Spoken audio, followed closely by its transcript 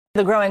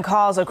The growing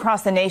calls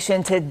across the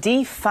nation to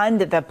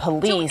defund the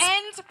police. To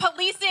end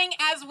policing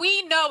as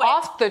we know it.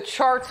 Off the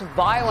charts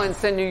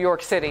violence in New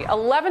York City.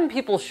 11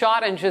 people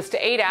shot in just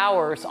 8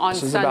 hours on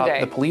This is Sunday.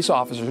 about the police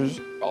officers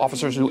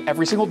who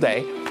every single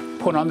day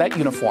put on that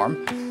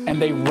uniform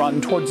and they run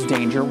towards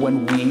danger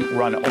when we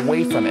run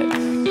away from it.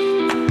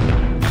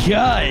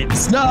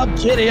 Guys, stop,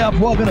 giddy up.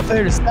 Welcome to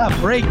Fair to Stop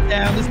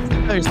Breakdown. This is the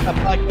Fair to Stop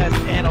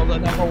podcast panel, the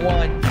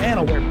 #1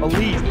 panel where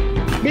police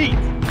meet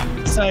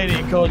society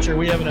and culture.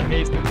 We have an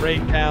amazing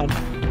breakdown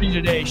for you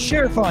today.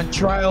 Sheriff on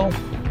trial,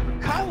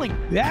 calling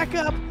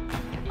backup.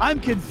 I'm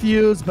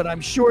confused, but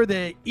I'm sure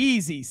the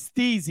easy,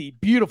 steezy,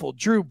 beautiful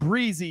Drew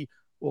Breezy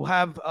will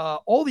have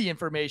all the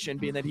information,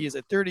 being that he is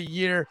a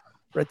 30-year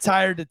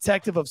retired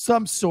detective of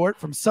some sort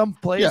from some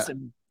place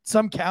in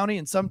some county,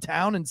 in some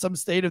town, in some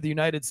state of the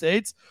United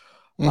States.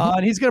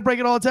 And he's going to break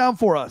it all down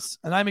for us.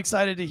 And I'm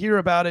excited to hear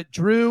about it.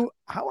 Drew,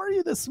 how are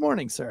you this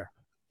morning, sir?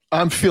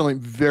 I'm feeling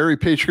very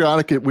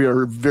patriotic. We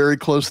are very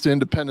close to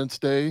Independence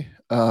Day.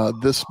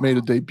 This made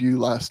a debut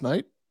last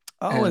night.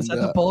 Oh, is that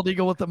the bald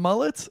eagle with the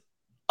mullet?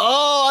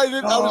 Oh,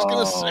 I was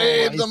going to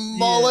save the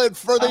mullet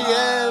for the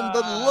end,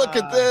 but look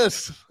at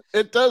this.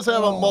 It does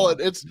have a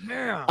mullet. It's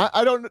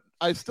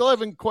I still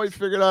haven't quite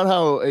figured out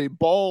how a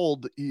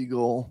bald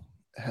eagle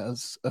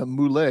has a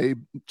mullet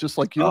just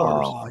like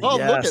yours.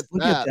 Yes.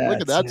 Look at that. Look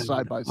at that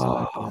side by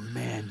side. Oh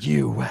man,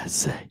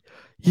 USA.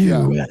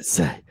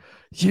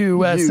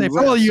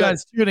 For all you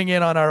guys tuning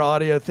in on our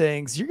audio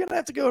things, you're gonna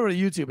have to go over to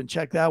YouTube and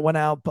check that one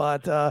out.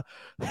 But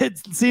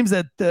it seems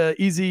that the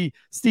easy,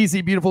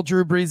 steezy, beautiful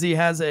Drew Breezy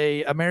has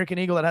a American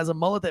Eagle that has a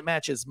mullet that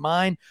matches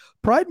mine.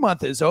 Pride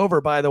Month is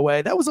over, by the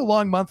way. That was a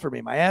long month for me.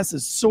 My ass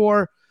is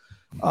sore.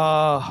 It's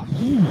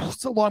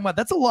a long month.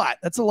 That's a lot.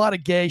 That's a lot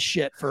of gay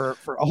shit for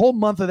a whole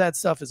month of that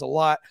stuff is a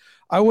lot.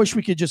 I wish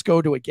we could just go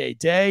to a gay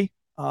day.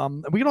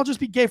 We can all just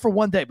be gay for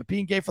one day, but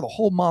being gay for the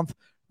whole month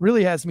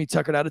really has me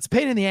tuckered out. It's a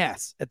pain in the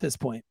ass at this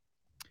point.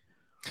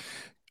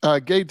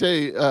 Gay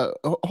day.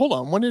 Hold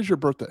on. When is your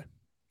birthday?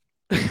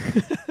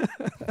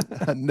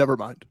 Never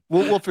mind.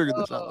 We'll figure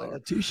this out later.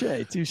 Touche.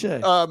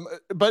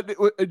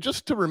 But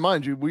just to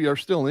remind you, we are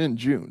still in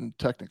June,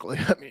 technically.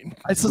 I mean,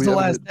 this is the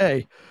last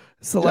day.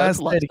 It's the last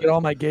day to get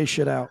all my gay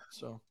shit out.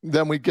 So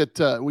then we get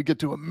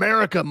to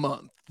America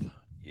Month.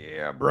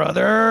 Yeah,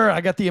 brother. I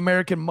got the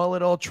American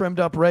mullet all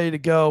trimmed up, ready to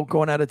go,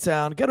 going out of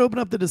town. Got to open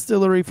up the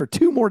distillery for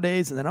 2 more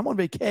days, and then I'm on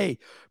vacay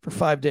for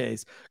 5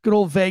 days. Good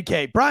old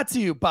vacay. Brought to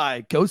you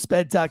by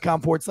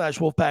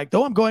ghostbed.com/Wolfpack.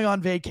 Though I'm going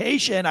on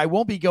vacation, I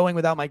won't be going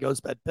without my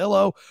ghost bed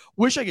pillow.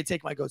 Wish I could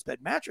take my ghost bed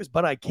mattress,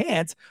 but I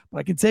can't. But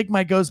I can take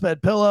my ghost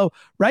bed pillow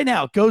right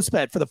now. Ghost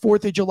bed for the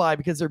 4th of July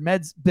because their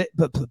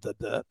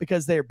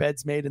because their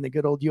beds made in the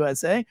good old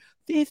USA.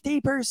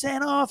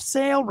 50% off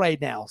sale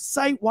right now,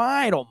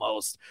 site-wide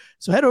almost.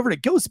 So head over to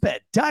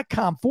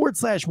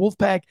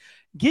ghostbed.com/Wolfpack.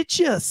 Get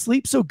you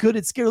sleep so good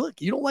it's scary. Look,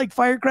 you don't like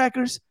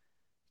firecrackers?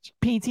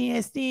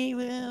 PTSD.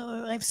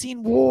 Well, I've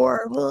seen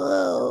war.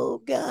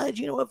 Oh, God,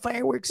 you know what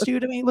fireworks do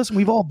to me? Listen,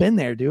 we've all been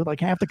there, dude.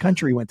 Like half the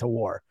country went to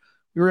war.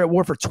 We were at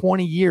war for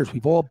 20 years.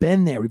 We've all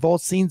been there. We've all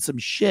seen some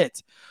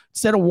shit.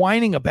 Instead of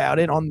whining about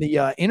it on the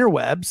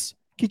interwebs,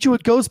 get you a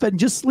ghost bed and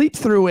just sleep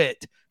through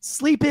it.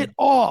 Sleep it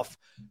off.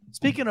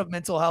 Speaking of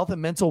mental health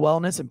and mental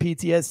wellness and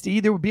PTSD,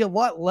 there would be a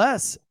lot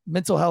less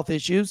mental health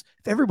issues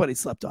if everybody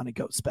slept on a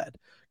ghost bed.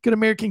 Good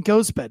American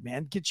ghost bed,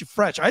 man. Get you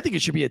fresh. I think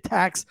it should be a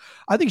tax.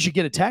 I think you should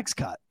get a tax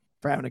cut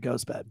for having a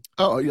ghost bed.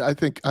 Oh, yeah. I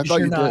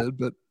thought you did,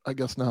 but I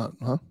guess not,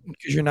 huh?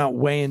 Because you're not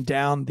weighing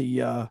down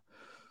the economy.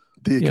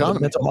 The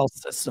mental health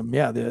system.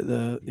 Yeah,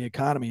 the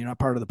economy. You're not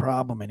part of the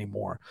problem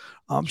anymore.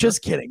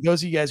 Just kidding.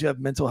 Those of you guys who have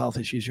mental health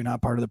issues, you're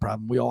not part of the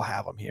problem. We all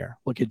have them here.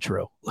 Look at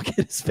Drew. Look at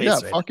his face. Yeah,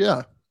 right fuck now.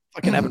 yeah.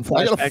 Fucking having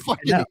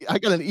flashbacks. I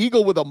got an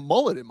eagle with a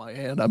mullet in my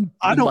hand. I'm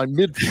in my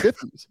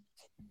mid-50s.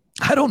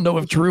 I don't know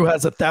if Drew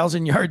has a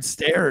 1,000-yard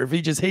stare or if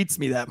he just hates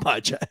me that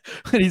much.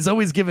 And he's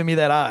always giving me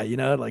that eye,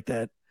 like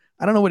that.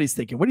 I don't know what he's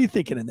thinking. What are you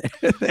thinking in there?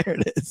 There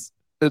it is.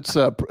 It's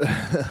a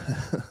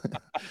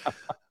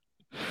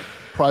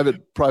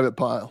private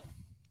pile.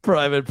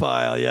 Private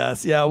pile,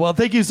 yes. Yeah, well,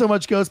 thank you so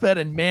much, Ghostbed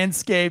and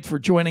Manscaped, for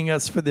joining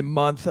us for the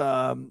month.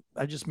 I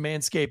just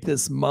manscaped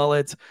this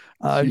mullet.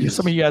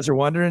 Some of you guys are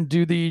wondering,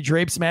 do the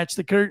drapes match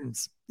the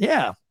curtains?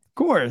 Yeah, of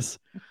course.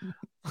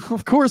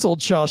 Of course, old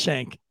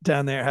Shawshank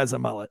down there has a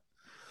mullet.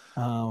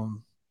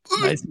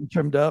 Nice and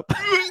trimmed up.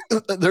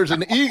 There's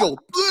an eagle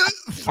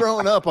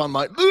thrown up on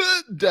my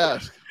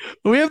desk.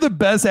 We have the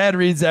best ad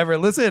reads ever.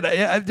 Listen,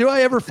 do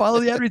I ever follow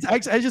the ad reads?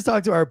 I just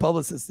talked to our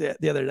publicist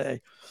the other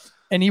day.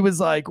 And he was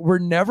like, we're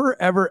never,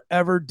 ever,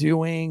 ever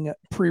doing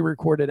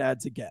pre-recorded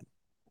ads again.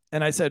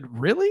 And I said,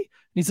 really?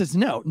 And he says,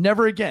 no,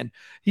 never again.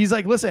 He's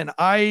like, listen,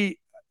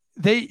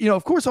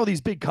 of course, all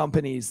these big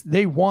companies,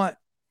 they want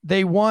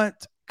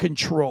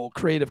control,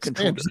 creative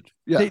control.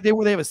 Yeah. They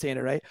have a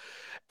standard, right?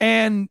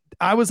 And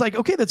I was like,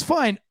 okay, that's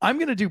fine. I'm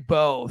going to do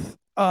both.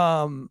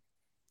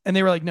 And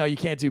they were like, no, you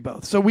can't do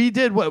both. So we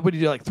did what did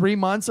you do? Like 3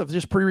 months of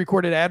just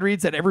pre-recorded ad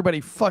reads that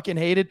everybody fucking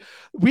hated.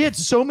 We had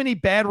so many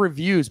bad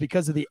reviews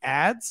because of the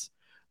ads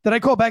that I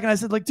called back and I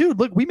said, like, dude,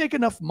 look, we make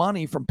enough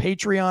money from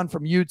Patreon,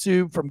 from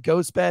YouTube, from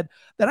GhostBed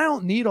that I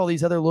don't need all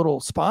these other little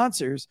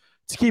sponsors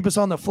to keep us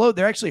on the float.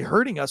 They're actually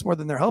hurting us more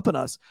than they're helping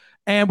us.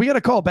 And we got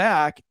to call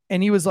back.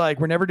 And he was like,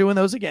 we're never doing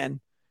those again.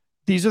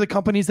 These are the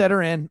companies that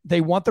are in.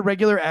 They want the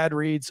regular ad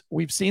reads.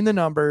 We've seen the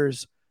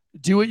numbers.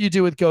 Do what you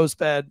do with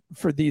GhostBed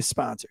for these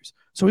sponsors.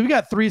 So we've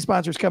got 3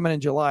 sponsors coming in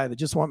July that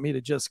just want me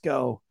to just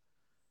go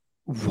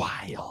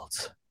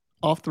wild.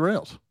 Off the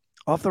rails.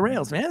 Off the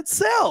rails, man. It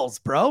sells,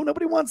 bro.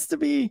 Nobody wants to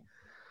be.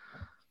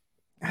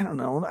 I don't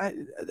know.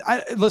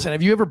 I listen.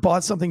 Have you ever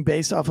bought something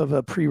based off of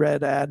a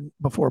pre-read ad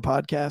before a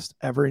podcast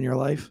ever in your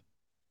life?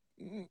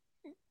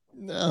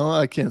 No,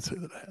 I can't say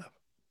that I have.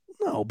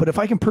 No, but if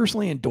I can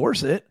personally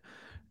endorse it,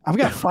 I've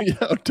got 5.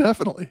 Yeah,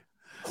 definitely.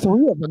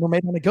 3 of them were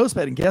made on a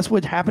GhostBed, and guess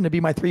what happened to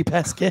be my 3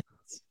 best kids?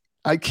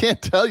 I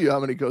can't tell you how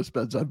many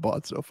GhostBeds I've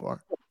bought so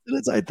far.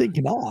 I think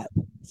not.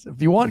 So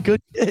if you want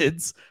good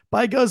kids,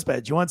 buy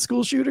GhostBed. You want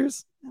school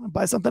shooters?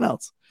 Buy something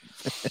else.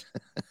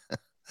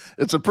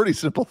 It's a pretty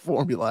simple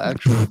formula,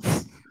 actually.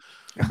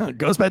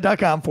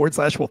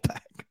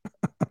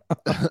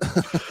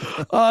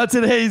 Ghostbed.com/Wolfpack.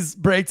 Today's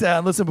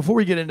breakdown. Listen, before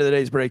we get into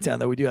today's breakdown,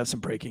 though, we do have some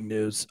breaking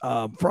news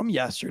from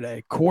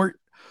yesterday. Court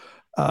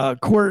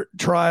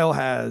trial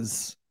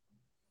has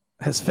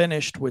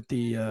finished with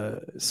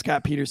the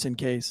Scott Peterson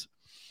case,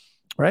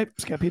 right?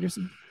 Scott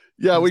Peterson.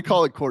 Yeah, we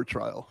call it court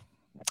trial.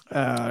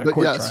 But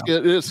yes, trial.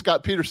 It is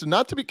Scott Peterson,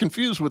 not to be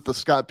confused with the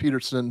Scott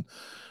Peterson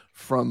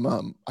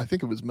from I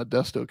think it was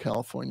Modesto,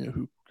 California,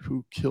 who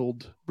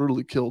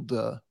brutally killed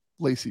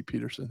Lacey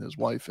Peterson, his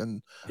wife,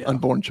 and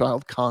unborn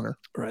child Connor.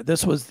 Right.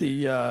 This was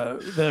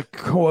the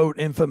quote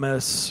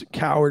infamous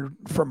coward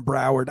from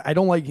Broward. I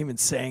don't like even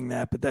saying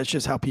that, but that's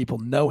just how people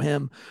know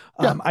him.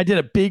 I did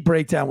a big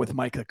breakdown with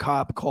Micah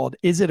Kopp called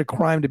 "Is It a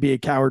Crime to Be a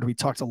Coward?" We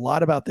talked a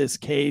lot about this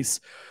case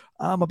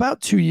about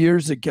 2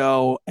 years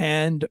ago,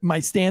 and my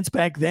stance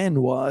back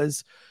then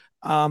was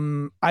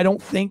I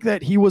don't think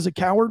that he was a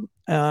coward.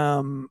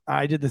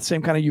 I did the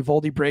same kind of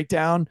Uvalde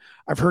breakdown.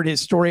 I've heard his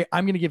story.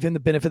 I'm going to give him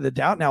the benefit of the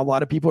doubt. Now, a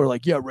lot of people are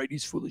like, yeah, right,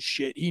 he's full of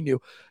shit. He knew.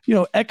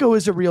 Echo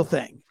is a real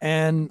thing.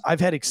 And I've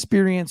had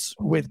experience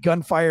with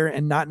gunfire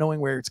and not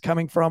knowing where it's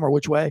coming from or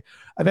which way.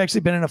 I've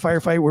actually been in a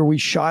firefight where we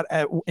shot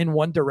in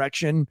one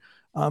direction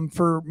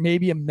for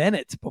maybe a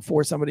minute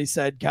before somebody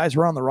said, guys,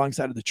 we're on the wrong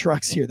side of the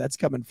trucks here. That's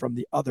coming from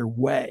the other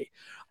way.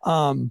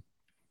 And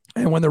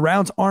when the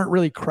rounds aren't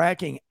really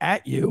cracking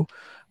at you,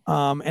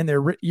 and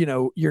they're,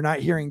 you're not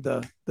hearing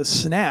the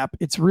snap,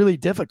 it's really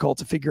difficult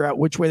to figure out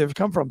which way they've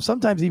come from.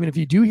 Sometimes even if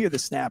you do hear the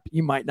snap,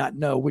 you might not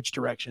know which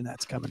direction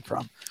that's coming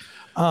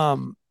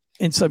from.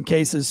 In some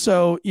cases.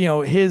 So,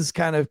 his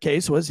kind of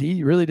case was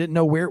he really didn't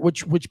know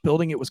which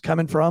building it was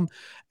coming from.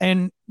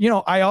 And,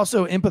 I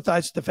also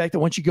empathize with the fact that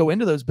once you go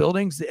into those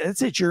buildings,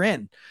 that's it, you're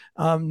in.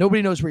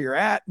 Nobody knows where you're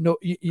at. No,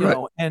 Right.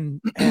 know,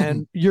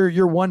 and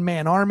you're one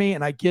man army,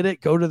 and I get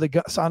it. Go to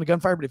the sound of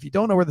gunfire. But if you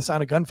don't know where the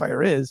sound of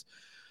gunfire is,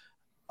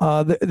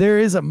 there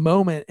is a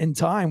moment in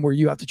time where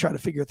you have to try to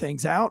figure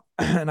things out,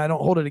 and I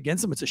don't hold it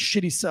against him. It's a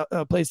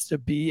shitty place to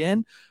be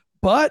in.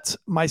 But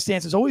my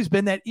stance has always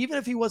been that even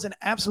if he was an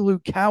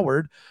absolute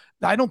coward,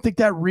 I don't think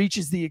that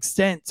reaches the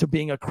extent to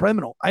being a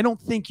criminal. I don't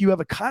think you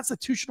have a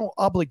constitutional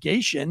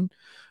obligation.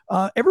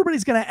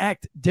 Everybody's going to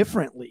act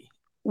differently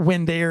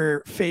when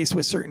they're faced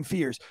with certain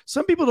fears.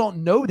 Some people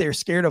don't know they're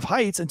scared of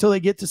heights until they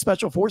get to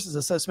Special Forces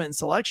Assessment and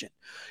Selection.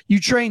 You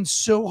train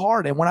so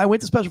hard. And when I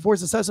went to Special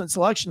Forces Assessment and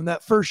Selection,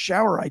 that first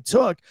shower I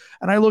took,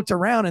 and I looked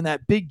around in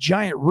that big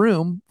giant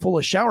room full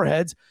of shower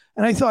heads,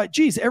 and I thought,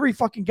 geez, every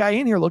fucking guy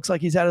in here looks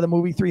like he's out of the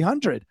movie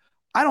 300.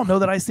 I don't know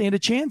that I stand a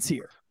chance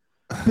here.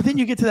 But then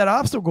you get to that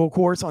obstacle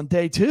course on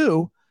day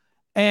 2,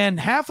 and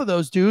half of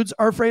those dudes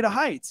are afraid of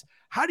heights.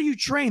 How do you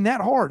train that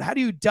hard? How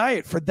do you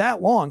diet for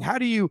that long? How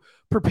do you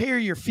prepare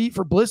your feet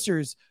for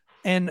blisters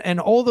and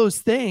all those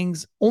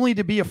things only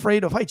to be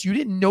afraid of heights? You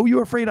didn't know you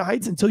were afraid of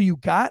heights until you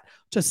got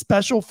to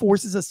Special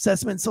Forces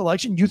Assessment and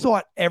Selection. You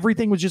thought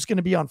everything was just going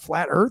to be on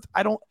flat earth.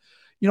 I don't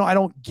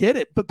get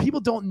it, but people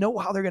don't know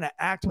how they're going to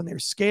act when they're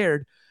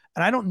scared.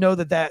 And I don't know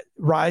that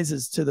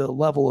rises to the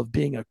level of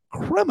being a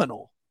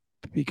criminal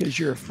because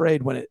you're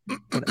afraid when it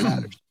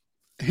matters.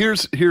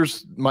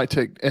 Here's my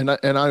take, and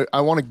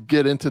I want to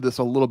get into this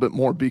a little bit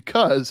more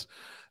because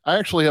I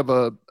actually have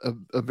a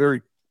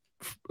very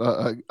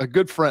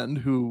good friend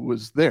who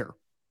was there.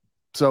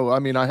 So I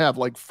mean, I have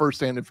like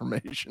firsthand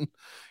information.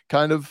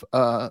 Kind of,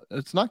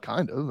 it's not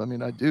kind of. I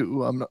mean, I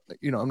do. I'm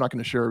not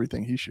going to share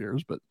everything he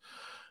shares, but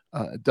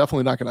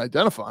definitely not going to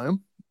identify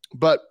him.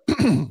 But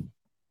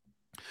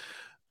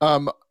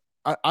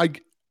I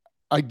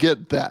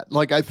get that.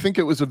 Like, I think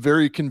it was a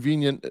very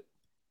convenient.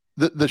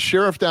 The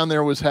sheriff down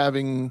there was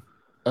having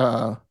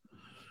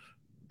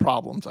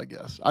problems, I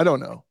guess. I don't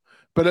know.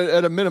 But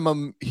at a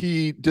minimum,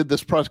 he did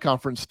this press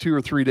conference 2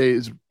 or 3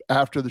 days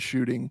after the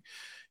shooting.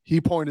 He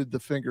pointed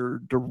the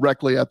finger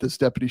directly at this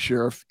deputy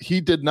sheriff.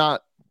 He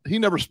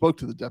never spoke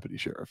to the deputy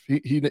sheriff.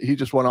 He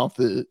just went off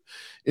the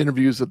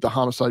interviews that the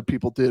homicide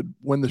people did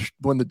when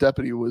the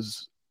deputy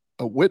was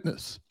a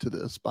witness to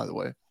this, by the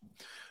way.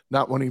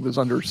 not when he was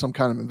under some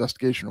kind of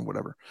investigation or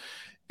whatever.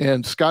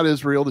 And Scott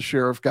Israel, the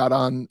sheriff, got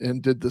on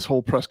and did this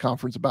whole press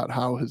conference about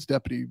how his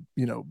deputy,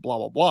 blah,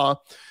 blah, blah.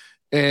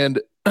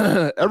 And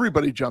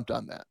everybody jumped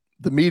on that.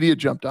 The media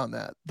jumped on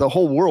that. The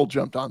whole world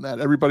jumped on that.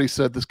 Everybody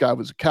said this guy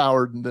was a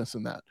coward and this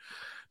and that.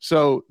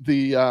 So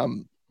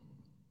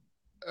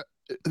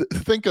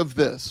think of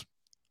this.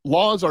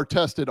 Laws are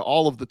tested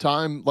all of the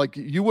time. Like,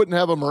 you wouldn't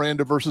have a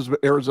Miranda versus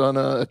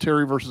Arizona, a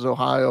Terry versus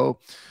Ohio,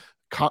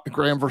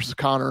 Graham versus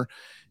Connor,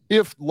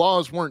 if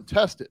laws weren't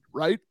tested,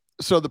 right?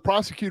 So the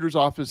prosecutor's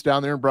office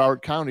down there in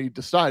Broward County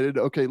decided,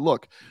 okay,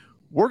 look,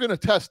 we're going to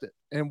test it.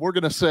 And we're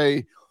going to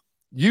say,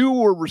 you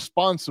were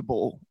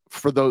responsible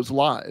for those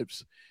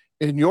lives,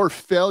 and your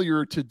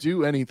failure to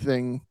do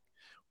anything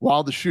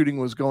while the shooting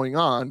was going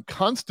on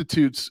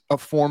constitutes a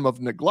form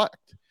of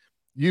neglect.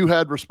 You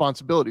had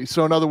responsibility.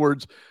 So in other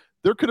words,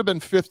 there could have been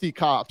 50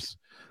 cops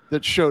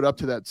that showed up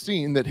to that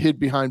scene that hid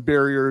behind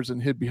barriers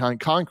and hid behind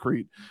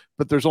concrete,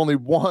 but there's only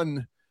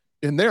one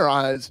in their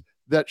eyes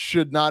that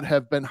should not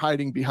have been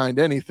hiding behind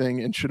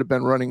anything and should have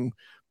been running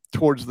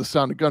towards the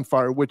sound of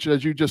gunfire, which,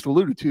 as you just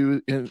alluded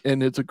to,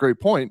 and it's a great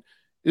point,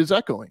 is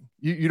echoing.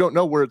 You don't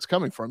know where it's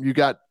coming from. You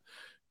got,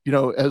 in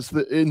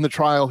the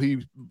trial,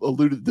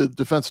 the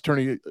defense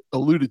attorney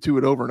alluded to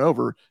it over and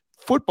over,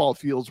 football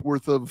fields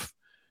worth of,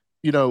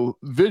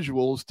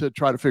 visuals to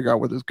try to figure out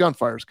where this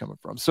gunfire is coming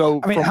from.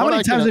 So, I mean, how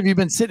many times have you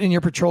been sitting in your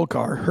patrol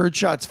car, heard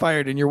shots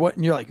fired, and you're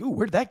like, "Ooh,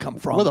 where'd that come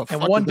from?"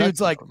 And one dude's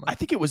like, "I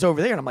think it was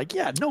over there," and I'm like,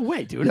 "Yeah, no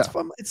way, dude. Yeah. It's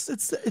from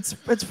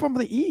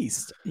the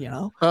east."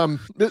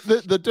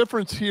 The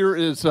difference here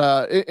is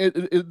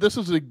this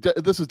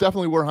is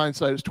definitely where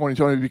hindsight is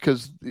 2020,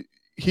 because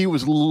he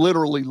was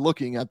literally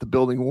looking at the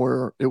building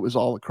where it was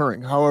all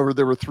occurring. However,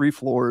 there were 3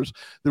 floors.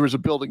 There was a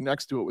building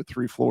next to it with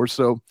 3 floors.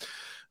 So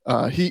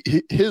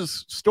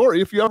his story,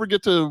 if you ever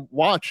get to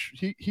watch,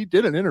 he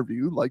did an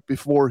interview like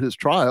before his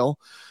trial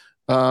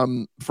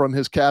from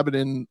his cabin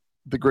in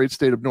the great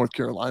state of North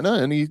Carolina.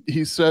 And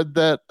he said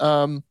that,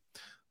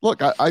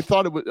 look, I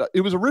thought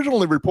it was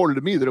originally reported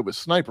to me that it was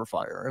sniper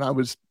fire.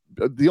 And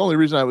the only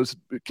reason I was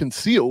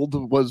concealed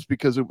was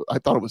because I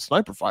thought it was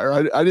sniper fire.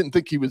 I didn't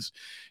think he was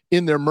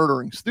in there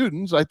murdering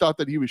students. I thought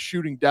that he was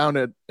shooting down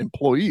at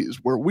employees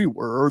where we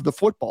were, or the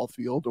football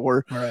field,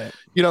 or, right.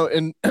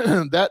 And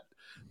that,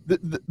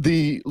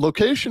 the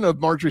location of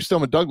Marjory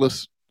Stoneman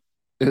Douglas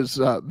is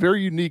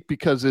very unique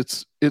because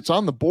it's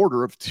on the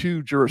border of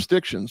 2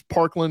 jurisdictions,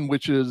 Parkland,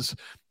 which is,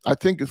 I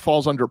think it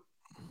falls under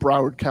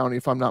Broward County,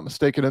 if I'm not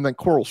mistaken, and then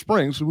Coral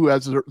Springs, who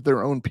has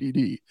their own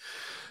PD.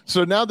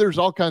 So now there's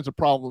all kinds of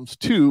problems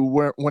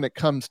too, when it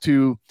comes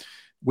to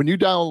when you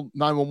dial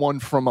 911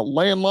 from a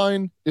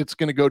landline, it's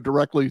going to go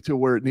directly to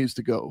where it needs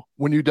to go.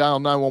 When you dial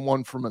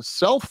 911 from a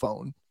cell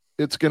phone,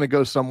 it's going to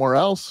go somewhere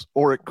else,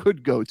 or it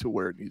could go to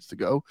where it needs to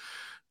go.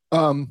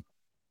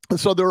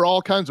 So there are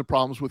all kinds of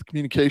problems with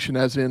communication,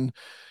 as in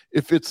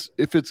if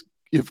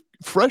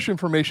fresh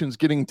information is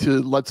getting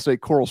to, let's say,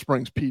 Coral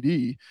Springs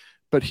PD,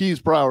 but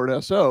he's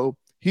Broward SO,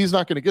 he's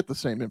not going to get the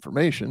same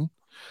information.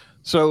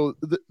 So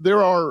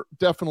there are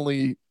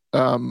definitely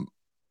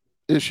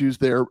issues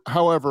there.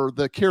 However,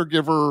 the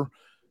caregiver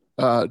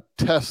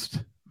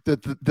test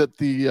that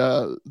the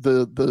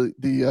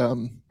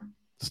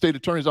state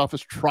attorney's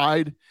office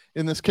tried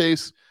in this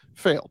case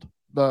failed.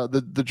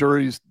 The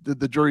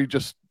jury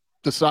just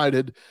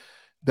decided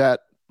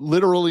that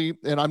literally,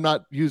 and I'm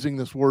not using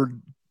this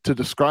word to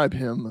describe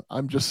him,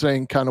 I'm just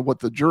saying kind of what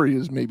the jury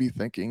is maybe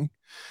thinking,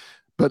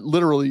 but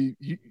literally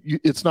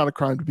it's not a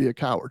crime to be a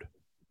coward.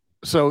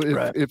 So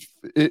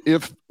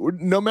if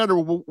no matter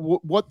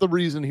what the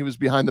reason he was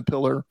behind the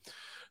pillar,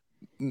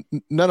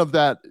 none of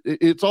that,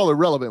 it's all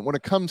irrelevant. When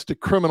it comes to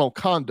criminal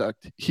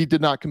conduct, he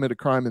did not commit a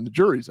crime in the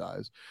jury's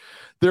eyes.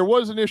 There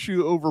was an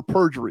issue over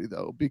perjury,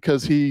 though,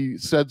 because he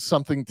said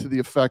something to the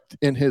effect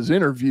in his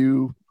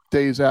interview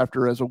days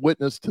after, as a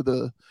witness to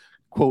the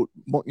quote,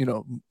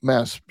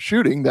 mass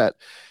shooting, that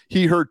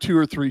he heard 2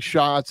 or 3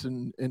 shots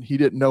and he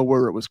didn't know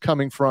where it was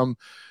coming from.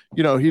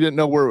 He didn't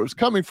know where it was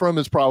coming from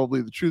is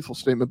probably the truthful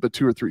statement, but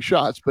 2 or 3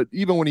 shots. But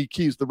even when he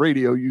keys the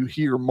radio, you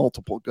hear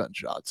multiple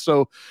gunshots.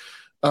 So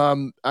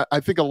I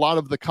think a lot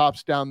of the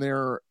cops down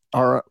there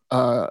are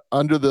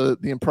under the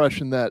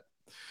impression that,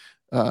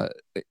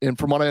 and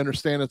from what I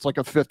understand, it's like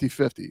a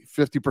 50-50.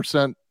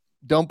 50%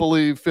 don't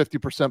believe,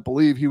 50%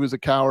 believe he was a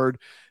coward.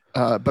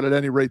 But at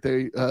any rate,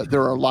 there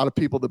are a lot of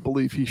people that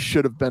believe he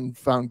should have been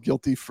found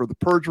guilty for the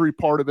perjury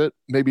part of it,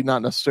 maybe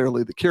not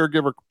necessarily the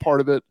caregiver part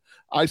of it.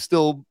 I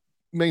still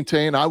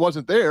maintain, I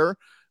wasn't there,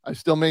 I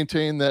still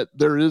maintain that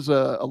there is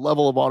a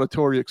level of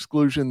auditory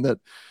exclusion that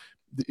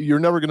you're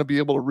never going to be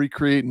able to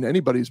recreate in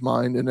anybody's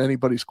mind, in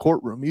anybody's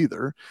courtroom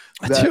either.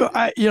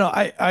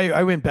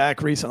 I went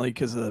back recently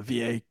because of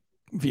the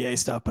VA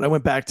stuff, but I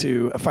went back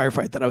to a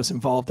firefight that I was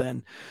involved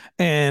in,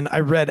 and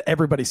I read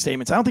everybody's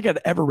statements. I don't think I'd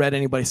ever read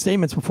anybody's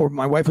statements before.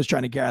 My wife was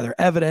trying to gather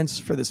evidence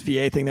for this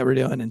VA thing that we're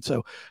doing, and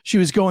so she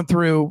was going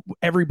through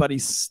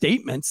everybody's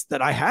statements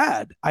that I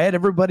had. I had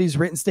everybody's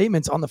written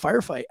statements on the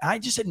firefight. I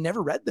just had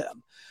never read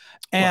them,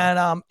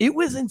 and it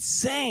was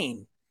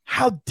insane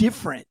how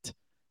different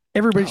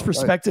everybody's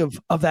perspective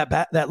of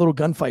that little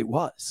gunfight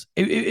was.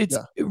 It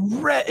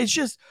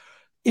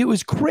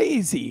was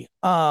crazy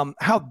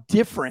how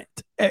different,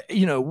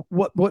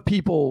 what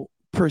people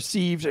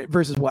perceived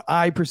versus what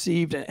I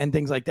perceived and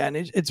things like that.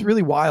 And it's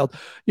really wild.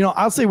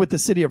 I'll say with the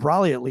city of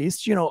Raleigh, at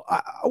least,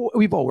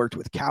 we've all worked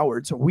with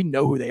cowards, so we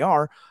know who they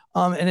are.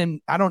 And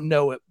then I don't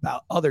know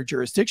about other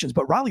jurisdictions,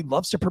 but Raleigh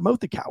loves to promote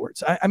the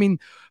cowards. I mean,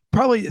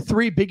 probably the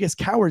 3 biggest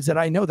cowards that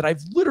I know that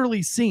I've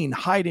literally seen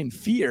hide in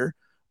fear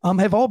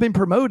have all been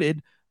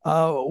promoted.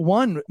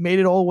 One made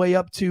it all the way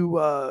up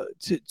to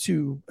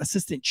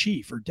assistant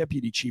chief or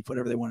deputy chief,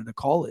 whatever they wanted to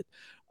call it.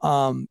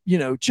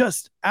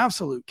 Just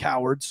absolute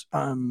cowards.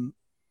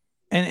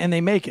 And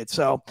they make it.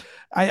 So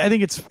I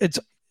think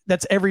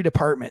that's every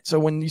department. So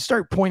when you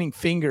start pointing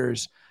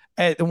fingers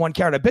at the one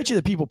coward, I bet you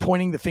the people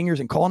pointing the fingers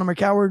and calling them a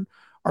coward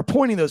are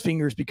pointing those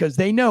fingers because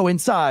they know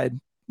inside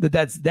that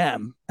that's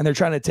them, and they're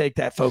trying to take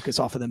that focus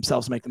off of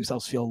themselves, make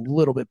themselves feel a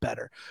little bit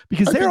better,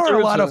 because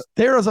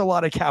there is a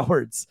lot of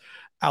cowards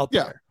out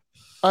there.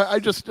 I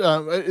just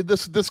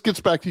this gets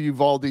back to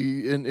Uvalde.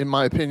 In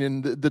my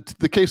opinion,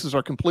 the cases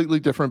are completely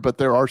different, but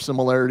there are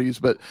similarities.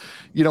 But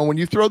when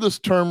you throw this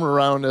term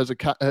around as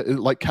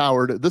like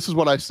coward, this is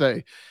what I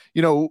say.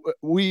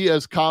 We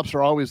as cops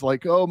are always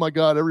like, oh my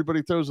God,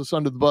 everybody throws us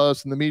under the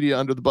bus and the media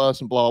under the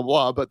bus and blah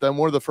blah. But then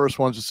we're the first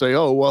ones to say,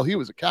 oh well, he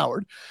was a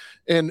coward.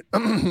 And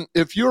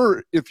if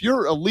you're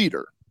a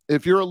leader,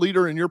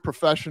 in your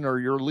profession or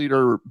you're a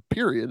leader,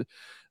 period.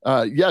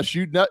 Yes,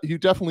 you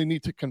definitely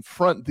need to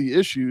confront the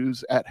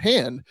issues at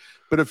hand.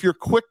 But if you're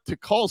quick to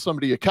call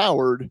somebody a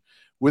coward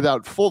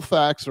without full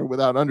facts or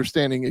without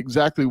understanding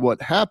exactly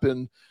what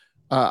happened,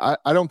 I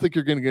don't think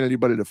you're going to get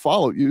anybody to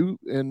follow you,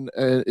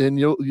 and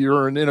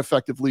you're an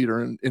ineffective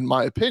leader, in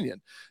my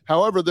opinion.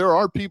 However, there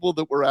are people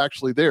that were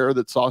actually there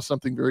that saw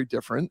something very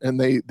different, and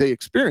they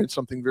experienced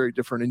something very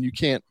different, and you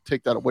can't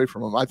take that away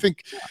from them. I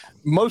think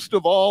most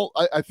of all,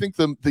 I think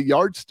the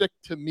yardstick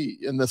to me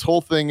in this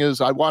whole thing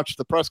is I watched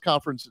the press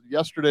conference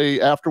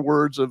yesterday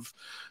afterwards of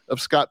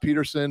Scott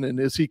Peterson, and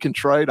is he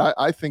contrite?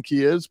 I think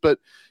he is, but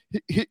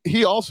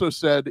he also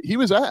said, he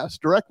was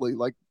asked directly,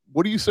 like,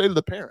 what do you say to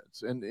the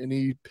parents? And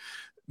he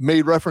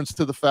made reference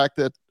to the fact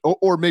that,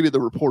 or maybe the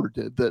reporter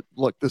did, that,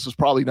 look, this is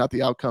probably not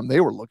the outcome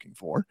they were looking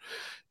for.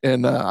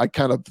 And I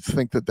kind of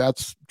think that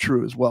that's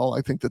true as well.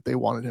 I think that they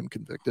wanted him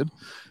convicted,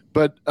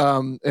 but,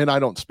 and I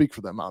don't speak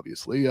for them,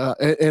 obviously.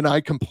 And I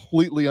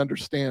completely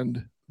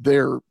understand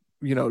their,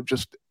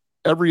 just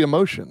every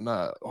emotion,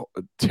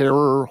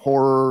 terror,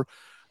 horror,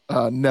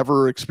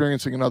 never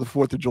experiencing another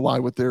 4th of July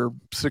with their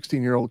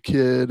 16-year-old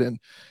kid. And,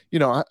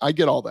 I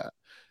get all that.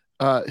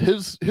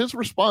 His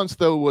response,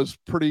 though, was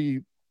pretty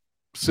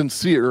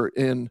sincere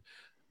in,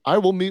 I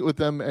will meet with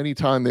them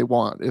anytime they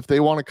want. If they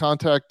want to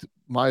contact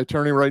my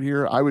attorney right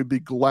here, I would be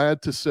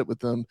glad to sit with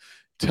them,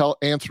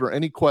 answer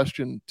any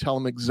question, tell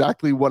them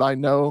exactly what I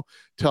know,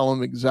 tell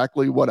them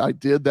exactly what I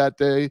did that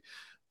day.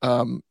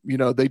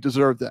 They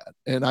deserve that.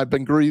 And I've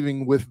been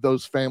grieving with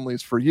those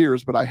families for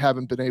years, but I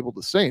haven't been able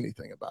to say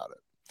anything about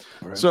it.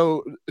 Right.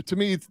 So to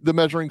me, the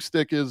measuring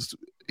stick is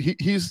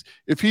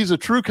if he's a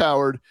true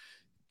coward,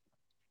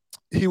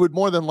 he would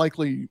more than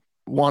likely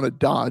want to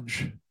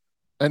dodge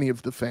any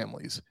of the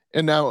families.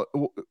 And now,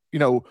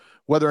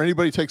 whether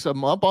anybody takes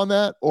him up on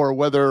that or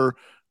whether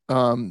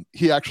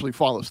he actually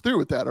follows through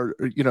with that, or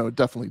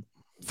definitely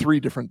 3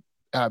 different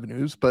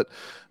avenues. But,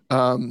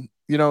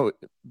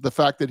 the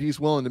fact that he's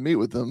willing to meet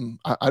with them,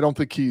 I don't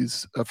think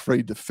he's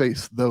afraid to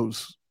face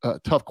those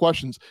tough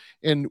questions.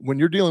 And when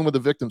you're dealing with a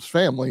victim's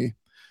family,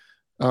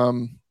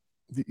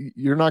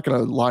 you're not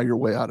going to lie your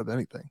way out of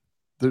anything.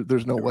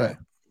 There's no way.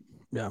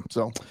 Yeah.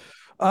 So,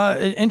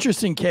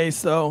 interesting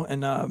case though,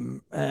 and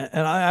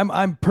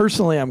I'm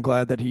personally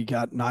glad that he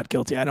got not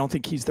guilty. I don't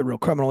think he's the real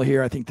criminal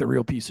here. I think the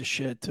real piece of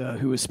shit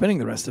who is spending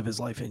the rest of his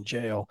life in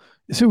jail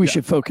is who we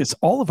should focus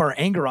all of our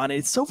anger on.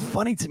 It's so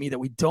funny to me that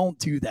we don't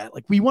do that.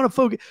 Like, we want to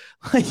focus,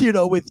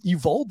 with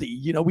Uvalde.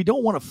 We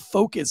don't want to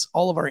focus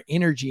all of our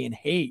energy and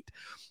hate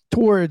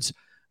towards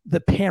the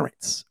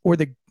parents or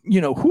the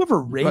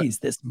whoever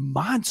raised this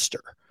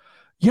monster.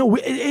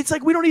 It's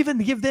like we don't even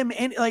give them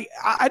any, like,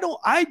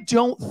 I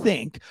don't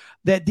think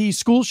that these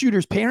school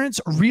shooters' parents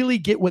really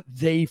get what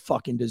they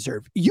fucking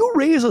deserve. You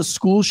raise a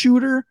school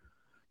shooter,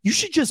 you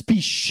should just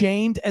be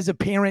shamed as a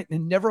parent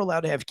and never allowed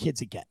to have kids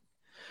again.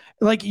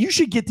 Like, you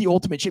should get the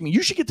ultimate shaming.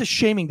 You should get the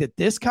shaming that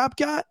this cop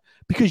got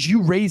because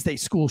you raised a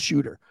school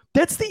shooter.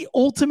 That's the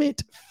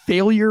ultimate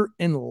failure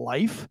in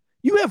life.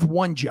 You have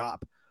one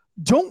job.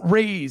 Don't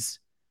raise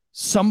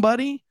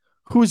somebody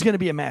who is going to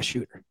be a mass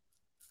shooter.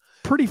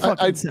 Pretty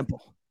fucking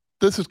simple.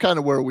 This is kind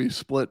of where we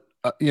split,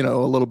 a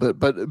little bit,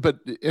 but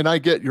I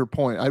get your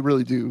point. I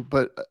really do.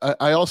 But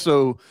I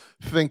also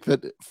think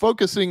that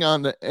focusing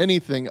on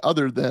anything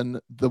other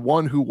than the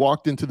one who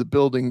walked into the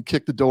building,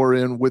 kicked the door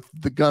in with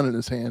the gun in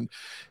his hand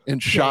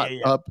and shot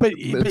up, but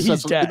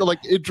he's dead. Like,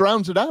 it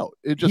drowns it out.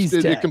 It just,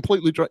 it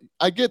completely,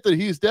 I get that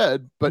he's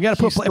dead, but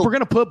if we're going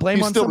to put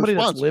blame on somebody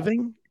that's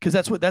living, because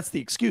that's the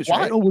excuse, Why?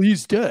 right? Oh, well,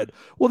 he's dead.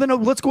 Well, then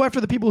let's go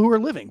after the people who are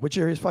living, which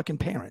are his fucking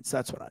parents.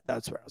 That's where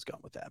I was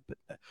going with that.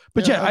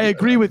 But yeah, I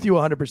agree with you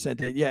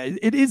 100%. Yeah,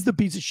 it is the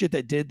piece of shit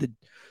that did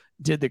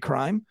the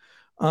crime.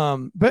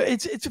 But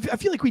it's I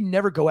feel like we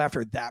never go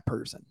after that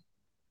person.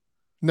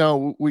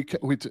 No,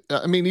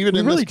 I mean, even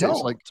in really this case,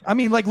 don't. like, I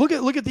mean, like look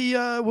at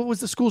the what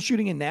was the school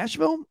shooting in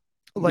Nashville?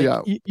 Like,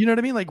 Yeah. you know what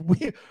I mean? Like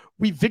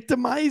we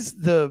victimize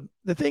the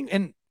thing.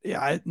 And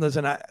yeah,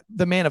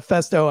 the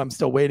manifesto, I'm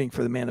still waiting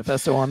for the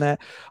manifesto on that.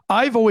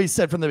 I've always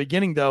said from the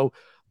beginning, though,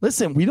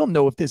 listen, we don't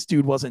know if this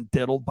dude wasn't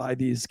diddled by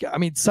these guys. I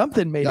mean,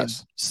 something made him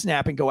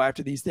snap and go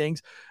after these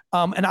things.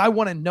 And I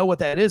want to know what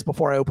that is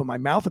before I open my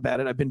mouth about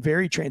it. I've been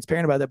very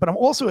transparent about that, but I'm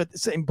also at the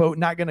same boat,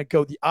 not going to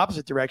go the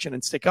opposite direction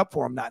and stick up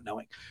for him, not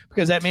knowing,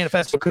 because that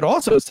manifesto could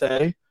also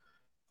say,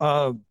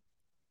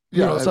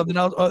 something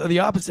else, the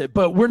opposite,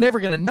 but we're never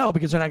going to know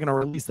because they're not going to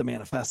release the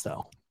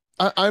manifesto.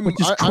 I'm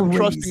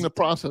trusting the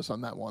process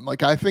on that one.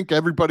 Like, I think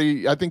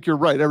you're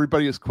right.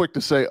 Everybody is quick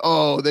to say,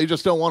 oh, they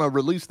just don't want to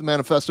release the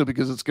manifesto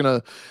because it's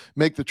going to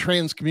make the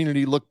trans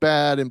community look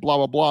bad and blah,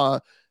 blah, blah.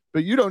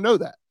 But you don't know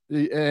that.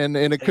 And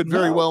it could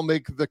very well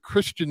make the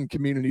Christian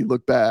community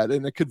look bad.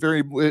 And it could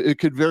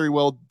very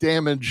well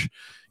damage,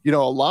 a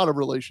lot of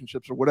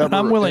relationships or whatever. And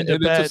I'm willing to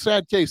bet it's a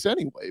sad case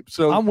anyway.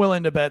 So I'm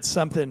willing to bet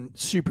something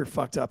super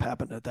fucked up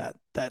happened at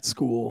that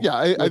school.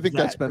 Yeah. I think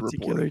that's been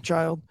reported.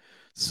 Child.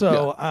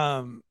 So,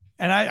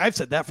 and I've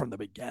said that from the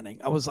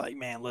beginning. I was like,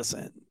 man,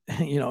 listen,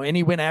 and he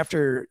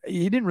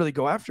didn't really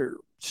go after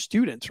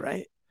students,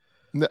 right?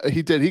 No,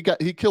 he did.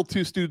 He killed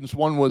 2 students.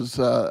 One was,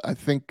 I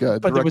think,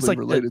 directly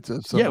related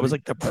to somebody. Yeah, it was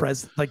like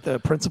the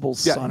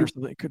principal's son or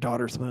something,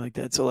 daughter or something like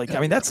that. So I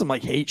mean, that's some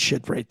like hate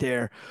shit right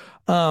there.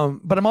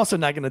 But I'm also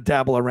not going to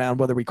dabble around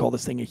whether we call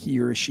this thing a he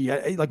or a she.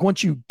 Like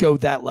once you go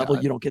that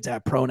level, you don't get to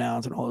have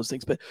pronouns and all those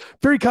things. But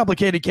very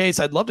complicated case.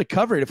 I'd love to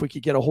cover it if we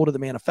could get a hold of the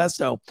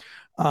manifesto.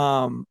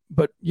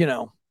 But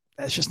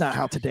that's just not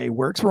how today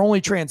works. We're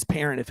only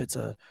transparent if it's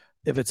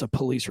a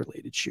police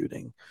related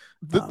shooting.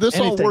 This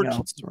all works.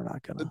 Else, we're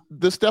not gonna.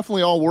 This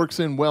definitely all works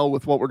in well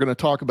with what we're going to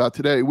talk about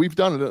today. We've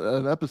done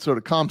an episode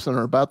of Com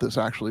Center about this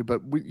actually,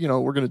 but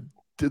we're going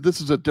to.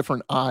 This is a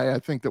different eye I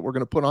think that we're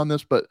going to put on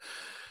this. But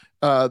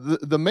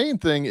the main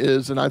thing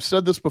is, and I've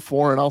said this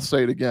before, and I'll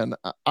say it again.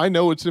 I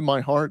know it's in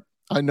my heart.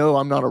 I know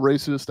I'm not a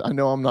racist. I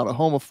know I'm not a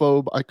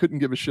homophobe. I couldn't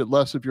give a shit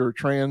less if you're a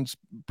trans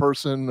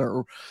person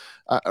or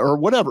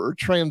whatever,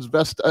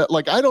 transvest.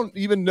 Like, I don't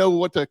even know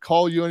what to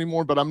call you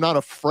anymore, but I'm not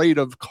afraid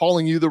of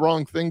calling you the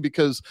wrong thing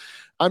because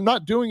I'm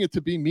not doing it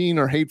to be mean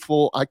or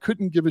hateful. I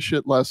couldn't give a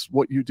shit less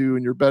what you do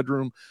in your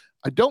bedroom.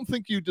 I don't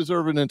think you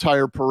deserve an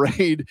entire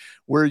parade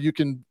where you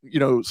can,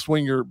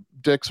 swing your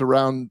dicks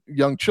around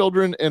young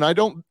children. And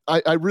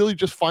I really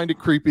just find it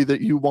creepy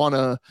that you want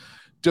to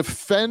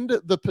defend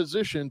the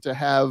position to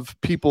have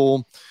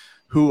people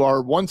who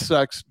are one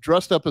sex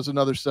dressed up as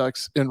another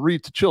sex and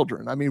read to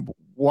children. I mean,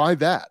 why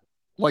that?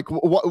 Like,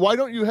 why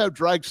don't you have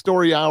drag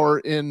story hour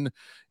in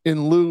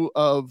lieu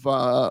of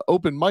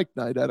open mic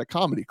night at a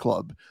comedy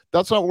club?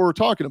 That's not what we're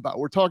talking about.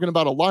 We're talking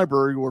about a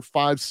library where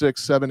 5,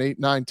 6, 7, 8,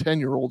 9,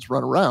 10-year-olds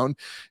run around.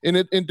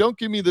 And don't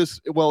give me this,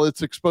 well,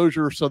 it's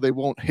exposure so they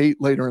won't hate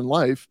later in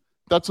life.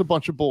 That's a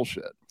bunch of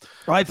bullshit.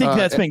 Well, I think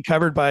that's been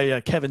covered by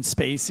Kevin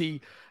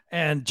Spacey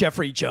and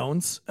Jeffrey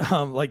Jones,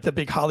 like the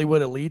big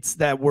Hollywood elites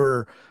that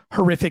were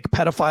horrific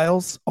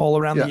pedophiles all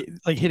around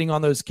like hitting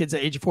on those kids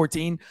at age of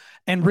 14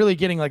 and really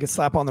getting like a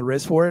slap on the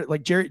wrist for it.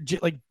 Like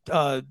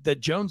the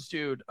Jones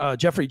dude,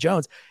 Jeffrey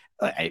Jones.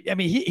 I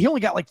mean, he only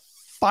got like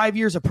 5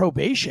 years of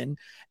probation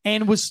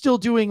and was still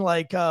doing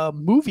like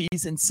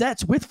movies and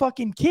sets with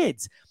fucking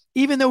kids,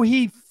 even though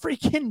he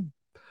freaking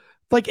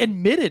like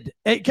admitted,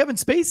 Kevin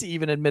Spacey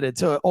even admitted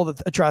to all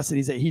the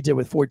atrocities that he did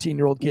with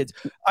 14-year-old kids.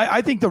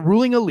 I think the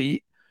ruling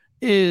elite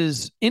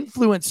is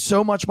influenced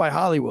so much by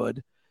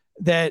Hollywood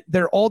that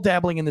they're all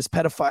dabbling in this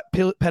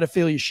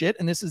pedophilia shit,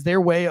 and this is their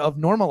way of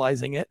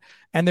normalizing it,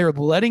 and they're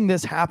letting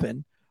this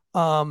happen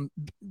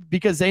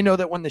because they know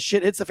that when the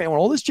shit hits the fan, when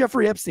all this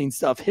Jeffrey Epstein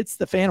stuff hits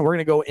the fan, we're going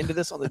to go into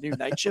this on the new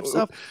Night Shift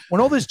stuff. When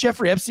all this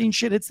Jeffrey Epstein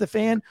shit hits the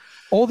fan,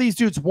 all these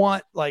dudes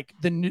want like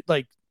the new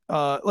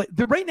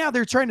right now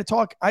they're trying to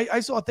talk. I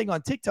saw a thing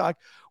on TikTok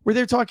where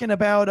they're talking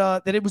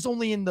about that it was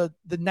only in the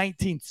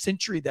 19th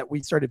century that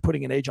we started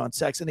putting an age on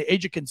sex, and the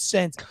age of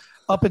consent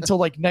up until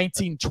like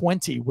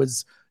 1920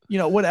 was,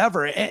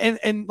 whatever.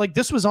 And like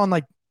this was on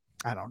like,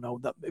 I don't know,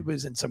 it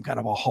was in some kind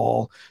of a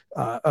hall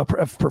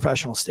of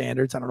professional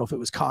standards. I don't know if it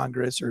was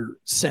Congress or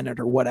Senate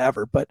or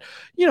whatever, but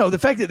the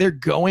fact that they're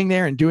going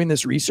there and doing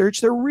this research,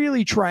 they're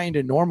really trying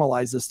to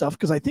normalize this stuff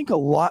because I think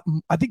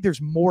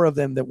there's more of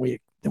them than we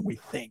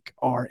think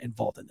are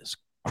involved in this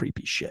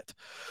creepy shit,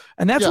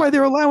 and that's why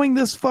they're allowing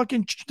this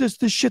fucking this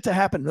shit to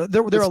happen.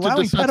 They're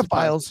allowing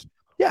pedophiles.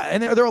 Yeah,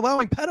 and they're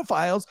allowing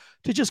pedophiles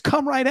to just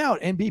come right out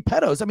and be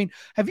pedos. I mean,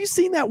 have you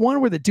seen that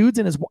one where the dude's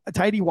in his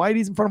tidy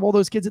whities in front of all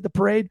those kids at the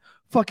parade,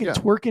 fucking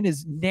twerking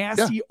his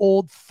nasty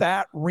old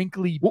fat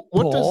wrinkly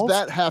What does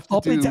that have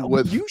to do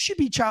with? You should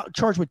be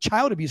charged with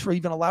child abuse for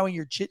even allowing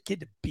your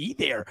kid to be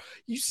there.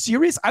 You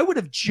serious? I would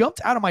have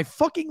jumped out of my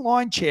fucking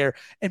lawn chair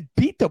and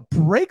beat the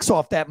brakes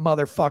off that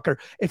motherfucker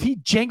if he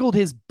jangled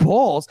his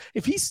balls.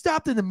 If he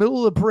stopped in the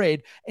middle of the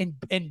parade and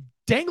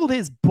dangled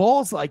his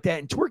balls like that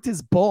and twerked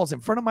his balls in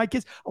front of my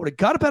kids, I would have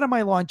got up out of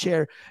my lawn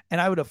chair and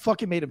I would have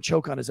fucking made him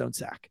choke on his own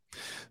sack.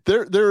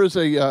 There is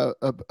a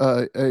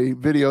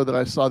video that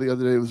I saw the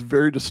other day. It was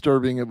very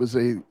disturbing. It was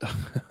a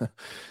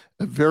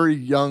very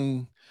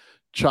young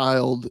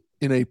child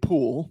in a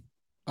pool.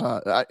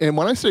 And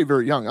when I say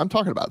very young, I'm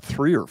talking about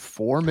 3 or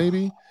 4,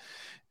 maybe.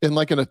 And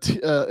like an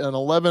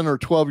 11 or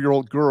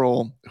 12-year-old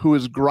girl who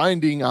is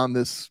grinding on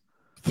this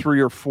 3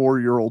 or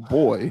 4-year-old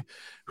boy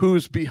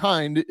who's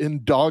behind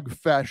in dog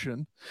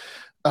fashion,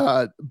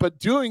 but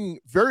doing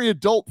very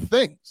adult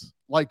things.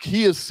 Like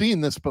he has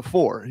seen this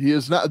before.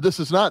 This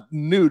is not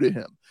new to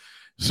him.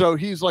 So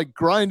he's like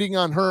grinding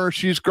on her.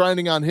 She's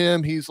grinding on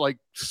him. He's like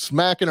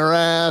smacking her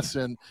ass.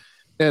 And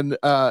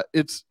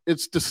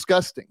it's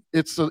disgusting.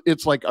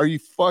 It's like, are you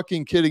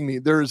fucking kidding me?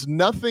 There is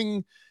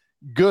nothing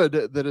good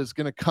that is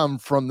going to come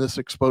from this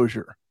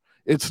exposure.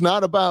 It's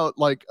not about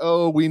like,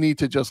 oh, we need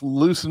to just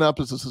loosen up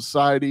as a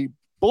society.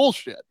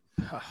 Bullshit.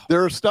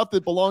 There are stuff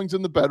that belongs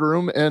in the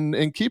bedroom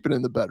and keep it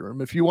in the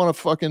bedroom. If you want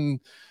to fucking,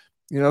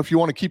 if you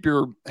want to keep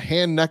your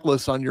hand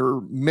necklace on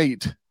your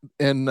mate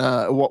and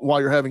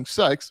while you're having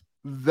sex,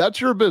 that's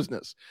your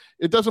business.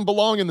 It doesn't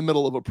belong in the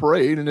middle of a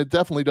parade, and it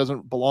definitely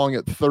doesn't belong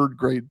at 3rd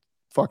grade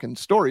fucking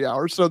story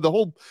hour. So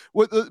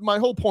my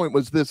whole point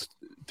was this,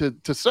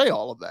 to say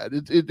all of that.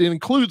 It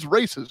includes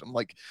racism.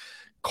 Like,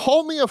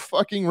 call me a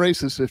fucking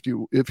racist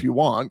if you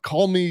want.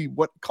 Call me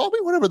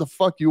whatever the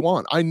fuck you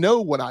want. I know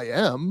what I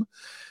am.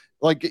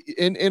 Like,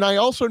 and I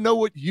also know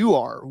what you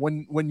are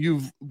when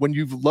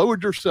you've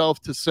lowered yourself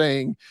to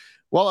saying,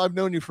 well, I've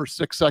known you for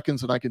 6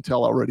 seconds and I can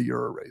tell already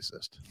you're a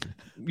racist.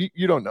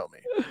 You don't know me.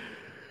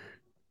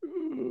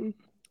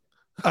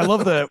 I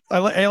love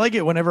I like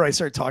it whenever I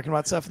start talking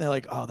about stuff and they're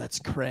like, oh, that's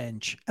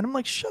cringe. And I'm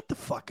like, shut the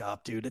fuck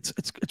up, dude.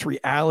 It's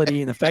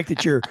reality. And the fact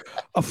that you're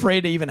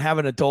afraid to even have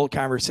an adult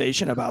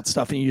conversation about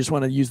stuff and you just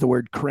want to use the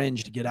word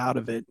cringe to get out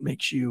of it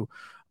makes you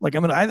like,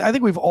 I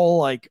think we've all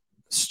like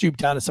stooped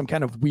down to some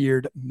kind of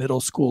weird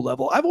middle school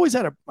level. I've always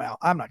had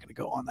I'm not going to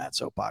go on that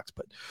soapbox,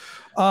 but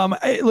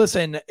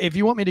listen, if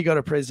you want me to go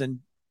to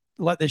prison,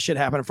 let this shit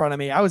happen in front of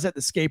me. I was at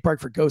the skate park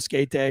for Go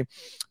Skate Day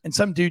and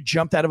some dude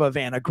jumped out of a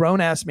van, a grown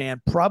ass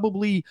man,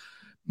 probably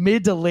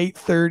mid to late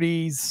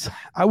 30s.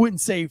 I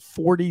wouldn't say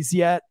 40s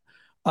yet.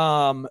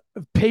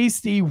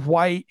 Pasty,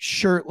 white,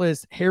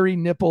 shirtless, hairy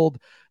nippled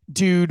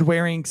dude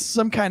wearing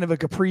some kind of a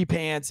capri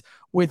pants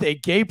with a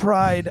gay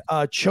pride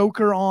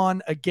choker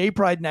on, a gay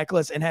pride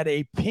necklace, and had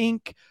a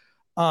pink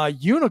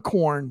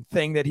unicorn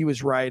thing that he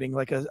was riding,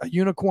 like a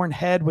unicorn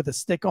head with a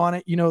stick on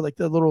it, like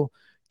the little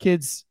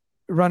kids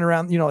run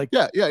around, like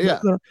yeah.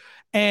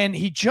 And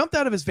he jumped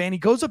out of his van. He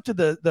goes up to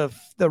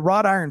the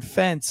wrought iron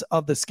fence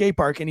of the skate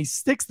park and he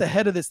sticks the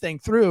head of this thing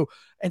through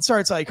and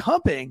starts like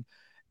humping.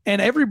 And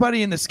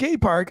everybody in the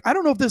skate park, I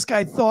don't know if this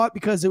guy thought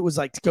because it was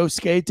like Go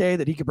Skate Day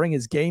that he could bring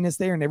his gayness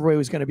there and everybody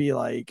was going to be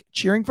like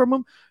cheering from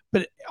him.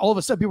 But all of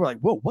a sudden people were like,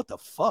 whoa, what the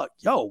fuck?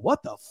 Yo,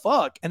 what the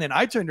fuck? And then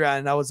I turned around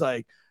and I was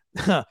like,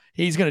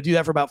 he's going to do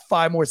that for about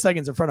 5 more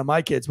seconds in front of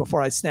my kids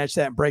before I snatch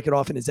that and break it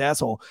off in his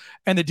asshole.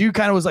 And the dude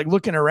kind of was like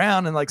looking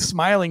around and like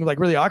smiling like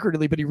really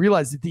awkwardly, but he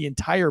realized that the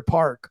entire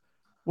park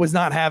was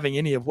not having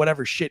any of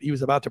whatever shit he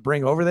was about to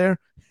bring over there.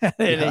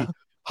 And he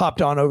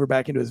hopped on over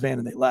back into his van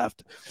and they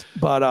left.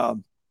 But,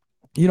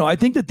 I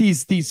think that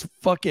these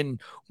fucking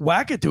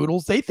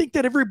wackadoodles, they think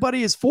that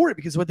everybody is for it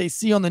because what they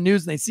see on the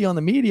news and they see on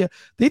the media,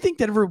 they think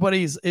that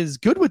everybody is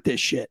good with this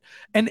shit.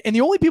 And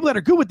the only people that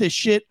are good with this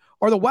shit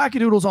are the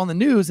wackadoodles on the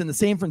news in the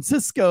San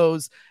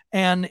Franciscos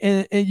and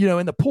in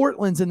the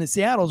Portlands and the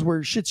Seattles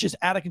where shit's just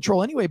out of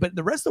control anyway. But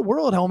the rest of the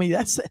world, homie,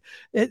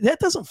 that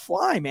doesn't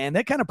fly, man.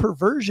 That kind of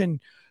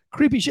perversion,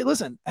 creepy shit.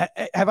 Listen,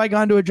 have I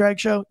gone to a drag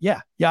show? Yeah,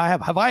 I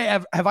have.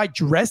 Have I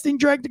dressed in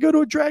drag to go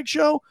to a drag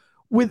show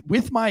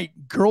with my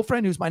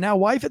girlfriend, who's my now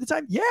wife at the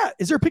time? Yeah.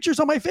 Is there pictures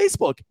on my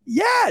Facebook?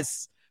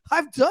 Yes,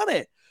 I've done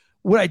it.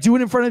 Would I do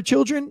it in front of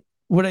children?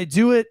 Would I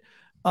do it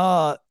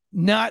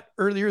not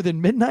earlier than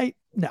midnight?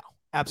 No,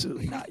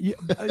 absolutely not.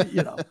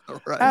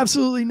 Right.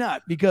 Absolutely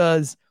not,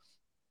 because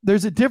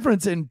there's a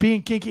difference in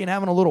being kinky and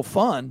having a little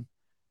fun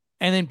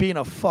and then being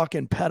a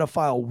fucking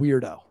pedophile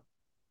weirdo.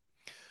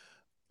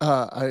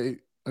 I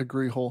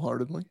agree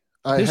wholeheartedly.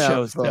 This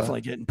show is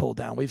definitely getting pulled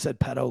down. We've said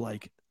pedo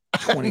like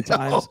 20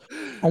 times.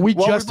 And we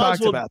just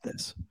talked about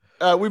this.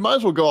 we might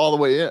as well go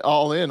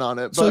all in on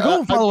it. So But go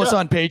and follow us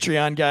on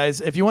Patreon,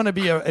 guys. If you want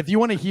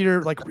to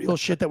hear like real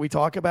shit that we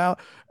talk about,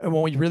 and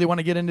when we really want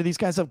to get into these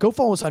kinds of stuff, go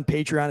follow us on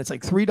Patreon. It's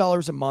like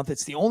 $3 a month.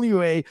 It's the only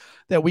way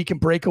that we can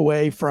break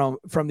away from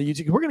the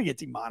YouTube. We're gonna get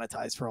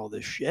demonetized for all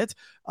this shit.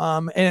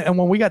 And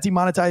when we got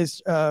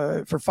demonetized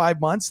for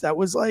 5 months, that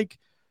was like,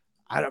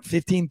 I don't know,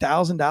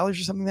 $15,000 or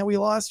something that we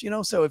lost,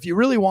 So if you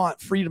really want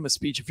freedom of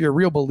speech, if you're a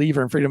real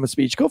believer in freedom of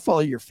speech, go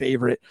follow your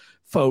favorite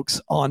folks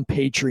on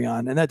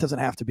Patreon. And that doesn't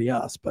have to be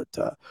us, but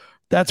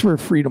that's where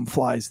freedom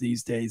flies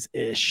these days.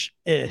 Ish.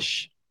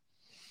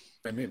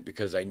 I mean,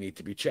 because I need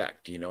to be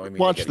checked,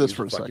 Watch this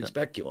for a second.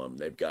 Speculum.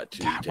 They've got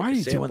to God, take why are a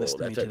you sample, doing this to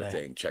that me type today? of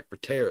thing. Check for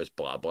tears,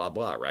 blah blah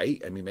blah.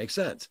 Right? I mean, makes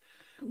sense.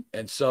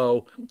 And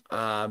so,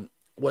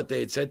 what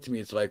they had said to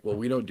me is like, well,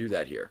 we don't do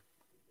that here.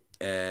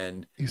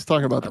 And he's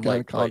talking about the I'm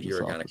like, but gynecologist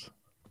you're a office.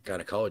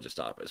 gynecologist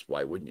office.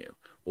 Why wouldn't you?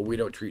 Well, we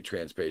don't treat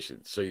trans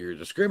patients, so you're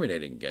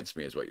discriminating against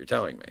me, is what you're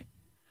telling me.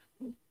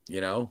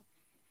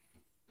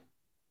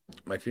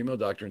 My female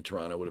doctor in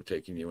Toronto would have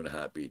taken you in a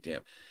heartbeat.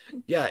 Damn.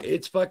 Yeah,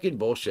 it's fucking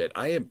bullshit.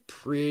 I am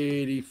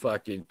pretty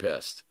fucking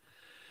pissed.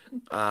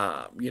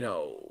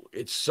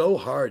 It's so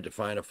hard to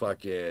find a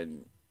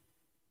fucking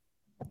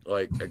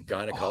like a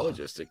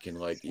gynecologist that can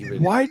like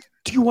even. Why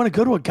do you want to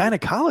go to a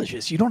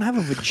gynecologist? You don't have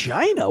a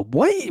vagina.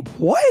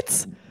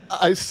 What?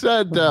 I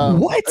said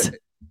What?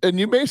 And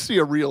you may see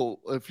a reel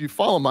if you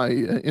follow my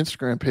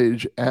Instagram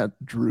page at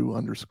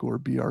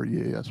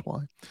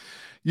Drew_BREASY.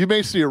 You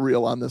may see a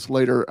reel on this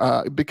later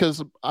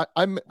because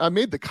I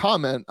made the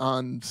comment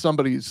on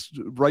somebody's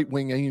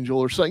right-wing angel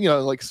or something,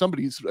 like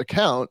somebody's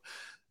account.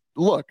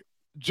 Look,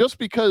 just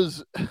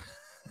because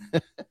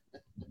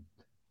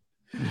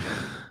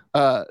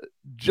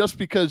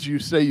you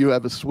say you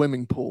have a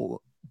swimming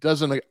pool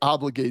doesn't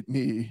obligate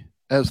me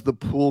as the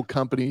pool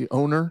company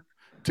owner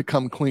to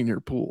come clean your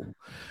pool.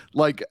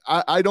 Like,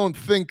 I don't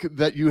think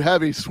that you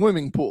have a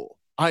swimming pool.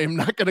 I am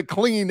not going to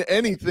clean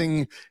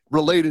anything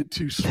related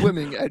to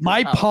swimming at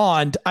my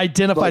pond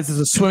identifies as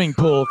a swimming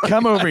pool.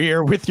 Come over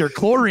here with your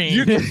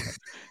chlorine.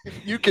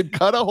 You can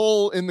cut a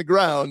hole in the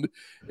ground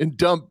and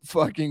dump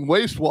fucking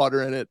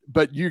wastewater in it,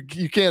 but you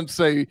can't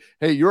say,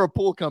 hey, you're a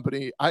pool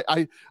company.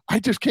 I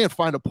just can't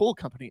find a pool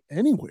company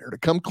anywhere to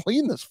come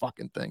clean this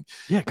fucking thing.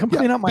 Yeah, come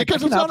clean up my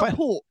because it's not a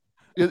pool.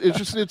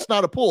 It's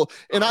not a pool.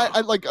 And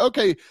I like,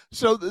 okay,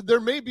 so there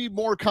may be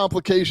more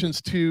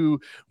complications to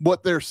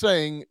what they're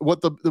saying, what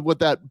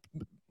that,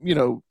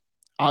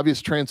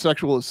 obvious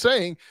transsexual is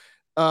saying.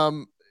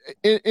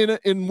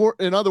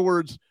 In other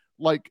words,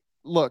 like,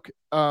 look,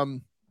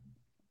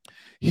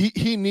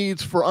 he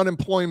needs for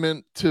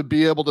unemployment to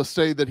be able to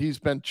say that he's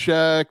been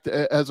checked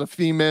as a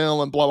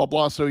female and blah, blah,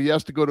 blah. So he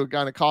has to go to a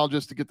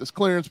gynecologist to get this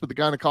clearance, but the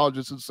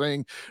gynecologist is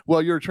saying, well,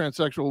 you're a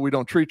transsexual. We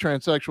don't treat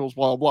transsexuals,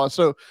 blah, blah, blah.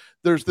 So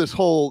there's this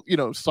whole,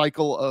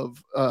 cycle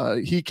of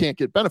he can't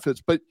get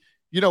benefits. But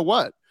you know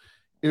what?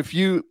 If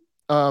you,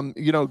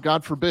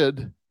 God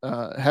forbid,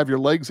 have your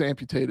legs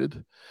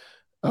amputated,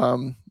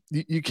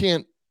 you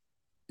can't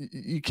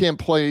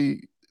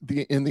play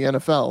in the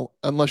NFL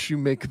unless you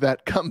make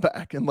that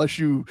comeback, unless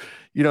you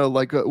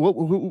like what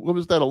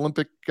was that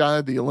Olympic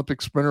guy, the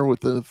Olympic sprinter with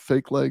the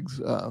fake legs?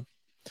 I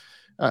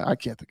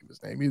can't think of his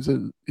name.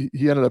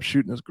 He ended up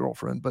shooting his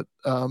girlfriend, but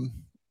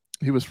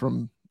he was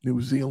from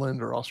New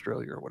Zealand or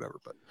Australia or whatever.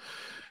 But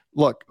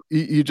look,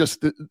 you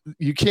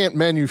can't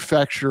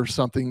manufacture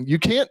something. You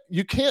can't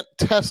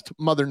test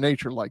Mother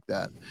Nature like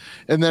that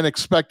and then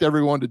expect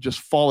everyone to just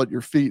fall at your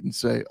feet and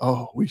say,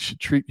 oh, we should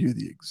treat you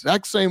the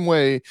exact same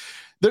way.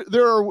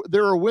 There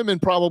are women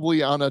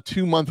probably on a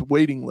 2-month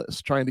waiting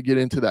list trying to get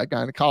into that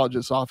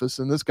gynecologist's office,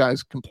 and this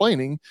guy's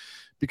complaining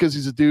because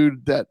he's a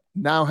dude that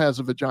now has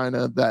a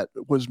vagina that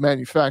was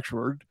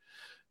manufactured,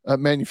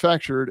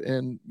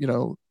 and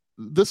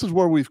this is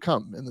where we've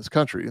come in this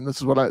country, and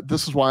this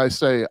is why I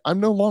say I'm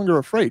no longer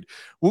afraid.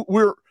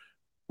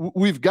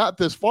 We've got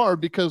this far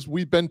because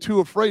we've been too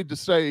afraid to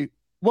say,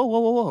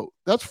 whoa,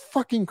 that's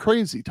fucking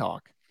crazy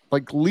talk.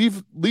 Like,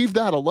 leave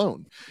that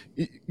alone.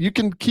 You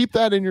can keep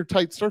that in your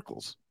tight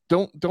circles.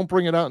 Don't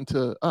bring it out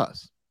into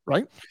us,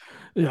 right?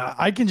 Yeah,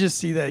 I can just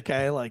see that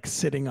guy like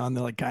sitting on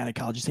the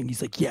gynecologist thing.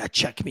 He's like, yeah,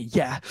 check me.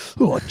 Yeah.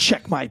 Oh,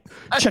 check my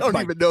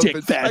dick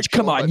vag.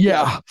 Come on.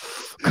 Yeah.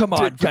 Come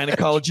on,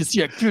 gynecologist.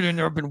 Yeah, get in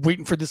there. I've been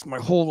waiting for this my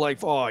whole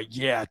life. Oh,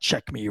 yeah.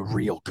 Check me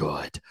real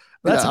good.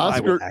 That's how I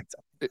would act.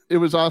 It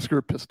was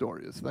Oscar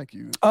Pistorius. Thank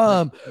you.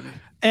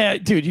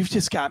 Dude, you've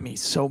just got me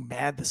so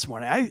mad this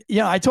morning.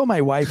 I told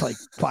my wife like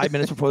 5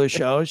 minutes before the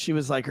show, she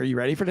was like, are you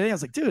ready for today? I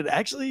was like, dude,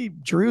 actually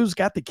Drew's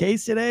got the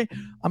case today.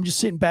 I'm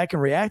just sitting back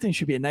and reacting. It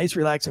should be a nice,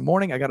 relaxing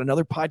morning. I got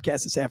another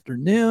podcast this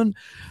afternoon.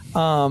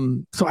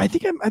 So I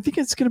think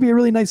it's going to be a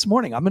really nice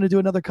morning. I'm going to do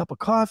another cup of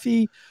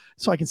coffee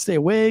so I can stay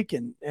awake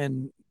and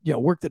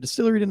work the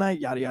distillery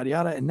tonight, yada, yada,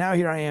 yada. And now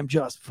here I am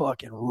just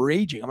fucking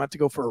raging. I'm gonna have to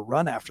go for a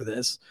run after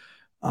this.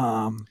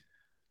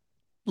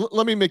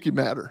 Let me make you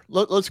madder.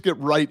 Let's get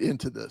right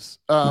into this.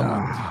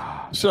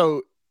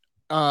 So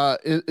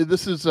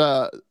this is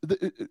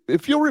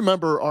if you'll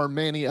remember our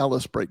Manny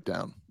Ellis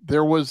breakdown,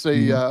 there was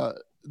a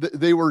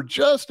they were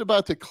just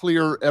about to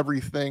clear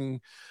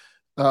everything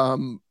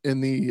in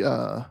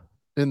the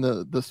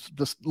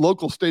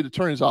local state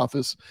attorney's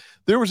office.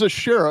 There was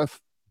a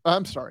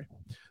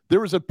there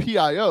was a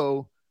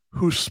PIO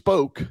who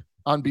spoke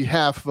on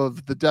behalf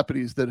of the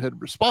deputies that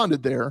had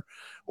responded there,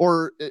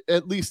 or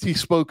at least he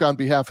spoke on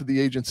behalf of the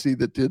agency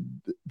that did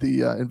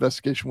the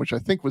investigation, which I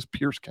think was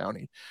Pierce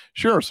County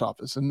Sheriff's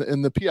Office.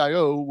 And the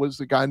PIO was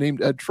a guy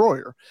named Ed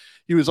Troyer.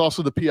 He was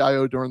also the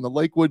PIO during the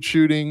Lakewood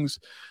shootings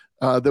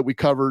that we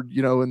covered,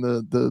 in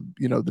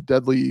the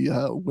deadly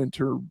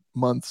winter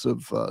months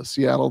of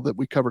Seattle that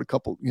we covered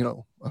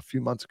a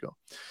few months ago.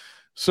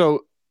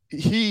 So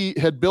he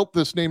had built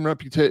this name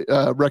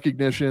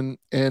recognition,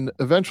 and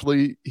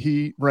eventually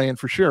he ran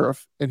for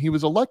sheriff and he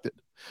was elected.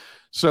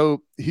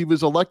 So he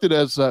was elected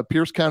as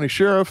Pierce County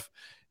Sheriff.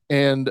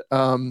 And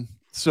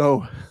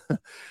so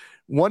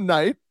one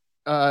night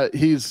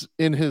he's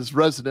in his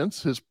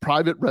residence, his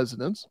private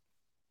residence,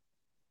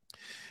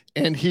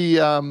 and he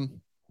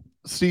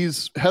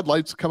sees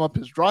headlights come up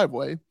his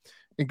driveway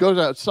and goes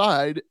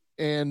outside,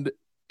 and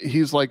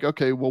he's like,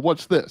 okay, well,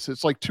 what's this?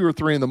 It's like 2 or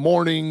 3 in the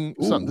morning,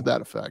 something to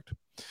that effect.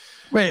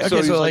 Wait,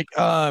 okay, so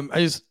I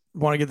just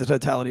want to get the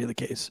totality of the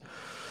case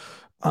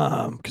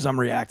because I'm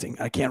reacting.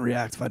 I can't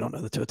react if I don't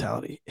know the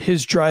totality.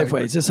 His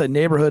driveway, is this a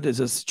neighborhood?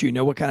 Do you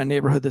know what kind of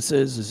neighborhood this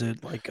is? Is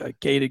it like a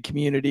gated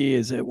community?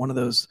 Is it one of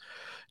those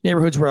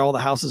neighborhoods where all the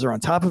houses are on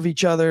top of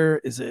each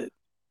other? Is it,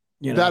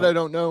 that I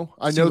don't know.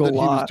 I know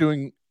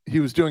that he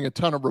was doing a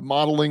ton of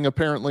remodeling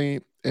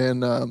apparently.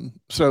 And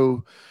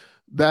so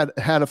that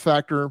had a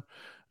factor.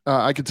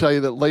 I can tell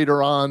you that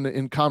later on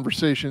in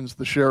conversations,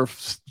 the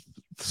sheriff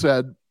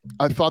said,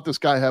 I thought this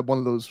guy had one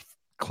of those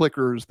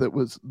clickers that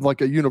was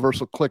like a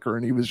universal clicker,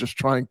 and he was just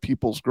trying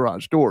people's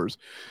garage doors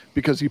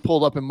because he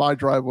pulled up in my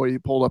driveway, he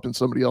pulled up in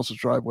somebody else's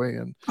driveway,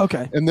 and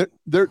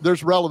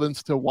there's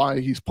relevance to why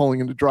he's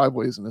pulling into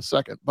driveways in a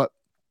second. But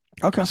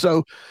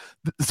so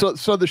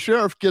the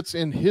sheriff gets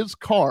in his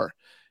car.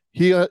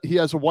 He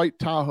has a white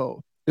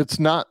Tahoe. It's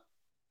not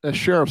a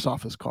sheriff's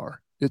office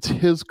car. It's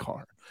his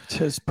car. It's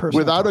his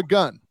personal without a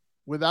gun,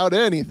 without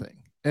anything.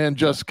 And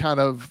just kind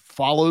of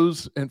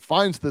follows and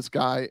finds this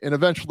guy and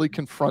eventually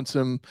confronts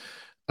him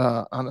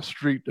on a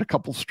street, a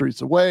couple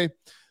streets away.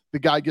 The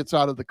guy gets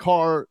out of the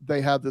car. They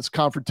have this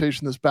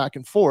confrontation, this back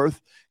and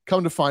forth.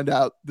 Come to find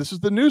out, this is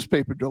the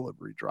newspaper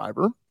delivery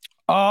driver.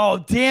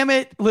 Oh, damn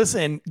it.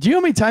 Listen, do you know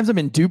how many times I've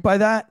been duped by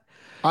that?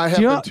 I have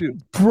been too.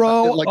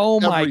 Bro,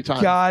 oh my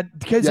God.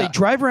 Because they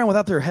drive around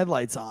without their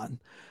headlights on.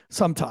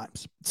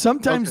 Sometimes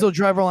they'll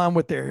drive around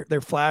with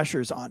their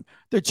flashers on.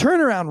 Their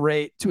turnaround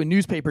rate to a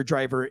newspaper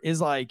driver is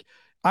like,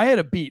 I had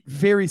a beat,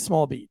 very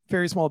small beat.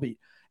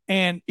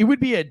 And it would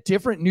be a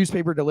different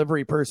newspaper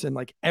delivery person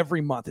like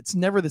every month. It's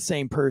never the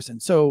same person.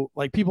 So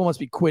like people must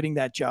be quitting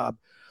that job.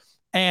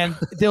 And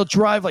they'll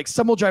drive, like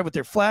some will drive with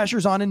their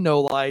flashers on and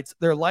no lights,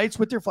 their lights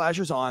with their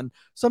flashers on,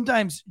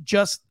 sometimes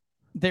just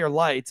their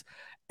lights.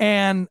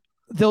 And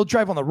they'll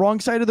drive on the wrong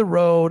side of the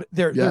road.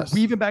 They're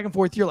weaving back and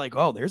forth. You're like,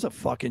 oh, there's a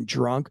fucking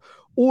drunk.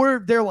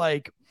 Or they're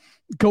like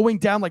going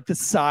down like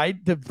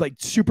the like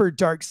super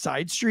dark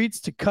side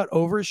streets to cut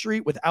over a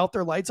street without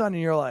their lights on.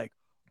 And you're like,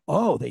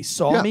 oh, they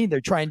saw me.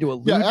 They're trying to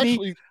elude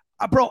me.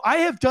 Bro, I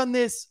have done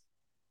this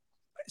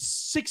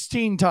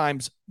 16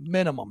 times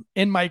minimum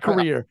in my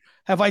career.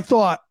 Have I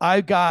thought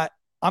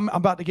I'm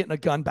about to get in a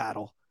gun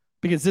battle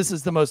because this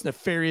is the most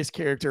nefarious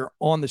character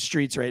on the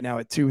streets right now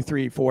at 2,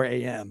 3, 4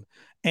 a.m.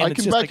 And I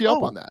can back you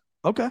up on that.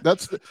 Okay.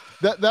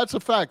 That's a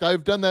fact.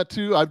 I've done that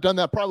too. I've done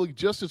that probably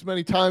just as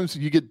many times.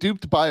 You get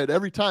duped by it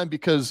every time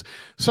because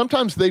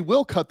sometimes they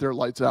will cut their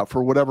lights out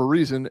for whatever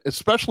reason,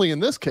 especially in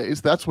this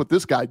case. That's what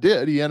this guy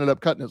did. He ended up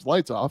cutting his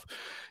lights off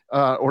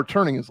or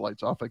turning his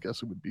lights off, I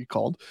guess it would be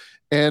called.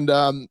 And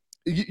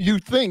you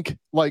think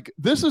like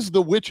this is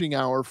the witching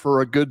hour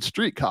for a good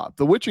street cop.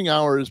 The witching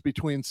hour is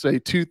between say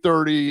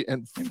 2:30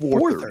 and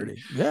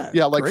 4:30.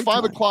 Yeah, like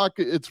 5 o'clock.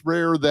 It's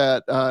rare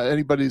that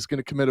anybody's going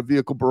to commit a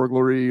vehicle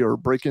burglary or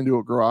break into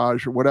a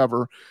garage or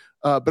whatever.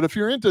 But if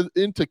you're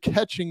into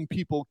catching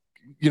people,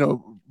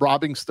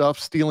 robbing stuff,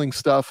 stealing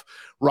stuff,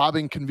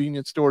 robbing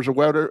convenience stores or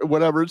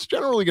whatever, it's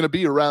generally going to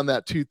be around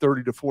that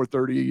 2:30 to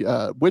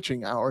 4:30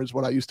 witching hour is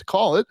what I used to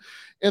call it.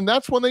 And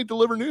that's when they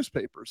deliver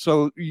newspapers.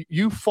 So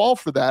you fall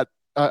for that.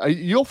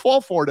 You'll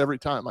fall for it every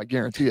time. I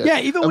guarantee it. Yeah.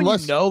 Even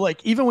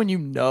when you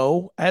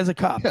know, as a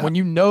cop, when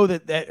you know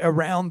that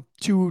around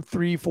 2,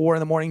 3, 4 in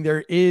the morning,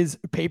 there is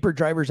paper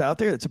drivers out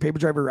there. That's a paper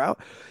driver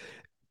route.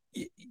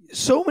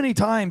 So many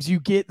times you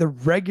get the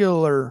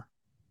regular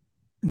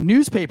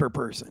newspaper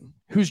person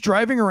who's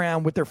driving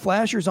around with their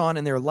flashers on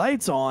and their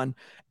lights on,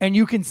 and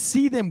you can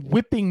see them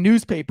whipping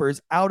newspapers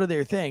out of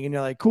their thing. And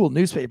you're like, cool,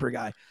 newspaper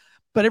guy.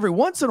 But every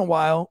once in a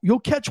while, you'll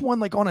catch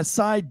one like on a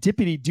side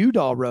dippity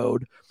doodah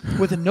road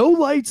with no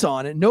lights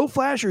on it, no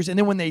flashers. And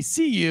then when they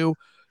see you,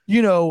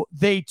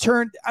 they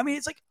turn. I mean,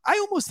 it's like, I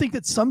almost think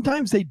that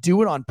sometimes they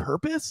do it on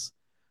purpose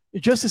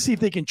just to see if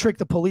they can trick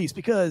the police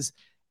because,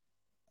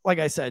 like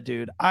I said,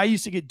 dude, I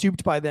used to get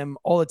duped by them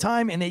all the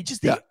time, and they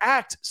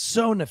act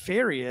so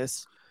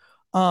nefarious.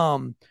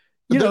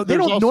 You know, they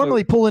There's don't also-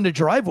 normally pull into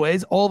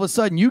driveways. All of a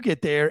sudden you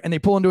get there and they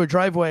pull into a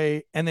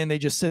driveway and then they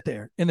just sit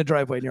there in the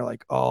driveway and you're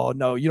like, oh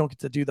no, you don't get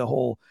to do the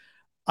whole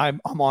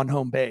I'm on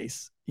home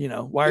base. You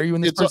know, why are you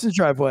in this person's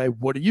driveway?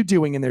 What are you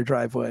doing in their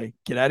driveway?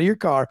 Get out of your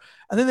car.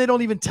 And then they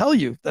don't even tell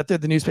you that they're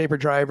the newspaper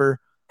driver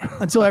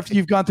until after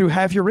you've gone through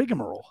half your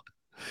rigmarole.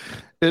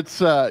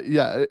 It's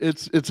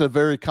it's a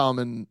very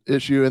common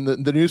issue, and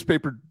the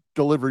newspaper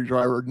delivery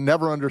driver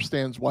never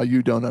understands why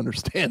you don't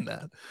understand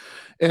that.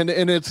 And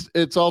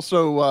it's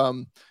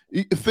also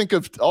you think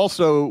of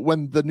also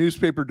when the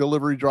newspaper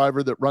delivery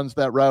driver that runs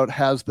that route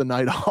has the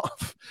night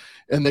off,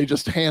 and they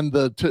just hand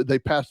they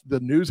pass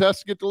the news has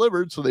to get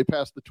delivered, so they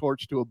pass the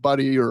torch to a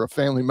buddy or a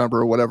family member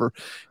or whatever,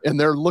 and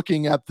they're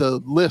looking at the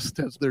list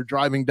as they're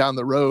driving down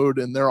the road,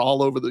 and they're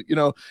all over the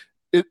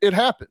It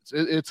happens.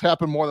 It's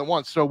happened more than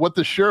once. So what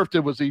the sheriff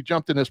did was he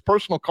jumped in his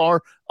personal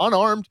car,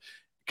 unarmed,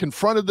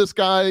 confronted this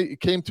guy,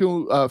 came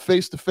to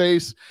face to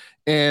face,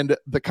 and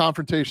the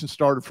confrontation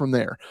started from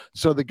there.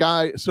 So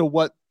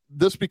what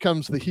this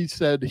becomes the he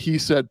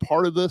said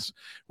part of this.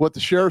 What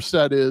the sheriff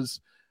said is,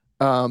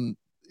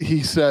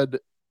 he said,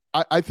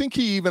 I think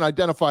he even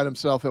identified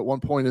himself at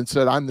one point and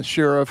said, I'm the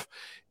sheriff.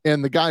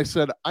 And the guy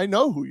said, I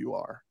know who you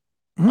are.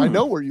 I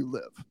know where you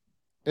live.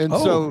 And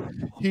so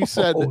he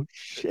said,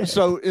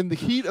 so in the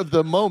heat of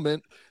the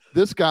moment,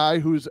 this guy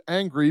who's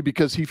angry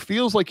because he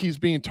feels like he's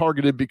being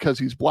targeted because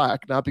he's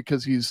black, not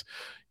because he's,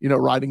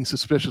 riding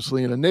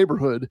suspiciously in a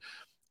neighborhood,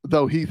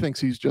 though he thinks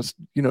he's just,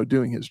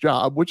 doing his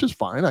job, which is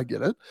fine. I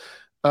get it.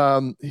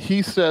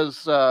 He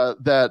says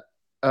that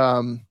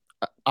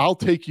I'll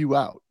take you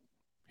out.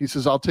 He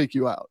says, I'll take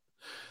you out.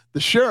 The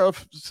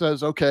sheriff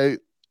says, okay,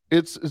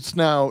 it's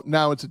now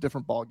it's a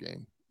different ball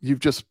game. You've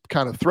just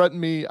kind of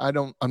threatened me.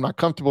 I'm not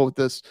comfortable with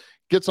this.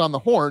 Gets on the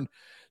horn,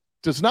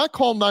 does not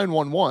call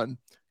 911,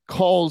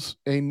 calls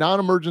a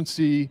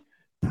non-emergency,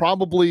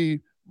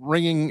 probably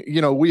ringing,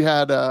 we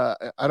had, I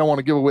don't want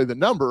to give away the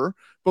number,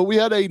 but we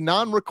had a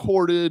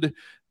non-recorded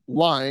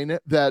line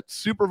that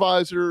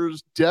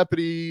supervisors,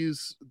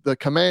 deputies, the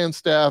command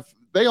staff,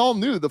 they all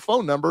knew the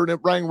phone number, and it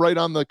rang right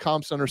on the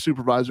comm center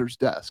supervisor's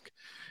desk.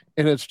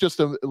 And it's just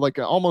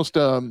almost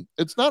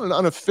it's not an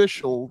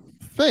unofficial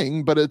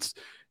thing, but it's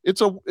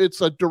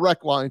a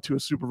direct line to a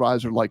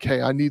supervisor, like,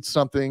 hey, I need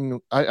something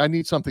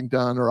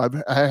done,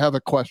 or I have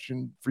a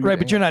question for you. Right,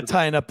 but you're not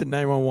tying up the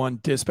 911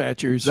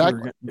 dispatchers.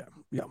 Exactly.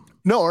 Yeah.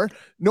 Nor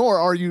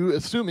are you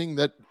assuming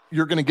that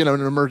you're going to get an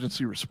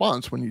emergency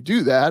response when you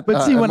do that.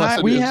 But see,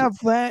 we have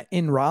that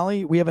in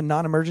Raleigh, we have a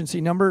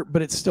non-emergency number,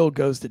 but it still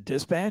goes to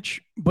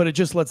dispatch, but it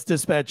just lets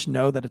dispatch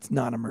know that it's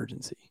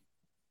non-emergency.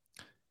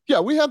 Yeah,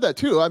 we have that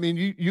too. I mean,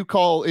 you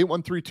call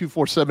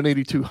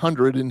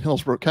 813-247-8200 in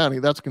Hillsborough County,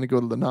 that's going to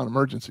go to the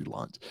non-emergency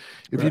lines.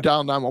 If you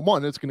dial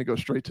 911, it's going to go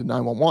straight to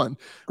 911.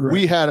 Right.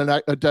 We had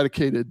a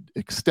dedicated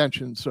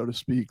extension, so to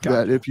speak,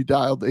 that if you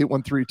dialed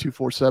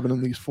 813-247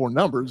 and these four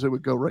numbers, it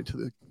would go right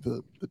to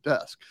the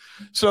desk.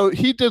 So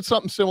he did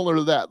something similar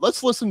to that.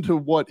 Let's listen to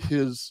what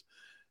his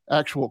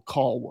actual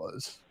call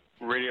was.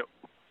 Radio.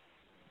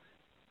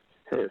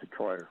 Hey, it's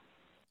Troyer.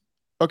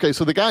 Okay,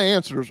 so the guy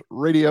answers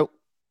radio.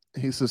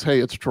 He says,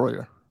 hey, it's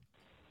Troyer.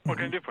 What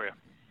can I do for you?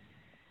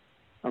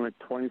 I'm at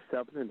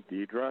 27th and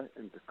Deidre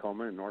in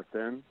Tacoma in North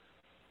End,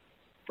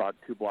 about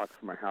 2 blocks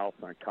from my house,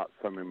 and I caught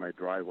someone in my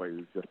driveway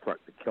who's just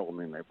threatened to kill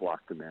me, and they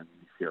blocked him in.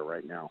 He's here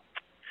right now.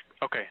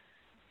 Okay.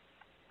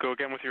 Go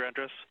again with your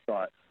address?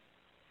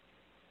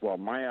 Well,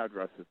 my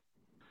address is...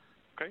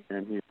 Okay.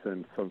 And he's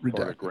in some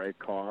sort of gray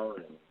car,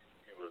 and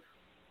he was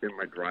in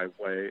my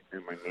driveway,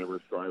 in my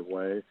neighbor's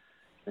driveway,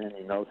 and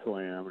he knows who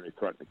I am, and he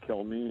threatened to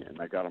kill me, and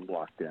I got him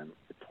blocked in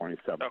at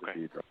 27th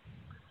Deidre.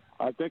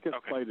 I think his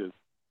plate is...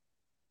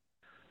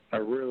 I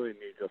really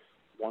need just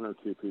 1 or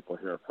 2 people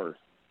here first.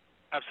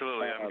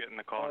 Absolutely, I'm getting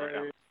the call right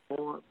now.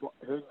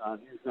 Hang on,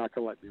 he's not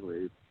going to let me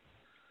leave.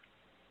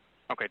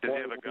 Okay, does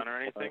he have a gun or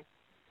anything?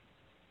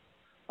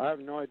 I have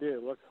no idea.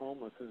 He looks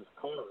homeless in his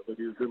car, but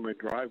he was in my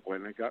driveway,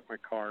 and I got my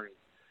car,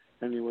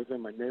 and he was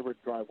in my neighbor's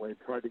driveway,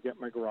 tried to get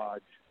my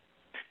garage.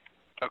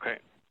 Okay.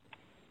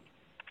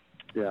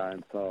 Yeah,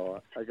 and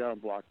so I got him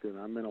blocked in.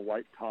 I'm in a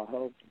white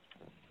Tahoe.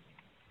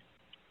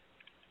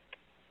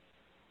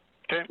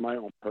 Okay. My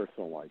own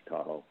personal white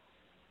Tahoe.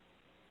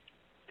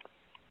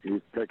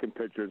 He's taking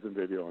pictures and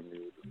video on me.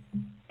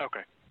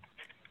 Okay.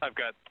 I've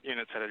got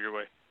units headed your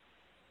way.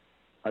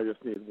 I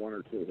just need 1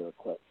 or 2 here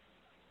quick.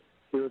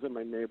 He was in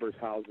my neighbor's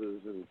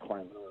houses and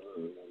climbing.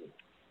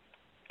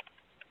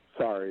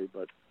 Sorry,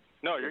 but...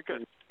 No, you're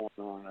good.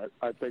 Going on.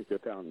 I think they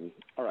found me.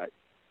 All right.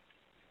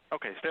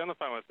 Okay, stay on the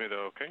phone with me,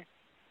 though, okay?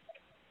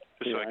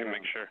 Just so I can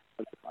make sure.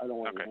 I don't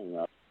want to hang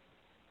up.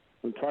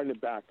 I'm trying to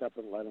back up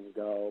and let him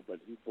go, but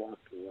he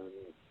blocked me.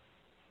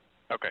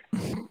 Okay.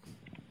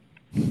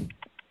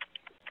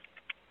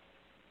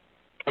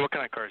 What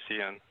kind of car is he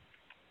in?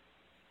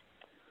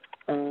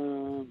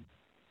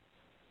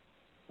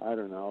 I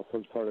don't know,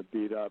 some sort of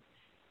beat up,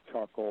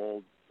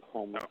 charcoal,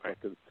 homeless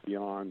looking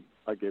Scion.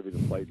 I gave you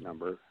the plate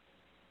number.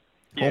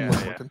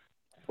 Homeless looking.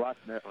 Black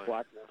number. I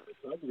tried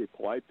to be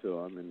polite to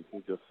him, and he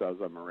just says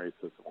I'm a racist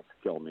and wants to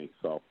kill me.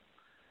 So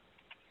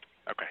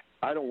Okay.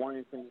 I don't want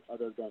anything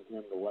other than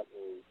him to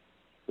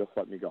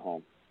let me go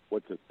home,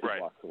 which is 2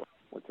 blocks away,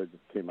 which I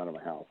just came out of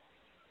my house.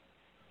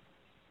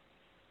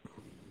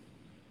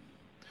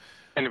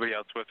 Anybody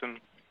else with him,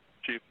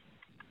 Chief?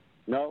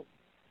 No.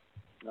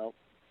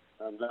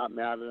 I'm not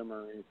mad at him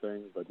or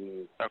anything, but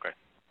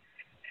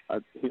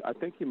I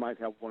think he might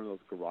have one of those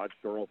garage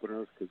door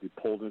openers because he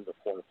pulled into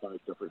 4 or 5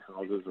 different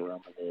houses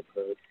around my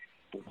neighborhood.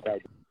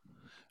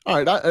 All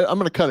right, I'm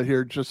going to cut it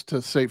here just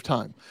to save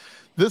time.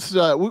 This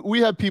we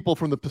have people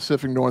from the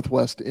Pacific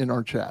Northwest in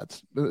our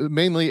chats,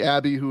 mainly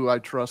Abby, who I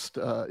trust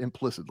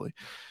implicitly.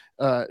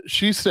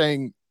 She's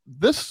saying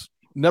this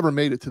never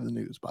made it to the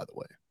news, by the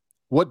way.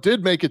 What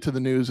did make it to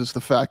the news is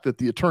the fact that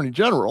the Attorney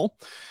General,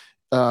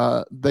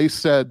 they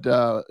said,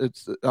 I'm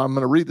going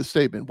to read the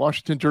statement.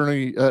 Washington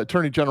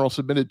Attorney General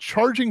submitted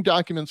charging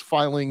documents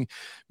filing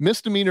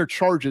misdemeanor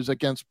charges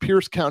against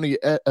Pierce County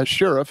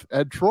Sheriff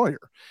Ed Troyer.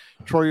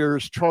 Troyer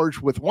is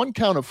charged with 1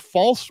 count of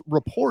false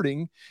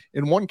reporting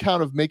and 1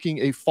 count of making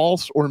a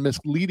false or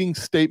misleading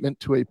statement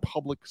to a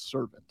public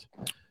servant.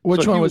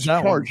 Which one was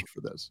that charged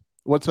for this?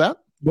 What's that?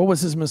 What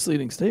was his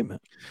misleading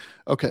statement?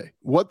 Okay,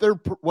 what they're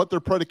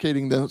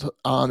predicating this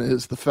on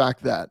is the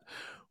fact that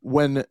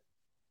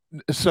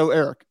so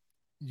Eric,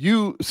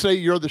 you say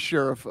you're the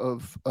sheriff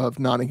of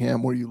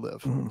Nottingham where you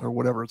live, or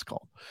whatever it's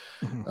called,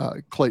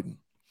 Clayton.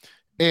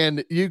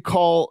 And you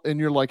call and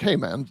you're like, hey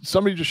man,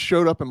 somebody just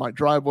showed up in my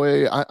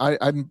driveway.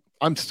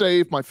 I'm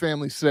safe, my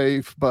family's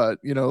safe, but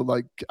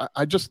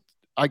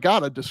I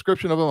got a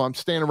description of them. I'm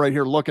standing right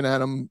here looking at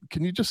them.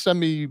 Can you just send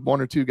me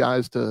 1 or 2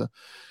 guys to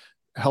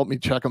help me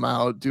check them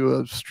out, do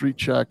a street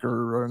check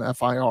or an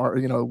FIR,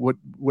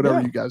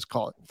 whatever you guys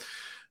call it.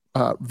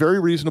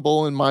 Very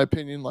reasonable in my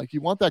opinion. Like,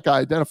 you want that guy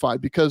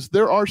identified because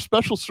there are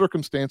special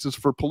circumstances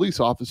for police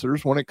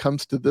officers when it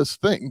comes to this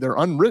thing. They're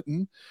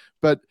unwritten,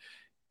 but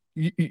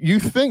you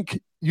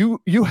think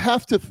you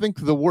have to think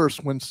the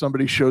worst when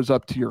somebody shows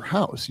up to your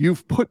house.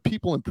 You've put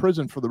people in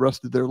prison for the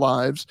rest of their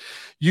lives.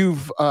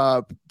 You've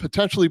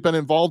potentially been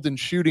involved in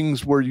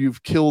shootings where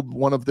you've killed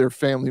one of their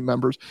family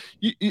members.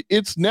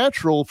 It's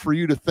natural for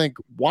you to think,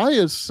 why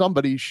is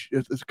somebody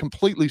is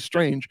completely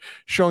strange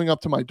showing up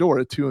to my door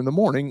at 2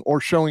 a.m. or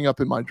showing up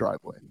in my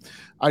driveway?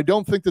 I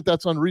don't think that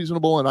that's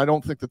unreasonable, and I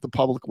don't think that the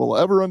public will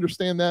ever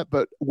understand that,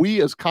 but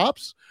we as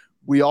cops,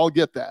 we all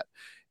get that.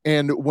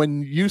 And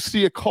when you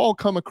see a call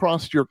come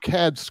across your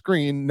CAD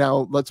screen,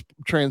 now let's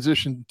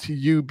transition to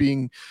you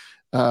being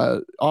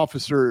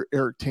Officer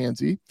Eric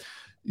Tanzi.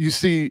 You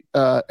see,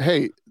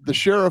 hey, the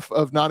sheriff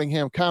of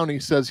Nottingham County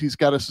says he's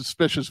got a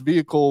suspicious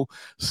vehicle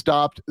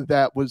stopped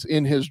that was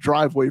in his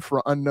driveway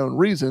for unknown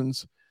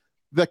reasons.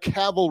 The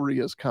cavalry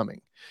is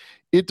coming.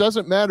 It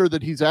doesn't matter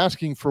that he's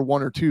asking for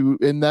 1 or 2,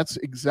 and that's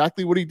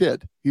exactly what he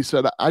did. He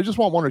said, I just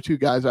want 1 or 2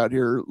 guys out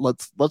here.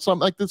 Let's not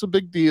make this a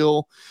big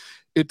deal.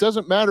 It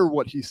doesn't matter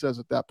what he says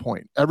at that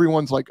point.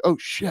 Everyone's like, oh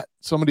shit,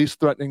 somebody's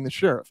threatening the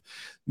sheriff.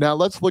 Now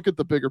let's look at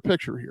the bigger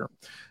picture here.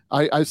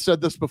 I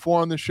said this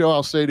before on the show.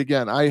 I'll say it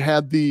again. I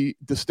had the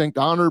distinct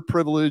honor,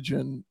 privilege,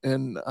 and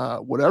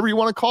whatever you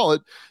want to call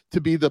it,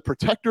 to be the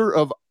protector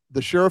of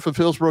the sheriff of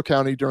Hillsborough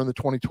County during the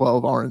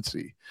 2012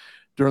 RNC,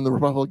 during the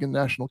Republican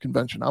National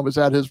Convention. I was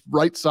at his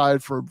right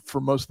side for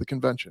most of the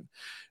convention.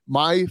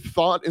 My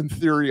thought and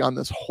theory on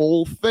this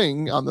whole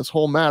thing, on this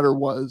whole matter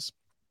was,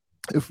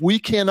 if we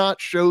cannot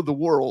show the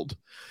world,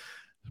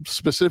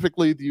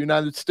 specifically the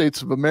United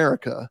States of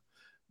America,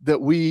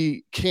 that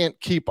we can't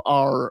keep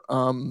our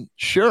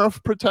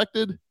sheriff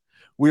protected,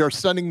 we are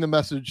sending the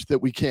message that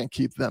we can't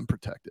keep them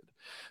protected.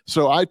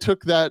 So I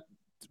took that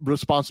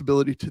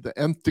responsibility to the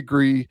nth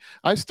degree.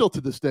 I still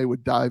to this day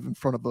would dive in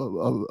front of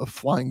a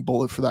flying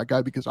bullet for that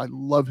guy because I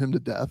love him to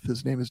death.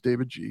 His name is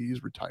David G.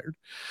 He's retired.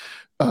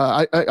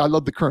 I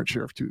love the current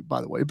sheriff too,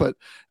 by the way, but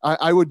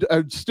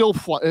I'd still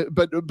fly.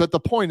 But the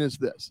point is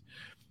this: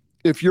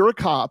 if you're a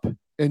cop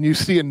and you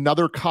see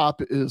another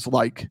cop is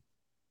like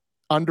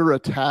under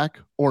attack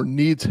or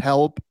needs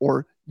help,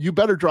 or you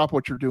better drop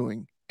what you're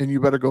doing and you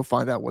better go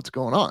find out what's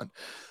going on.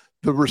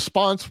 The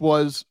response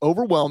was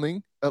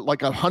overwhelming.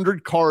 Like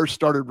 100 cars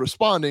started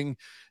responding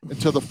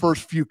until the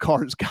first few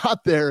cars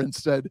got there and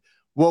said,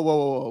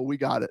 whoa, we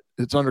got it.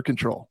 It's under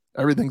control.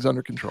 Everything's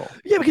under control.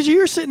 Yeah, because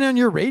you're sitting on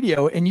your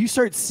radio and you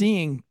start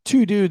seeing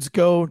 2 dudes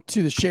go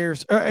to the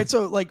sheriff's. All right,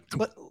 so like,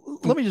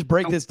 let me just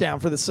break this down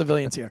for the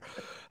civilians here.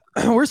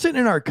 We're sitting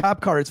in our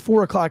cop car. It's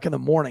 4 o'clock in the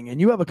morning, and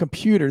you have a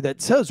computer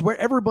that says where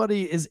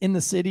everybody is in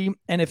the city.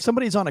 And if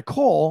somebody's on a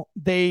call,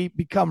 they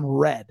become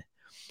red.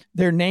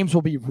 Their names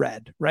will be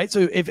red, right?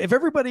 So if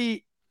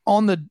everybody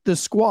on the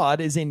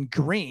squad is in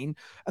green,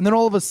 and then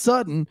all of a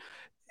sudden,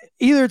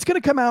 either it's going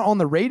to come out on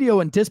the radio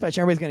and dispatch,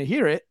 and everybody's going to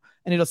hear it,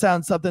 and it'll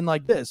sound something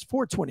like this: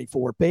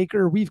 424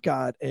 Baker, we've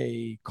got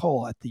a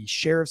call at the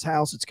sheriff's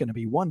house. It's going to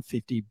be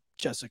 150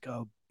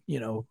 Jessica,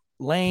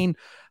 Lane.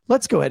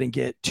 Let's go ahead and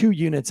get 2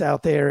 units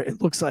out there.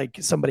 It looks like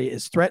somebody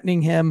is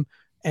threatening him,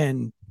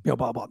 and blah,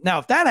 blah. Now,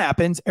 if that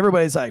happens,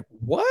 everybody's like,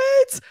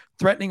 what?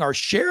 Threatening our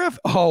sheriff?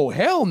 Oh,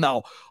 hell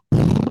no.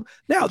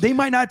 Now, they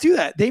might not do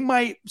that. They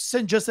might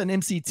send just an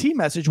MCT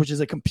message, which is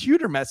a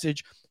computer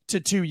message, to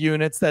 2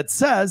 units that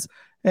says,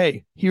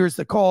 hey, here's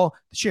the call.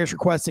 The sheriff's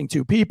requesting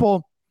 2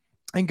 people,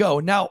 and go.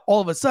 Now,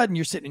 all of a sudden,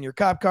 you're sitting in your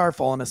cop car,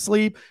 falling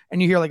asleep,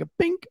 and you hear like a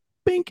bink,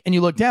 bink, and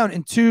you look down,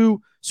 and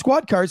 2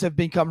 squad cars have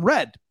become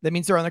red. That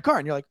means they're on the car,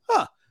 and you're like,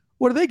 huh,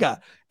 what do they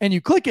got? And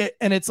you click it,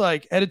 and it's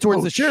like headed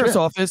towards the sheriff's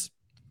office,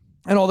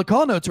 and all the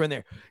call notes are in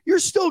there. You're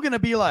still going to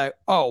be like,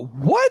 oh,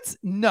 what?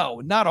 No,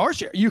 not our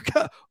sheriff.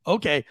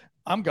 Okay,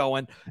 I'm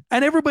going.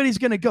 And everybody's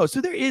going to go.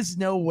 So there is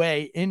no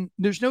way,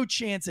 there's no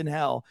chance in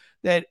hell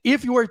that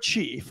if your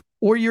chief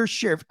or your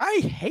sheriff,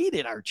 I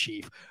hated our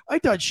chief. I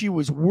thought she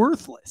was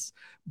worthless.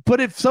 But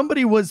if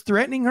somebody was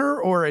threatening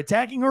her or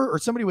attacking her, or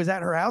somebody was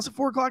at her house at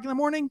 4 o'clock in the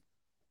morning,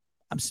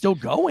 I'm still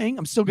going.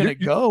 I'm still going to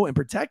go and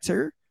protect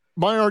her.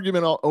 My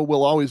argument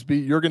will always be,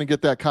 you're going to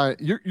get that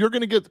you're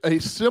going to get a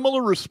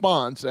similar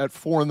response at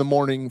 4 in the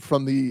morning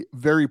from the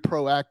very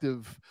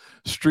proactive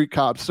street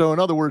cops. So in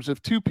other words,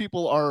 if 2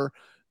 people are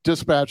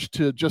dispatched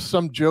to just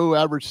some Joe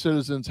average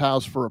citizen's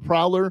house for a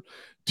prowler,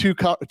 2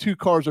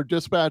 cars are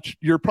dispatched,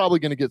 you're probably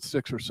going to get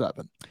 6 or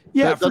 7.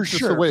 Yeah, for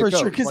sure.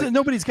 Because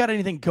nobody's got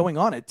anything going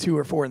on at 2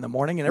 or 4 in the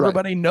morning, and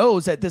everybody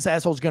knows that this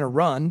asshole's going to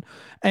run.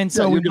 And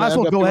so we might as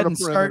well go ahead and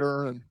start.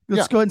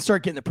 Let's go ahead and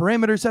start getting the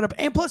perimeter set up.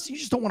 And plus, you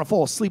just don't want to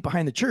fall asleep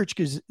behind the church,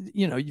 because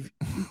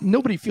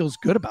nobody feels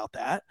good about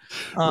that.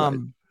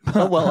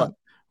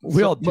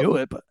 We all do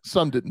it, but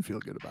some didn't feel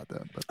good about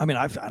that. But I mean,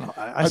 I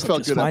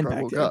felt just fine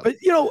back there. Up. But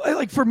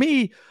like for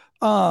me,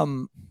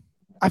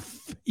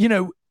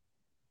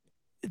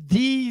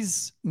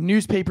 these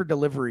newspaper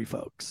delivery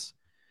folks,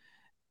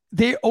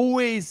 they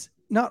always,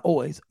 not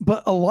always,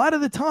 but a lot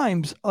of the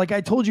times, like I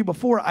told you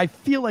before, I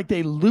feel like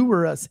they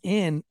lure us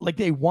in, like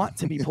they want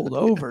to be pulled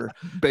over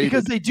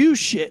because they do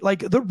shit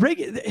like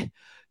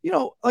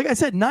like I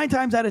said, 9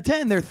 times out of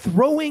 10, they're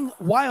throwing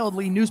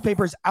wildly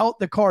newspapers out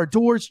the car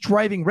doors,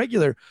 driving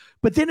regular.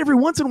 But then every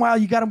once in a while,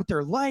 you got them with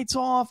their lights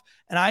off.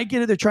 And I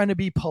get it. They're trying to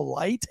be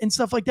polite and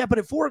stuff like that. But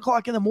at 4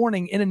 o'clock in the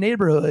morning in a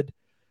neighborhood,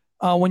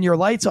 when your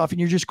lights off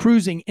and you're just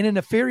cruising in a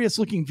nefarious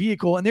looking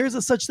vehicle, and there's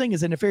a such thing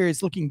as a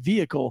nefarious looking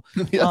vehicle.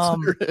 Yes,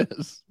 there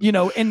is.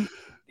 And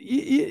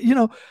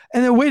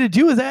the way to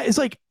do that is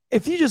like,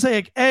 if you just say,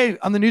 like, hey,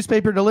 I'm the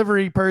newspaper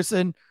delivery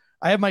person,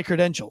 I have my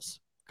credentials.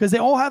 Because they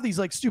all have these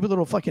like stupid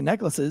little fucking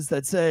necklaces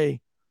that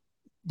say,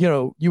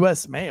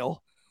 U.S.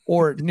 Mail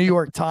or New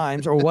York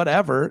Times or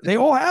whatever. They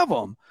all have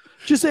them.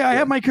 Just say, I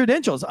have my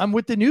credentials. I'm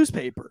with the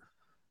newspaper.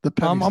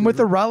 I'm with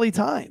the Raleigh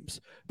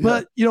Times.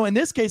 But, in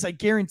this case, I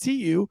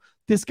guarantee you,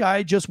 this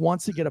guy just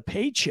wants to get a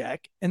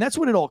paycheck. And that's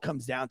what it all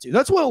comes down to.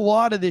 That's what a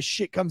lot of this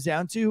shit comes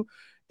down to.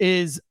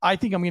 Is I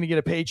think I'm going to get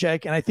a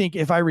paycheck, and I think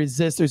if I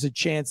resist, there's a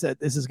chance that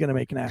this is going to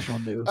make national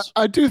news.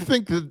 I do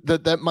think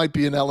that might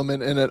be an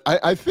element in it.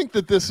 I think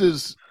that this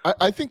is.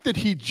 I think that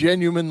he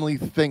genuinely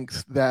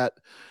thinks that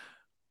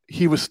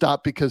he was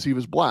stopped because he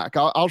was black.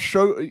 I'll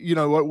show.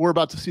 We're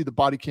about to see the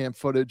body cam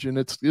footage, and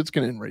it's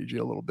going to enrage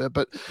you a little bit.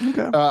 But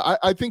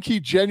I think he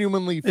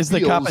genuinely feels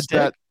the cop a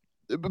that.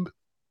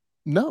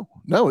 No.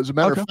 As a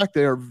matter of fact,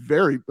 they are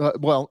very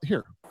well.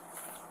 Here,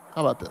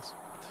 how about this?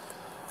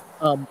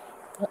 Boy,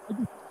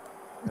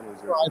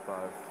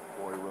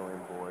 William,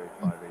 boy,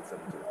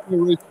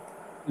 5872.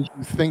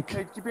 You think?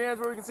 Hey, keep your hands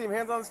where we can see them.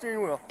 Hands on the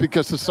steering wheel.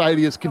 Because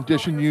society has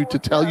conditioned you to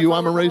tell you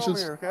I'm a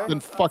racist? Then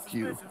fuck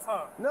you.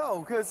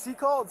 No, because he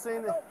called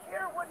saying that. I don't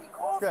care what he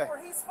called for.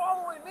 He's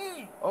following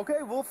me.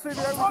 Okay, we'll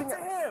figure everything out. Talk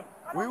to him.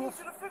 I don't need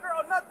you to figure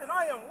out nothing.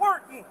 I am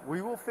working.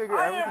 We will figure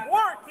everything. I am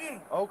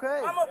working.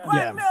 Okay. I'm a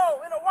black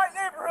male in a white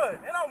neighborhood,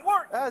 and I'm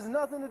working. That has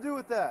nothing to do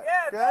with that.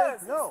 Yeah, it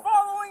does. No. He's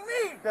following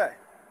me. Okay.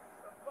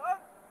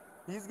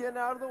 He's getting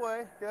out of the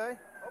way, okay?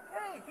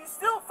 Okay, he's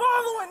still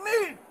following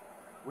me.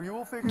 We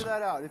will figure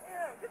that out. Yeah,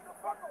 get the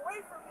fuck away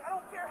from me. I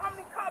don't care how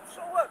many cops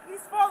show up. He's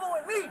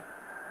following me.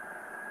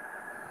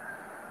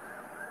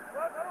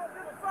 Fuck, I don't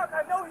give a fuck.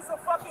 I know he's a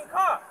fucking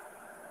cop.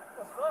 What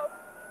the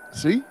fuck?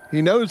 See?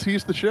 He knows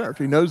he's the sheriff.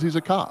 He knows he's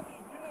a cop.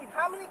 You need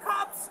how many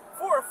cops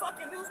for a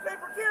fucking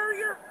newspaper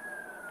carrier?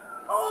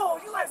 Oh,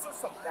 you guys are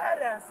some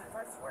badasses.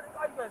 I swear to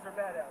God, you guys are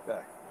badasses.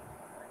 Okay.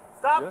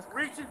 Stop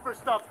reaching for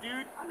stuff,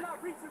 dude. I'm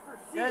not reaching for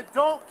shit. And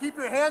don't keep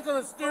your hands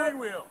on the steering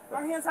wheel.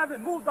 My hands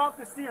haven't moved off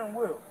the steering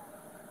wheel.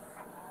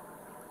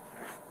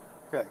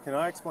 Okay, can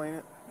I explain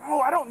it? No,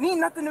 I don't need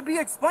nothing to be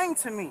explained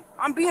to me.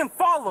 I'm being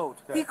followed.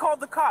 Okay. He called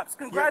the cops.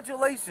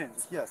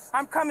 Congratulations. Yes.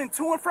 I'm coming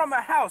to and from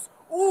my house.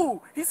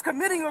 Ooh, he's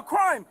committing a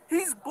crime.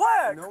 He's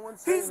black. No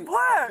one's He's saying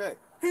black. Okay.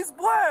 He's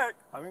black.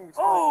 I'm going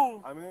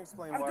to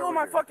explain. I'm doing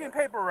my fucking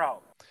paper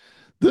route.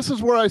 This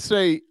is where I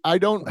say I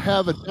don't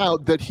have a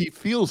doubt that he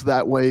feels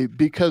that way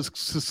because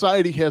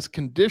society has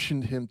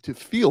conditioned him to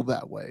feel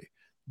that way.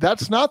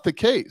 That's not the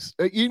case.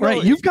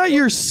 Right. You've got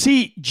your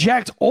seat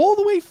jacked all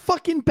the way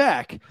fucking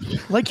back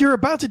like you're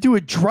about to do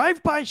a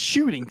drive-by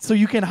shooting so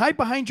you can hide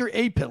behind your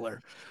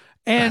A-pillar.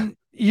 And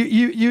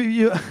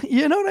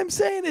you know what I'm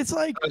saying? It's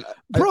like,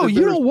 bro,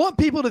 you don't want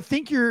people to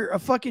think you're a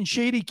fucking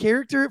shady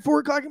character at 4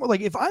 o'clock.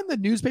 Like, if I'm the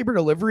newspaper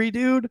delivery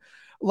dude,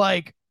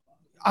 like,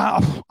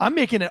 I'm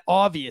making it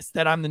obvious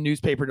that I'm the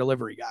newspaper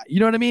delivery guy. You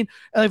know what I mean?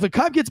 And if a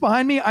cop gets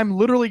behind me, I'm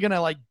literally going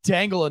to like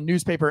dangle a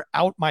newspaper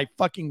out my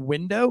fucking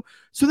window.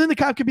 So then the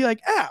cop could be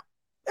like,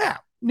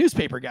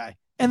 newspaper guy,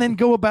 and then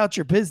go about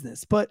your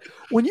business. But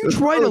when you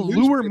try to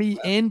lure me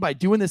in by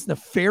doing this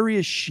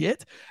nefarious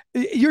shit,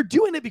 you're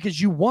doing it because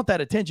you want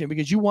that attention,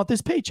 because you want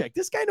this paycheck.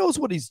 This guy knows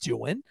what he's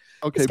doing.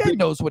 Okay, this guy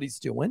knows what he's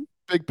doing.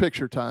 Big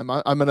picture time.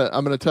 I'm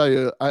gonna tell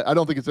you. I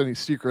don't think it's any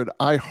secret.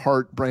 I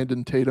heart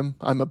Brandon Tatum.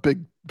 I'm a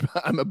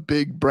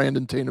big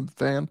Brandon Tatum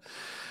fan,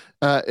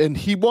 and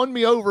he won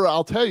me over.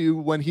 I'll tell you,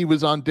 when he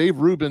was on Dave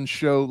Rubin's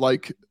show,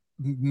 like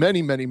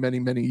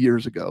many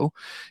years ago,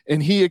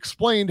 and he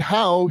explained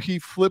how he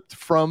flipped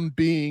from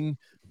being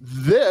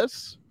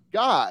this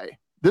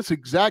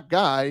exact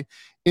guy,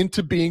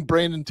 into being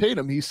Brandon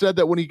Tatum. He said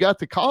that when he got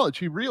to college,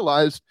 he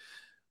realized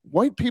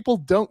white people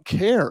don't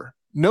care.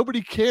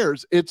 Nobody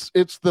cares. It's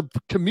the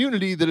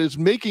community that is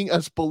making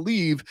us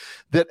believe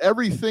that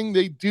everything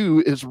they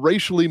do is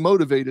racially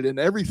motivated, and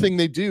everything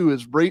they do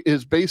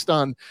is based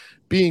on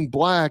being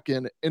black,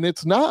 and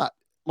it's not.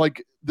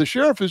 Like, the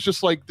sheriff is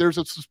just like, there's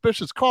a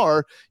suspicious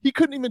car. He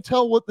couldn't even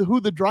tell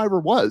who the driver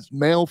was,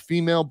 male,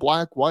 female,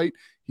 black, white.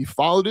 He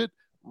followed it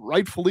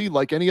rightfully,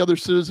 like any other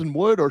citizen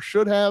would or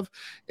should have.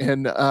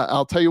 And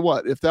I'll tell you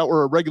what, if that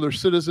were a regular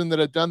citizen that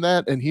had done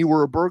that and he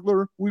were a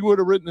burglar, we would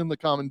have written him the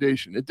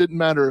commendation. It didn't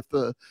matter if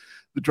the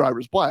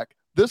driver's black.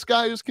 This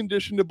guy is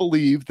conditioned to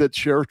believe that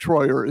Sheriff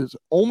Troyer is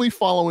only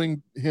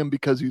following him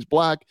because he's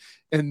black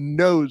and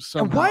knows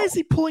somehow. And why is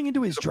he pulling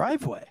into his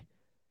driveway?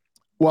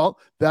 Well,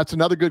 that's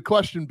another good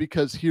question,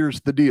 because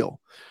here's the deal.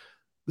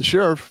 The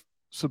sheriff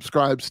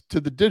subscribes to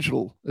the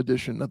digital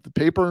edition of the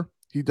paper.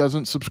 He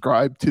doesn't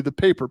subscribe to the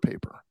paper.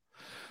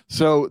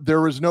 So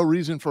there was no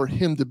reason for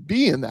him to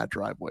be in that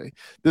driveway.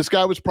 This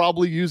guy was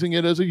probably using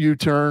it as a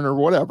U-turn or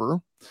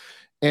whatever.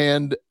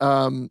 And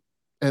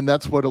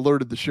that's what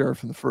alerted the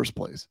sheriff in the first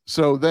place.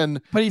 So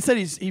then, but he said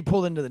he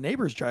pulled into the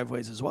neighbors'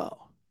 driveways as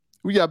well.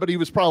 Yeah, but he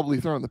was probably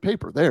throwing the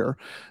paper there.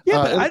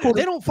 Yeah, but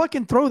they don't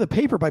fucking throw the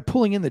paper by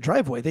pulling in the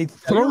driveway. They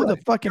throw the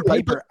fucking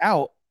paper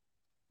out.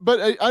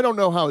 But I don't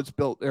know how it's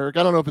built, Eric.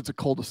 I don't know if it's a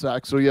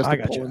cul-de-sac, so he has to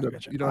pull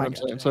into. You know what I'm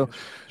saying? So,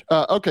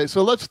 okay,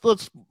 so let's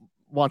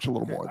watch a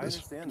little more of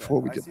this before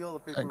we get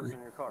angry.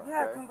 In your car,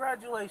 yeah,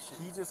 congratulations.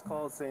 He just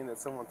called saying that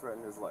someone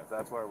threatened his life.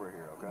 That's why we're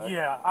here, okay?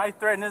 Yeah, I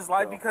threatened his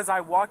life because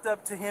I walked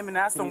up to him and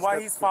asked him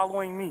why he's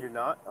following me. You're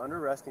not under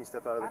arrest. Can you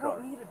step out of the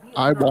car?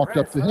 I walked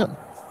up to him.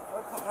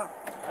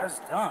 That's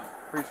dumb.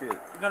 Appreciate it.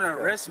 You're gonna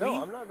arrest me?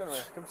 No, I'm not gonna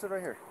arrest. Come sit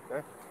right here,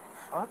 okay?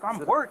 Fuck,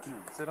 I'm working.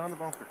 Sit on the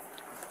bumper.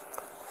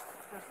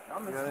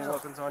 You got any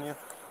weapons on you?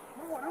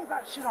 No, I don't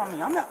got shit on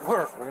me. I'm at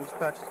work. We're gonna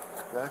dispatch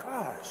you, okay?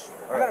 Gosh,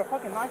 I got a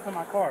fucking knife in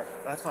my car.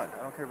 That's fine.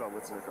 I don't care about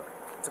what's in the car.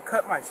 To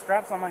cut my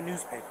straps on my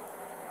newspaper.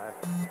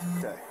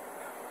 Okay.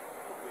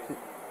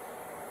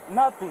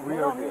 Nothing. We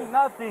don't need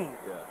nothing.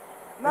 Yeah.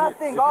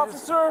 Nothing,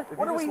 officer.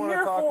 What are we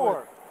here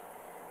for?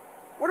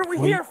 What are we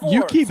here for?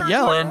 You keep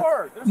yelling.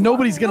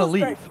 Nobody's gonna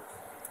leave.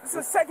 This is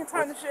the second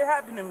time this shit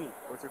happened to me.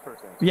 What's your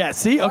first name? Yeah,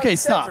 see? Okay,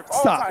 stop.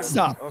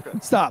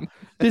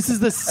 This is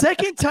the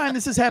second time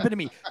this has happened to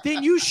me.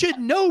 Then you should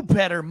know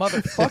better,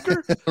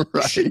 motherfucker.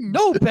 You should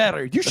know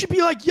better. You should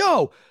be like,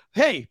 yo,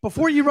 hey,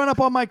 before you run up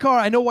on my car,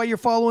 I know why you're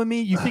following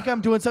me. You think I'm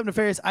doing something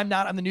nefarious. I'm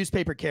not. I'm the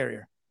newspaper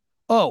carrier.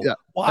 Oh, yeah,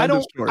 well,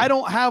 I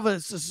don't have a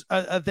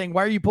thing.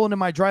 Why are you pulling in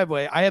my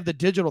driveway? I have the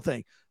digital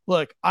thing.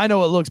 Look, I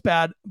know it looks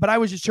bad, but I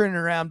was just turning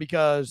around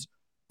because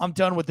I'm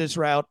done with this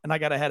route and I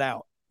got to head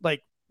out.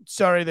 Like,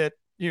 sorry that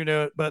you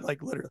know it, but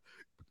like literally,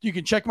 you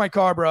can check my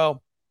car,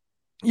 bro.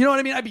 You know what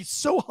I mean? I'd be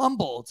so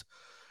humbled,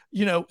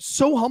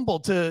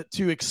 to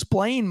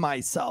explain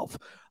myself.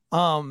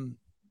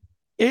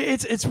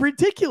 It's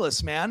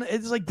ridiculous, man.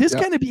 It's like this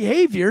kind of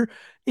behavior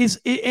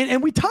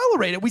and we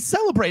tolerate it, we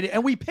celebrate it,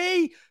 and we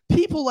pay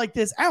people like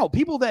this out,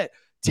 people that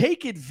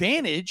take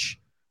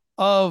advantage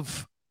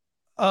of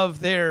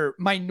their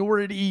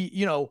minority,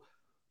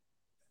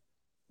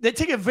 they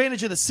take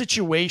advantage of the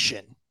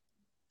situation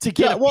to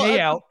get a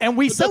payout, and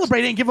we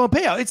celebrate it and give them a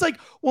payout. It's like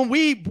when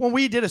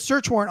we did a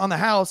search warrant on the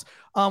house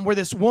where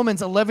this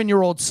woman's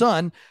 11-year-old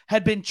son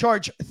had been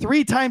charged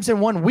 3 times in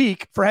 1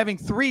 week for having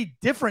 3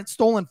 different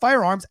stolen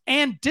firearms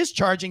and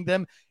discharging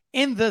them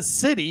in the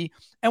city.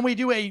 And we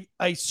do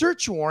a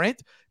search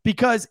warrant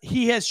because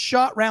he has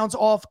shot rounds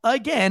off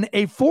again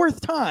a 4th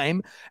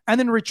time and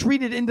then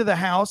retreated into the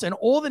house, and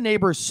all the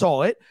neighbors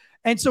saw it.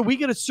 And so we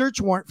get a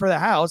search warrant for the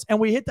house, and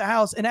we hit the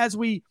house, and as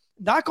we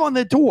knock on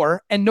the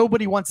door and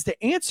nobody wants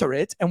to answer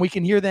it, and we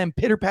can hear them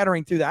pitter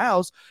pattering through the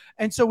house.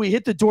 And so we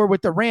hit the door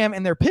with the ram,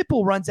 and their pit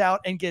bull runs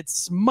out and gets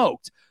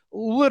smoked.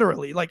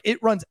 Literally, like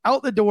it runs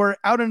out the door,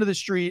 out into the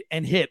street,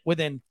 and hit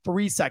within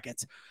 3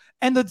 seconds.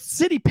 And the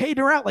city paid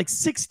her out like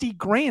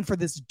 $60,000 for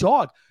this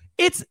dog.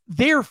 It's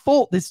their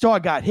fault this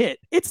dog got hit.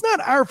 It's not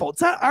our fault.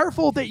 It's not our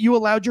fault that you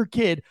allowed your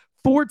kid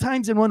 4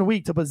 times in 1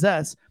 week to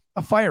possess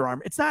a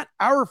firearm. It's not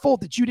our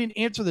fault that you didn't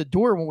answer the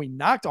door when we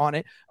knocked on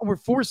it and we're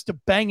forced to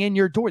bang in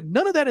your door.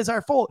 None of that is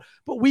our fault,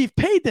 but we've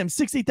paid them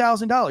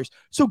 $60,000.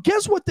 So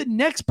guess what the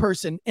next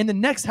person in the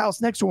next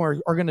house next door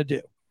are going to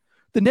do?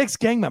 The next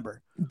gang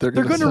member. They're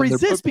going to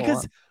resist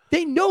because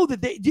they know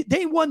that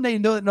they know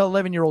that an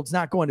 11-year-old's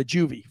not going to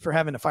juvie for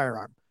having a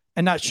firearm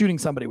and not shooting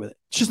somebody with it.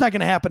 It's just not going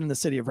to happen in the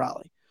city of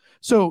Raleigh.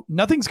 So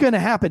nothing's going to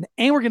happen,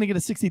 and we're going to get a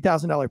 $60,000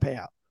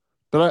 payout.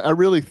 But I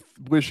really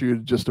wish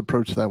you'd just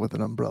approach that with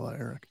an umbrella,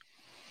 Eric.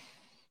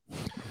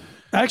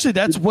 Actually,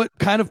 that's what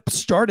kind of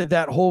started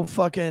that whole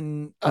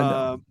fucking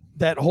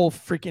that whole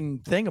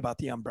freaking thing about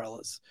the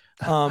umbrellas,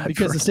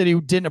 because the city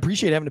didn't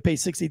appreciate having to pay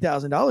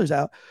 $60,000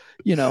 out.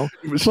 You know,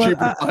 it was cheaper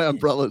to buy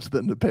umbrellas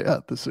than to pay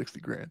out the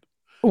 $60,000.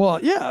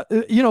 Well, yeah,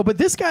 but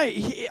this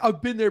guy,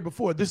 I've been there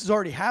before. This has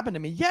already happened to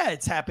me. Yeah,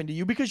 it's happened to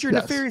you because you're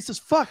nefarious as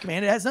fuck,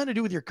 man. It has nothing to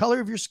do with your color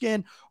of your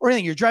skin or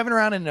anything. You're driving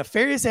around in a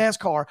nefarious ass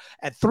car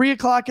at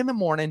 3:00 in the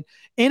morning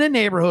in a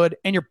neighborhood,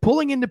 and you're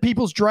pulling into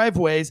people's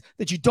driveways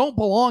that you don't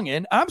belong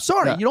in. I'm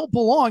sorry, you don't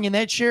belong in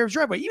that sheriff's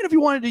driveway. Even if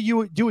you wanted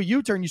to do a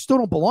U-turn, you still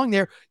don't belong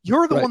there.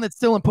 You're the one that's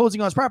still imposing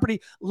on his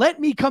property. Let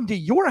me come to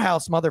your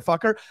house,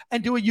 motherfucker,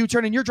 and do a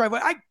U-turn in your driveway.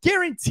 I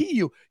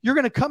guarantee you're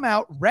going to come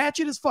out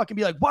ratchet as fuck and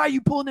be like, why are you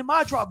pulling in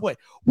my driveway?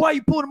 Why are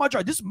you pulling in my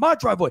driveway? This is my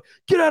driveway.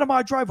 Get out of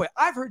my driveway.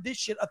 I've heard this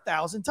shit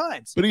 1,000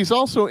 times. But he's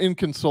also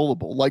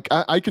inconsolable. Like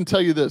I can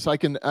tell you this. I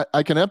can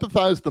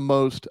empathize the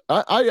most.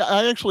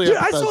 I actually Dude,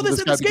 I saw this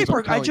at the skate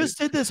park. I just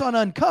did this on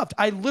Uncuffed.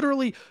 I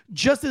literally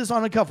just did this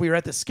on Uncuffed. We were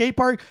at the skate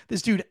park.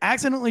 This dude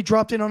accidentally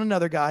dropped in on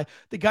another guy.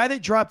 The guy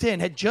that dropped in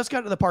had just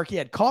got to the park. He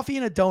had coffee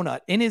and a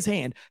donut in his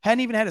hand. Hadn't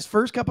even had his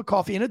first cup of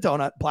coffee and a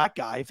donut. Black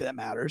guy, if that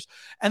matters.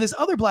 And this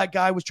other black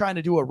guy was trying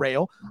to do a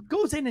rail.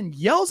 Goes in and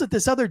yells at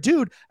this other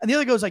dude. And the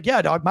other goes like,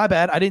 yeah, dog, my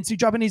bad. I didn't see you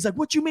dropping in. He's like,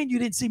 what you mean you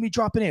didn't see me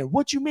dropping in?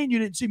 What you mean you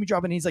didn't see me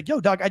dropping in? He's like, yo,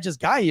 dog, I just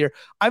got here.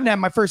 I haven't had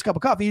my first cup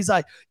of coffee. He's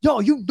like, yo,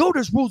 you know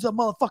there's rules at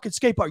motherfucking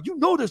skate park. You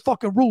know there's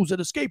fucking rules at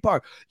a skate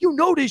park. You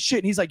know this shit.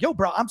 And he's like, yo,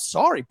 bro, I'm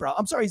sorry, bro.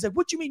 I'm sorry. He's like,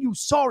 what you mean you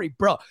sorry,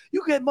 bro?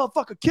 You get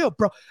motherfucker killed,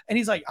 bro. And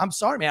he's like, I'm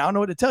sorry, man. I don't know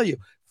what to tell you.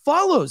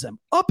 Follows him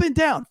up and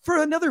down for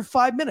another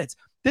 5 minutes.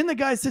 Then the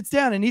guy sits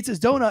down and eats his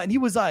donut, and he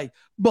was like,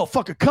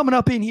 motherfucker, coming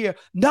up in here,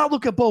 not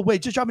looking both ways,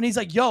 just dropping. He's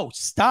like, yo,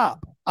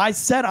 stop. I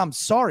said I'm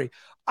sorry.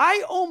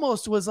 I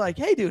almost was like,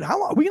 hey, dude, how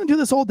long are we going to do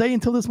this all day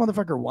until this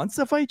motherfucker wants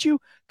to fight you?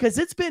 Because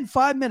it's been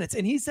 5 minutes,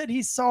 and he said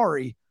he's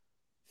sorry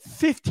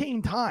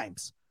 15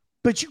 times.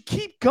 But you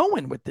keep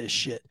going with this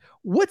shit.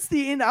 What's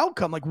the end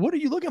outcome? Like, what are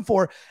you looking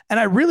for? And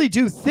I really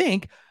do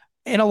think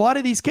in a lot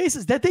of these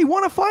cases that they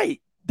want to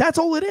fight. That's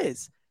all it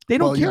is. They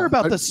don't care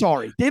about the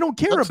sorry. They don't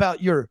care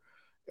about your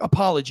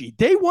apology.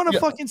 They want to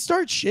fucking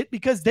start shit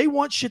because they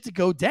want shit to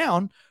go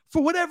down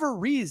for whatever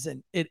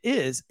reason it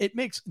is. It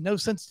makes no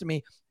sense to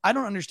me. I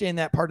don't understand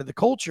that part of the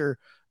culture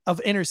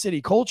of inner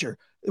city culture.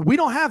 We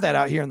don't have that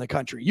out here in the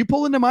country. You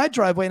pull into my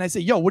driveway and I say,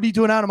 yo, what are you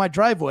doing out of my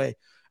driveway?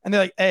 And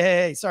they're like,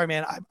 hey, sorry,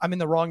 man. I'm in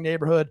the wrong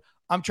neighborhood.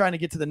 I'm trying to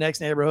get to the next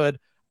neighborhood.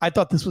 I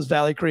thought this was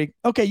Valley Creek.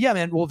 Okay, yeah,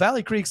 man. Well,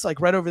 Valley Creek's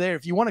like right over there.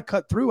 If you want to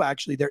cut through,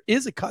 actually, there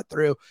is a cut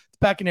through. It's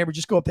back in neighborhood.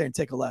 Just go up there and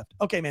take a left.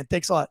 Okay, man.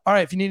 Thanks a lot. All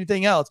right. If you need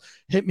anything else,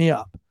 hit me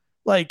up.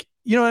 Like,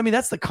 you know what I mean?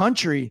 That's the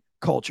country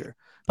culture.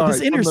 But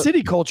this inner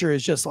city culture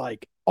is just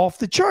like off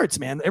the charts,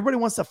 man. Everybody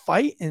wants to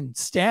fight and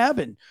stab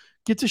and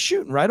get to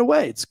shooting right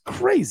away. It's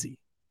crazy.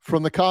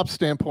 From the cop's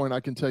standpoint, I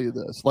can tell you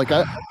this. Like,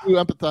 I do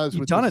empathize with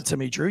You've done it to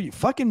me, Drew. You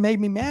fucking made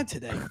me mad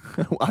today.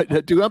 I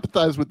do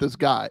empathize with this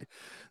guy.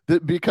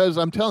 Because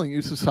I'm telling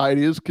you,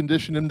 society has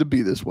conditioned him to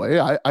be this way.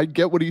 I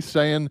get what he's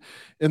saying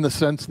in the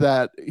sense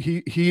that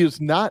he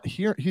is not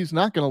here. He's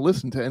not going to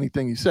listen to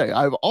anything you say.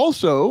 I've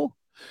also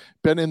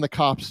been in the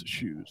cop's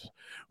shoes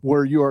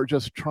where you are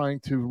just trying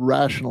to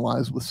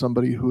rationalize with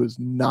somebody who is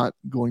not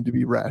going to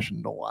be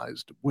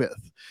rationalized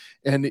with.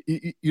 And,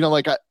 you know,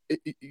 like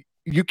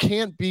you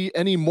can't be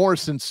any more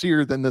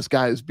sincere than this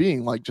guy is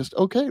being. Like, just,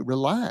 okay,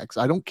 relax.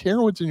 I don't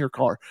care what's in your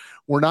car.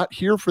 We're not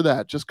here for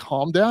that. Just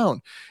calm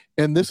down.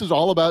 And this is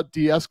all about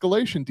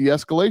de-escalation.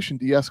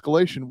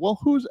 Well,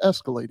 who's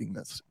escalating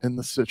this in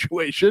this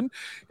situation?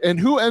 And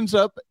who ends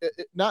up,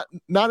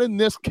 not in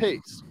this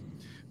case,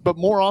 but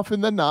more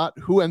often than not,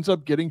 who ends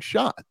up getting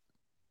shot?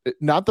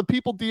 Not the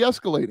people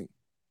de-escalating.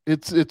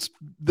 It's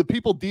the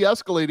people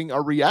de-escalating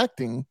are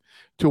reacting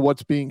to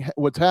what's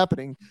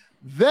happening.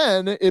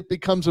 Then it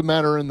becomes a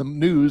matter in the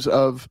news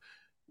of,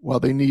 well,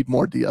 they need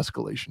more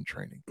de-escalation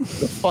training. The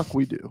fuck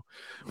we do.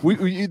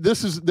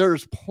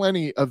 There's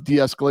plenty of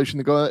de-escalation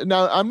to go on.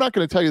 Now, I'm not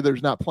going to tell you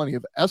there's not plenty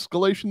of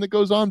escalation that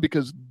goes on,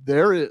 because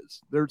there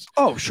is.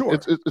 Oh, sure.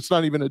 It's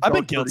not even a I've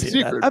been guilty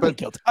secret. I've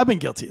been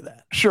guilty of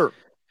that. Sure.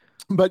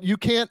 But you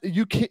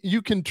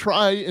can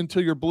try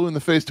until you're blue in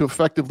the face to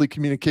effectively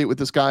communicate with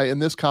this guy.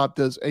 And this cop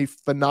does a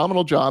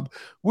phenomenal job.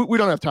 We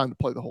don't have time to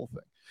play the whole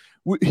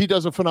thing. He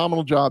does a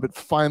phenomenal job at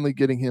finally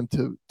getting him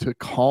to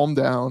calm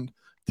down,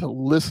 to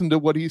listen to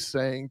what he's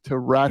saying, to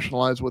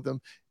rationalize with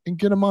him and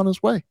get him on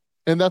his way.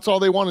 And that's all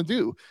they want to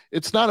do.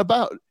 It's not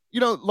about,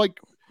 like,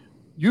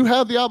 you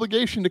have the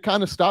obligation to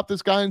kind of stop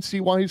this guy and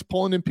see why he's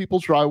pulling in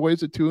people's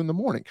driveways at 2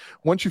 a.m.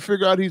 Once you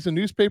figure out he's a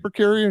newspaper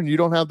carrier and you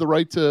don't have the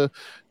right to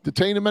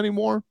detain him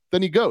anymore,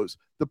 then he goes.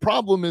 The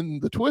problem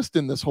and the twist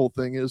in this whole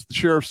thing is the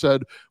sheriff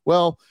said,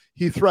 well,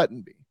 he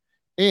threatened me.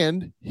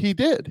 And he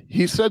did.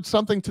 He said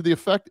something to the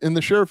effect, and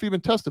the sheriff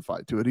even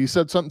testified to it. He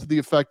said something to the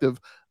effect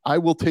of, I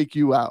will take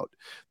you out.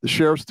 The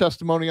sheriff's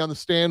testimony on the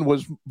stand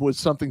was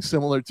something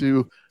similar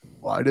to,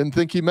 well, I didn't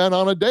think he meant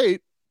on a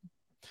date.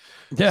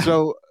 Yeah.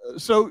 So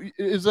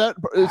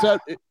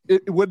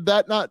would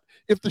that not,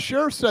 if the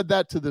sheriff said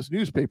that to this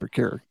newspaper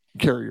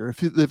carrier,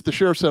 if the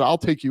sheriff said, I'll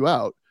take you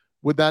out,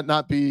 would that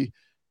not be,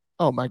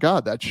 oh my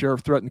God, that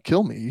sheriff threatened to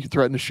kill me. He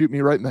threatened to shoot me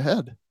right in the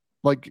head.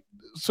 Like,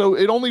 so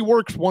it only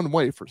works one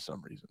way for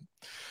some reason.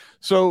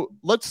 So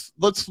let's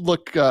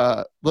look,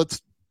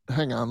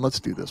 hang on. Let's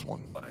do this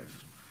one.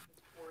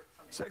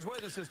 6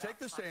 witnesses take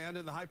the stand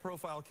in the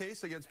high-profile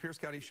case against Pierce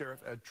County Sheriff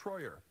Ed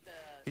Troyer.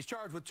 He's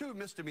charged with 2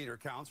 misdemeanor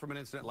counts from an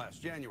incident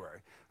last January.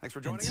 Thanks for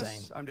joining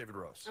us. I'm David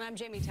Rose. And I'm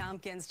Jamie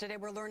Tompkins. Today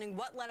we're learning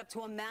what led up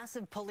to a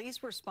massive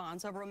police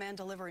response over a man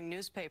delivering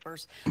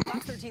newspapers.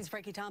 Fox 13's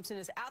Frankie Thompson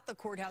is at the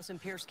courthouse in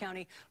Pierce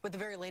County with the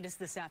very latest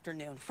this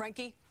afternoon.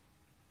 Frankie?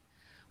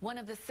 One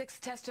of the 6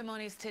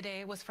 testimonies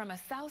today was from a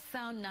South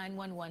Sound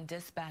 911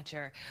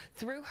 dispatcher.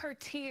 Through her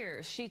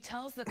tears, she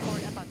tells the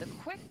court about the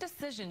quick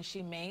decision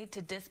she made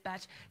to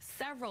dispatch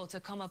several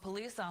Tacoma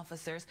police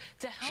officers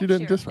to help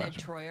Sheriff Ed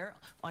Troyer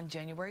on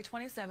January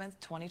 27th,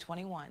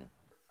 2021.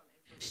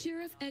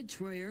 Sheriff Ed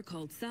Troyer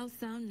called South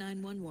Sound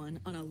 911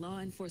 on a law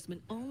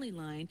enforcement-only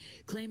line,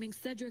 claiming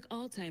Cedric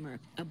Altimer,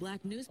 a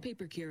black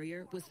newspaper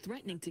carrier, was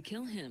threatening to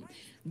kill him.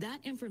 That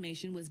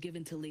information was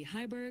given to Lee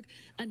Heiberg,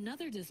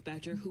 another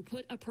dispatcher who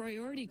put a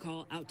priority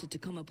call out to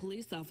Tacoma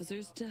police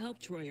officers to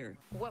help Troyer.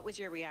 What was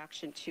your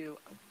reaction to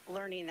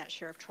learning that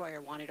Sheriff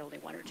Troyer wanted only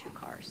 1 or 2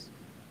 cars?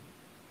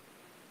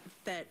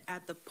 That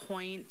at the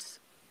point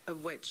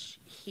of which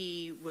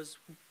he was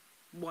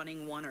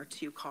wanting 1 or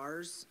 2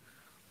 cars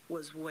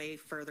was way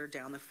further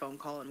down the phone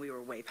call, and we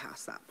were way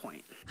past that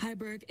point.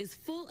 Heiberg is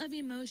full of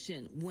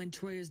emotion when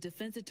Troyer's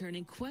defense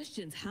attorney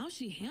questions how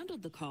she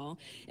handled the call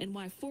and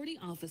why 40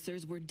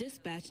 officers were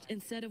dispatched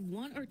instead of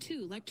 1 or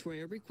 2 like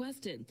Troyer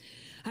requested.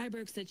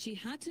 Heiberg said she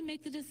had to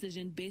make the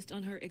decision based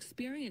on her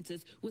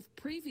experiences with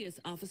previous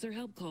officer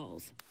help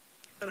calls.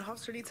 When an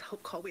officer needs a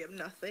help call, we have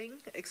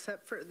nothing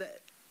except for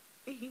that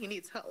he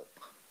needs help.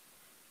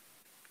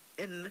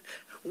 And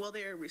while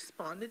they are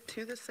responded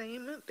to the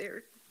same,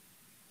 they're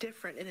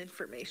different in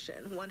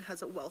information. One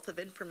has a wealth of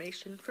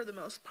information for the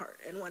most part,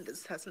 and one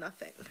just has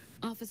nothing.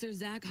 Officer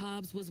Zach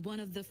Hobbs was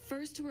one of the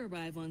first to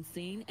arrive on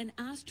scene and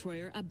asked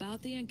Troyer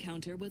about the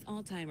encounter with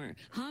Altimer.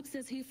 Hobbs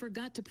says he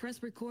forgot to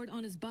press record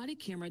on his body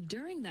camera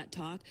during that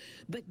talk,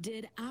 but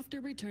did after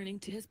returning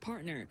to his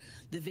partner.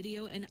 The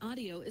video and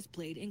audio is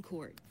played in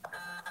court.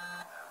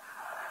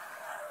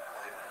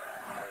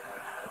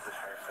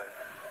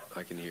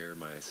 I can hear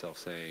myself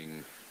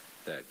saying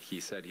that he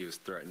said he was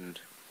threatened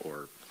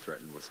or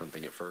threatened with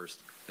something at first,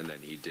 and then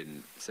he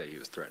didn't say he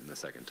was threatened the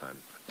second time.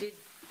 Did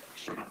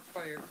Sheriff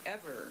Troyer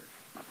ever,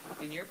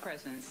 in your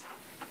presence,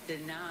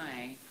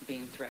 deny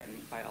being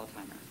threatened by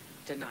Altimer?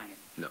 Deny it?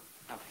 No.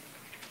 Okay.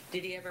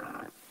 Did he ever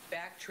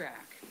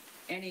backtrack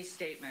any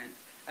statement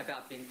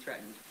about being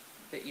threatened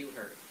that you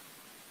heard?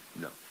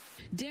 No.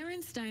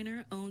 Darren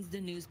Steiner owns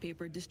the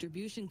newspaper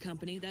distribution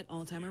company that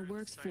Altimer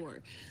works for.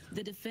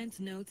 The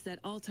defense notes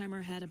that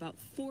Altimer had about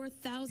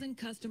 4,000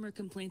 customer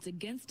complaints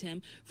against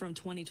him from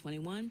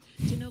 2021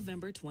 to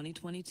November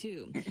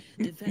 2022.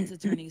 Defense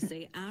attorneys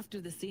say after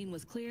the scene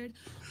was cleared,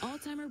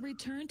 Altimer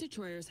returned to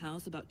Troyer's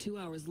house about 2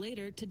 hours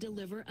later to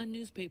deliver a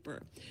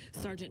newspaper.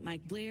 Sergeant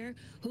Mike Blair,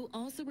 who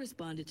also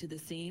responded to the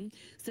scene,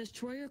 says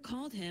Troyer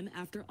called him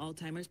after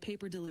Altimer's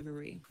paper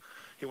delivery.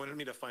 He wanted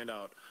me to find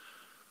out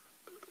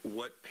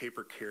what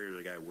paper carrier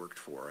the guy worked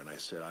for, and I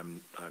said,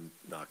 I'm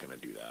not going to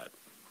do that.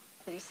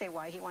 Did he say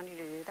why he wanted you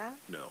to do that?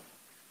 No.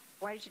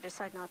 Why did you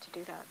decide not to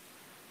do that?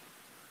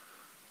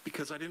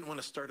 Because I didn't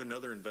want to start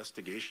another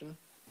investigation.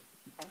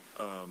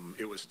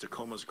 It was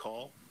Tacoma's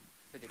call.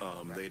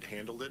 They'd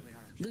handled it.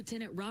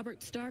 Lieutenant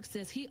Robert Stark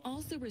says he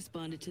also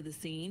responded to the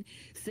scene,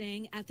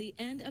 saying at the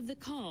end of the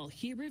call,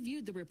 he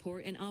reviewed the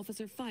report an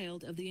officer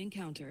filed of the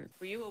encounter.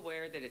 Were you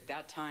aware that at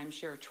that time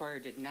Sheriff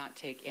Troyer did not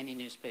take any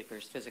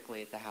newspapers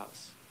physically at the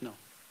house? No.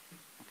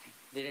 Okay.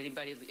 Did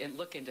anybody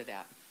look into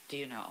that? Do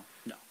you know?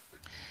 No.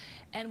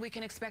 And we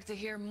can expect to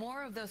hear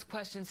more of those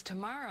questions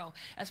tomorrow,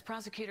 as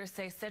prosecutors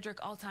say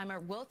Cedric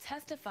Altimer will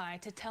testify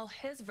to tell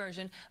his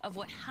version of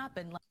what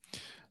happened.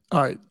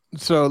 All right,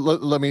 so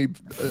let me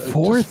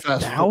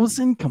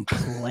 4,000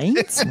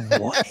 complaints.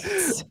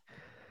 What?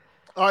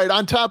 All right.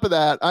 On top of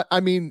that, I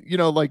mean, you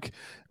know, like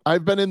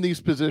I've been in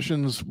these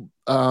positions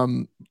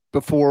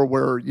before,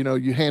 where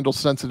you handle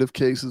sensitive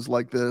cases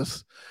like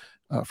this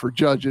for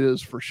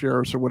judges, for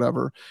sheriffs, or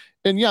whatever,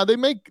 and yeah, they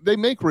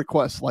make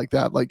requests like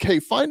that, like, hey,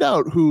 find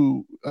out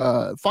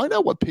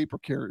what paper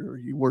carrier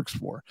he works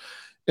for.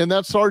 And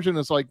that sergeant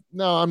is like,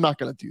 no, I'm not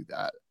going to do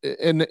that.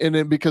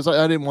 And because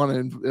I didn't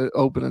want to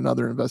open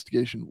another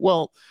investigation.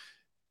 Well,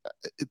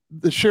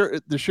 the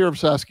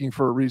sheriff's asking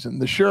for a reason.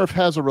 The sheriff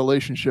has a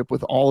relationship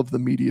with all of the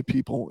media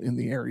people in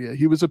the area.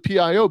 He was a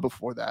PIO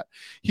before that.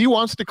 He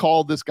wants to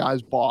call this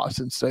guy's boss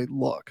and say,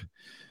 look,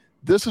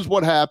 this is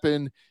what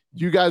happened.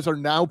 You guys are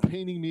now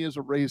painting me as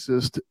a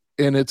racist,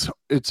 and it's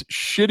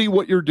shitty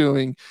what you're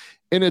doing.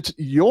 And it's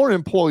your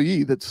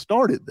employee that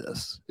started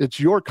this. It's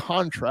your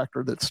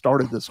contractor that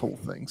started this whole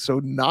thing. So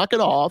knock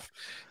it off.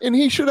 And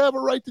he should have a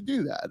right to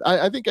do that.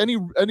 I think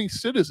any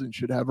citizen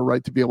should have a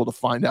right to be able to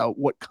find out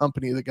what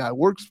company the guy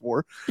works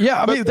for.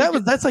 Yeah, I mean,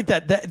 that's like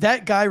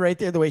that guy right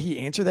there, the way he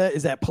answered that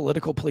is that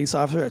political police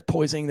officer that's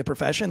poisoning the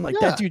profession. Like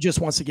that dude just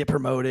wants to get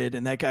promoted.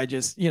 And that guy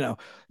just,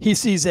 he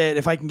sees that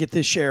if I can get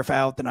this sheriff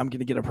out, then I'm going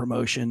to get a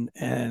promotion.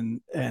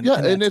 And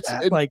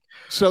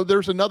so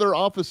there's another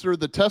officer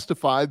that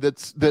testified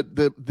that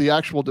the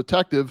actual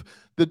detective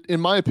that,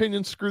 in my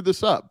opinion, screwed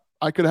this up.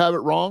 I could have it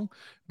wrong,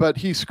 but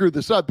he screwed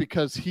this up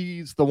because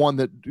he's the one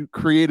that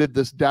created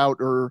this doubt,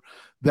 or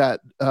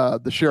that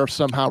the sheriff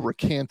somehow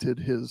recanted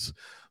his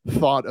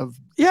thought of.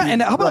 Yeah.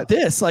 And how about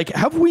this? Like,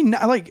 have we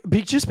not,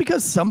 just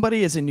because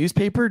somebody is a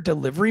newspaper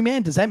delivery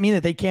man, does that mean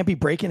that they can't be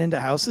breaking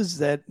into houses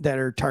that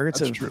are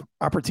targets of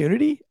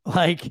opportunity?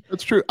 Like,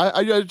 that's true.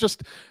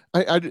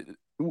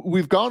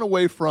 We've gone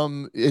away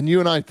from, and you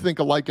and I think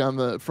alike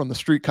from the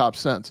street cop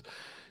sense.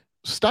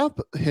 Stop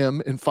him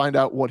and find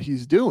out what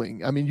he's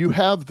doing. I mean, you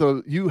have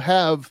the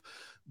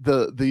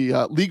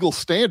legal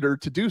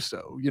standard to do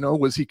so.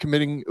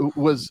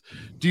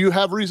 Do you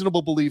have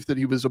reasonable belief that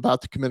he was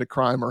about to commit a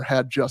crime or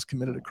had just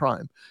committed a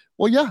crime?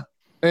 Well, yeah.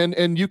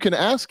 And you can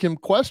ask him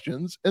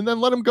questions and then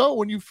let him go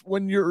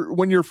when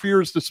your fear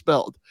is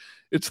dispelled.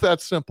 It's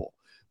that simple.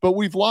 But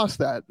we've lost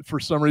that for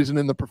some reason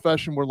in the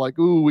profession. We're like,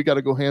 ooh, we got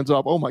to go hands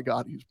off. Oh my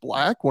God, he's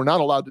black. We're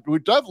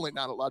definitely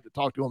not allowed to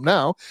talk to him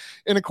now.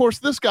 And of course,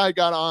 this guy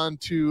got on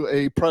to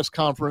a press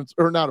conference,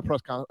 or not a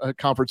press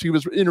conference. He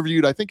was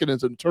interviewed, I think, in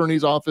his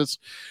attorney's office,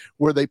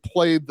 where they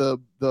played the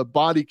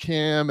body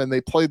cam and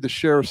they played the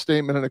sheriff's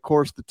statement. And of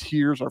course, the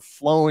tears are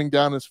flowing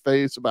down his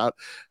face about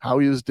how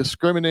he was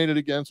discriminated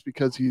against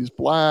because he's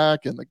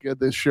black, and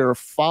the sheriff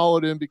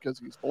followed him because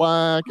he's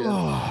black,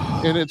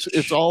 and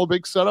it's all a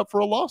big setup for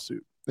a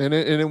lawsuit. And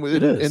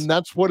and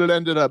that's what it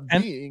ended up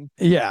being.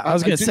 Yeah, I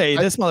was going to say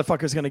this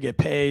motherfucker's going to get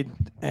paid,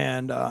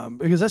 and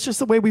because that's just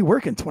the way we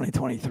work in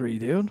 2023,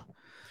 dude.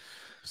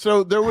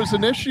 So there was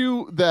an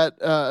issue that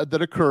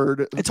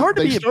occurred. It's hard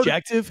to be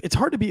objective. It's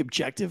hard to be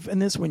objective in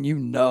this when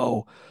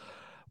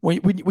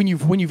when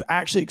you've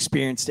actually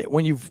experienced it,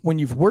 when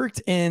you've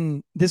worked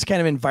in this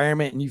kind of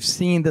environment and you've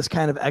seen this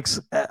kind of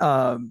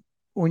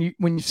when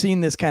you've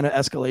seen this kind of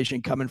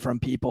escalation coming from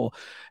people,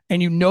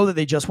 and you know that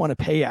they just want to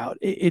pay out.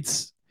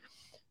 It's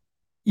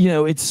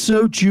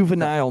so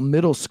juvenile,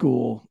 middle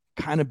school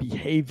kind of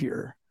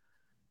behavior.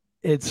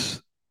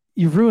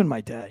 You ruined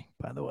my day,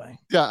 by the way.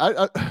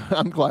 Yeah,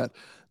 I'm glad.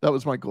 That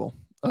was my goal.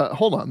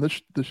 Hold on,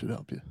 this should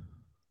help you.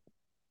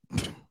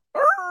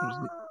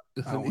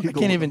 I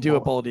can't even do a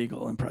bald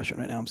eagle impression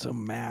right now. I'm so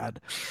mad.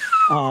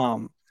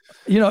 And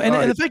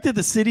the fact that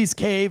the cities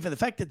cave and the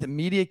fact that the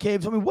media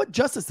caves. I mean, what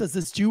justice does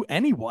this do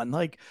anyone?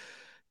 Like,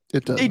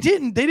 it does. They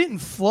didn't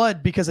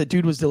flood because a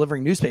dude was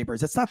delivering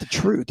newspapers. That's not the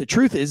truth. The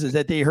truth is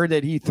that they heard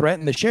that he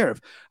threatened the sheriff.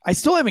 I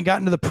still haven't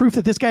gotten to the proof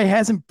that this guy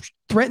hasn't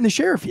threatened the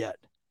sheriff yet.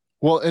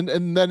 Well,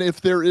 and then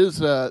if there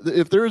is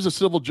a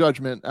civil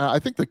judgment, I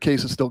think the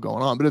case is still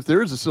going on. But if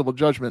there is a civil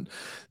judgment,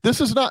 this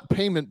is not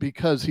payment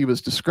because he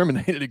was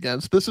discriminated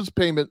against. This is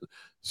payment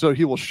so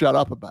he will shut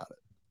up about it.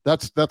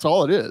 That's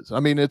all it is.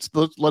 I mean,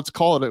 let's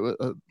call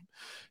it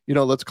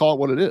let's call it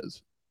what it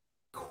is.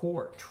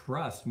 Court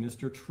trust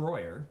Mr.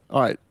 Troyer.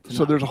 All right,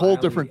 so there's a whole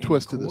different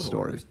twist to this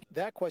story.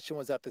 That question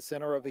was at the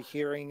center of a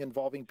hearing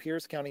involving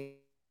Pierce County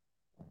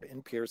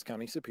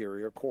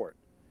Superior Court.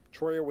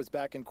 Troyer was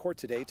back in court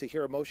today to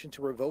hear a motion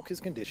to revoke his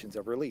conditions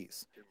of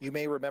release. You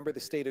may remember the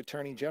state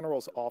attorney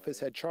general's office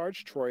had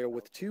charged Troyer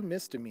with 2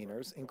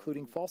 misdemeanors,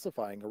 including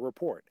falsifying a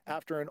report,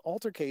 after an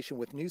altercation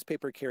with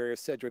newspaper carrier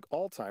Cedric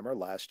Altimer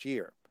last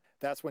year.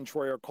 That's when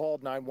Troyer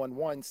called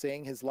 911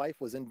 saying his life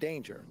was in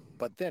danger,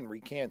 but then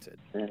recanted.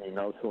 And he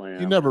knows who I am.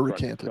 He never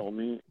recanted.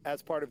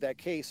 As part of that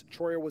case,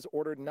 Troyer was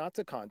ordered not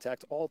to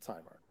contact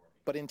Altimer.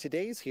 But in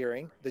today's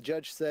hearing, the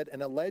judge said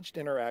an alleged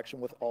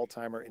interaction with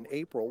Altimer in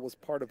April was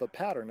part of a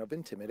pattern of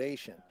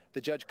intimidation. The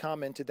judge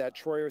commented that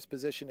Troyer's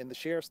position in the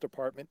sheriff's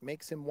department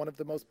makes him one of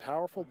the most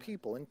powerful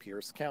people in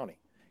Pierce County.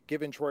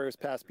 Given Troyer's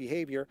past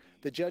behavior,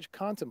 the judge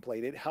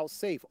contemplated how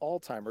safe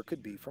Altimer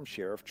could be from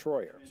Sheriff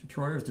Troyer. So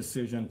Troyer's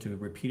decision to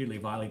repeatedly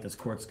violate this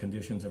court's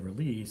conditions of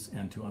release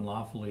and to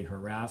unlawfully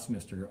harass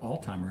Mr.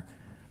 Altimer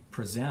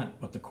present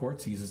what the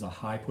court sees as a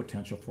high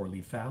potential for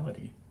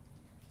lethality.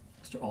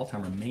 Mr.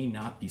 Altimer may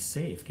not be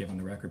safe given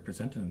the record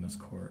presented in this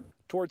court.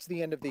 Towards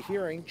the end of the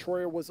hearing,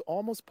 Troyer was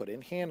almost put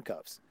in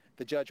handcuffs.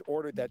 The judge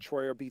ordered that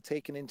Troyer be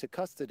taken into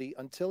custody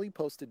until he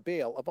posted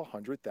bail of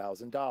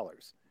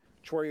 $100,000.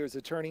 Troyer's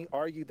attorney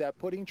argued that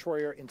putting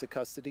Troyer into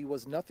custody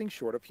was nothing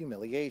short of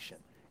humiliation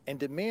and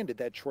demanded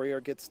that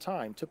Troyer gets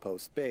time to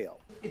post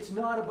bail. It's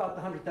not about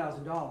the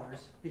 $100,000,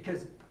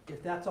 because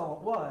if that's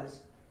all it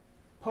was,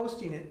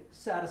 posting it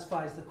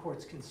satisfies the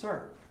court's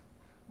concern.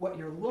 What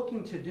you're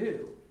looking to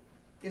do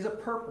is a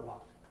perp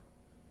walk.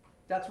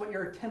 That's what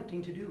you're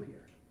attempting to do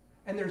here.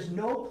 And there's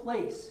no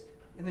place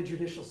in the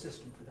judicial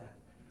system for that.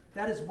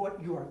 That is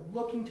what you are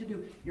looking to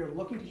do. You're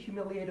looking to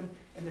humiliate him,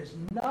 and there's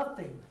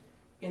nothing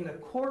in the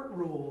court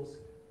rules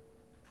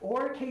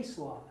or case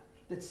law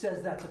that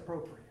says that's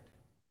appropriate.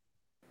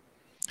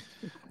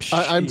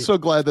 I'm so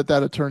glad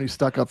that attorney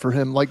stuck up for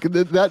him. Like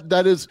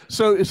that is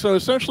so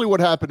essentially what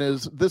happened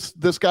is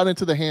this got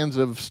into the hands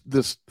of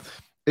this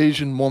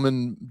Asian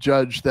woman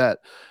judge that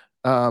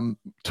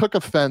took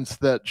offense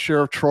that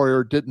Sheriff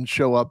Troyer didn't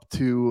show up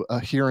to a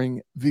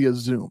hearing via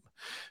Zoom,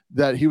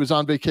 that he was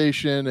on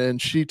vacation,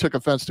 and she took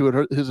offense to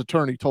it. His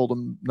attorney told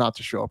him not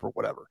to show up or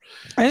whatever.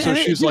 And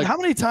she's like, how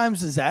many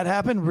times does that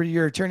happen where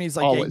your attorney's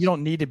like, hey, you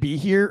don't need to be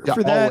here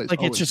for that?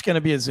 Always, it's just going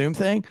to be a Zoom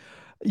thing.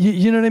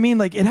 You know what I mean?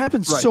 Like, it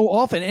happens Right. so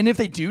often. And if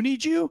they do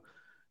need you,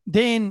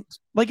 then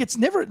there's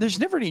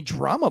never any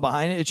drama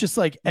behind it. It's just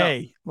like,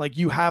 hey, like,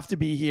 you have to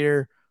be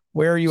here.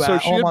 Where are you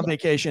at? Oh, I'm on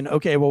vacation.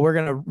 Okay, well, we're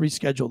going to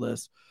reschedule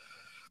this.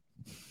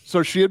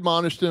 So she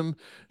admonished him.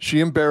 She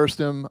embarrassed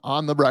him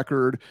on the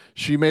record.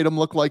 She made him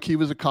look like he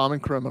was a common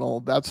criminal.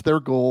 That's their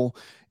goal.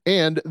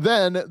 And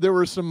then there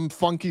was some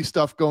funky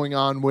stuff going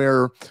on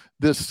where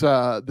this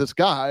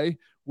guy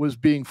was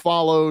being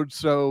followed.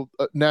 So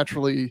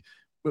naturally,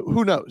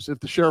 who knows? If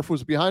the sheriff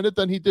was behind it,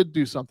 then he did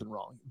do something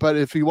wrong. But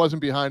if he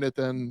wasn't behind it,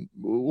 then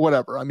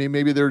whatever. I mean,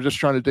 maybe they were just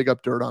trying to dig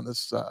up dirt on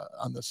this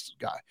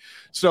guy.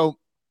 So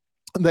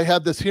they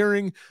had this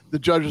hearing. The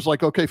judge is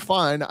like, okay,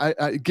 fine.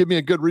 I give me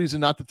a good reason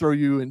not to throw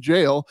you in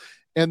jail.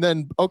 And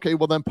then, okay,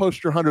 well then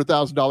post your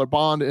 $100,000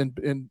 bond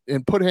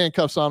and put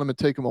handcuffs on him and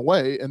take him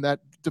away. And that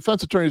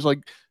defense attorney is like,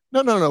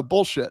 no,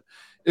 bullshit.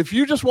 If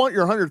you just want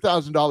your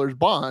 $100,000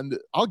 bond,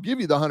 I'll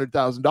give you the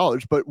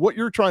 $100,000. But what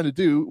you're trying to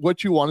do,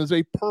 what you want is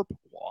a perp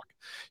walk.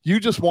 You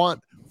just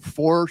want,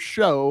 for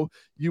show,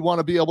 you want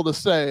to be able to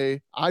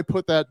say, I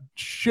put that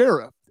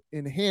sheriff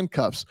in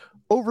handcuffs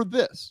over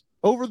this.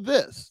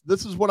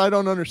 This is what I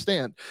don't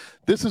understand.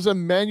 This is a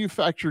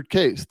manufactured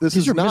case.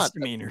 These are not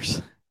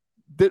misdemeanors.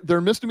 They're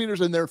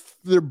misdemeanors, and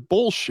they're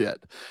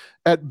bullshit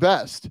at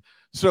best.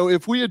 So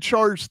if we had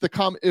charged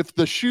if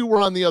the shoe were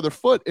on the other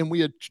foot and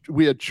we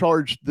had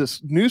charged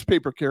this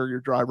newspaper carrier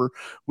driver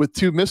with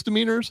 2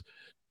 misdemeanors,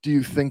 do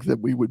you think that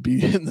we would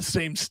be in the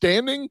same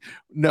standing?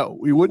 No,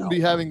 we wouldn't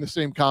be having the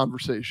same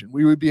conversation.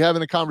 We would be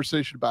having a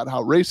conversation about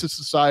how racist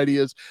society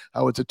is,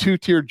 how it's a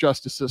 2-tiered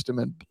justice system,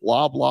 and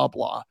blah, blah,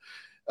 blah.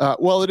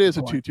 Well, it is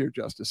a 2-tier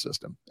justice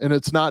system, and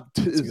it's not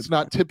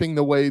tipping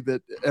the way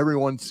that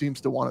everyone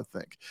seems to want to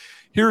think.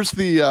 Here's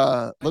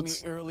the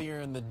let's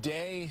earlier in the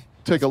day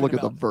take a look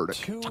at the verdict.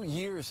 2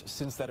 years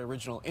since that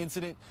original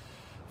incident.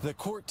 The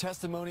court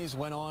testimonies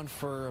went on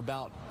for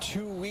about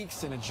 2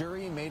 weeks, and a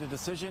jury made a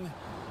decision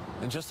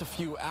in just a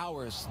few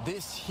hours.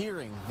 This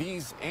hearing,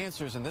 these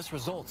answers, and this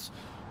results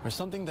are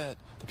something that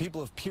the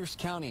people of Pierce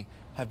County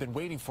have been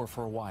waiting for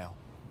a while.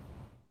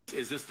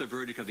 Is this the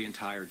verdict of the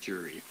entire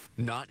jury?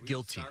 Not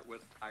guilty.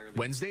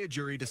 Wednesday, a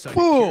jury decided.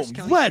 Boom,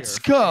 let's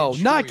go.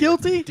 Not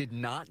guilty? Did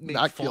not make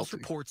Not false guilty.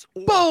 reports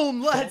or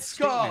Boom, false let's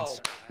go.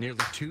 statements nearly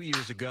 2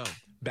 years ago.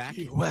 Back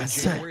in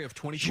USA, January of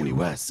 2021.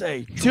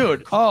 USA,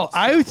 dude. Oh,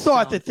 I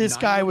thought that this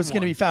guy was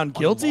going to be found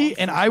guilty,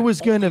 and I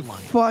was going to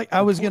fuck.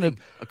 I was going to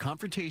a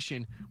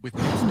confrontation with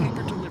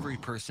newspaper delivery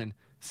person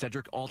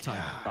Cedric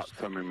Altimer. Got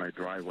some in my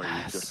driveway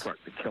and just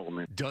started to kill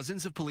me.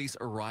 Dozens of police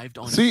arrived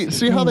on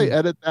See how they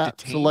edit that,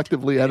 detained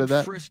selectively edit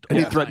that? frisked And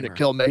he Altimer, threatened to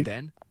kill me.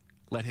 Then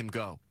let him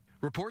go.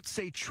 Reports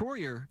say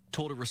Troyer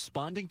told a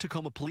responding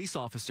Tacoma police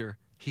officer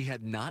he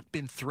had not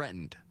been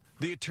threatened.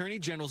 The Attorney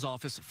General's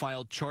office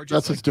filed charges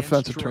That's his against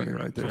defense Troyer attorney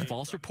right there. for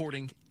false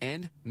reporting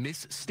and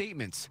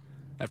misstatements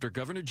after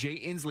Governor Jay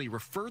Inslee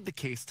referred the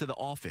case to the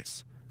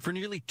office. For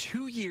nearly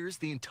 2 years,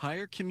 the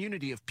entire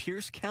community of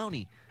Pierce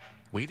County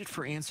waited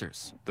for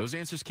answers. Those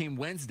answers came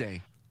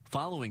Wednesday,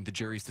 following the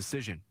jury's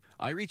decision.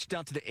 I reached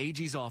out to the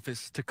AG's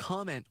office to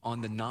comment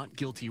on the not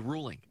guilty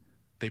ruling.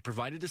 They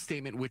provided a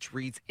statement which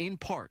reads, in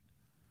part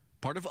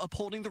of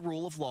upholding the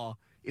rule of law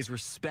is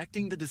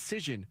respecting the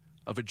decision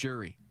of a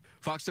jury.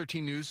 Fox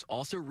 13 News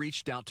also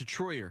reached out to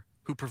Troyer,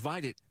 who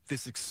provided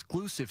this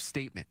exclusive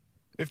statement.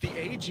 If the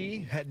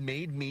AG had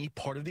made me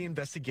part of the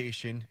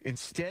investigation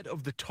instead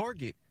of the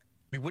target,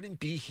 we wouldn't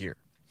be here.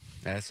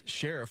 As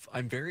sheriff,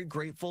 I'm very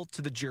grateful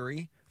to the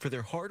jury for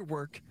their hard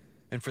work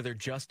and for their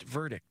just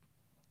verdict.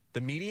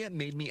 The media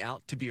made me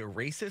out to be a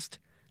racist,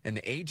 and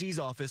the AG's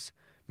office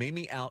made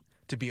me out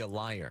to be a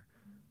liar.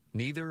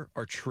 Neither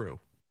are true.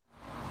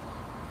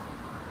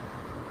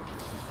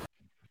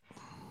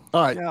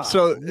 All right,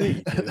 so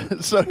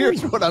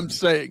here's what I'm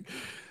saying.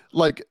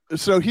 Like,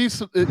 so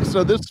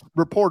this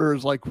reporter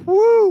is like,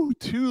 woo,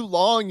 2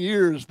 long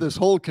years this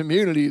whole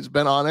community's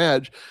been on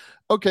edge.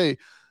 Okay,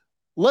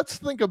 let's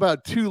think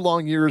about 2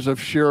 long years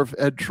of Sheriff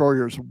Ed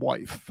Troyer's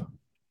wife,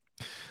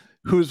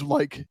 who's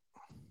like,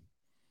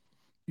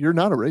 you're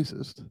not a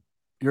racist.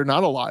 You're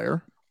not a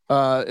liar.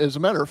 As a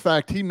matter of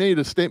fact, he made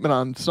a statement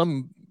on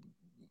some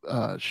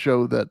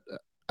show that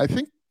I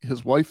think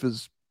his wife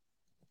is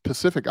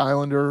Pacific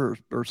Islander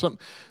or something.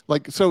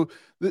 Like, so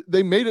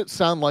they made it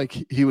sound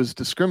like he was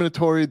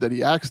discriminatory, that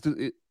he acts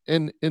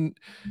and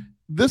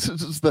this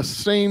is the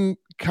same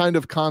kind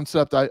of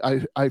concept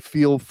I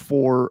feel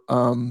for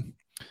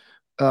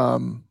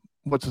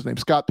what's his name,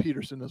 Scott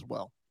Peterson as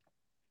well.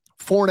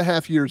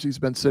 4.5 years he's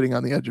been sitting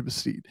on the edge of his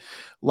seat.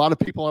 A lot of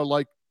people are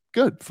like,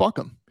 good, fuck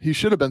him. He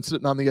should have been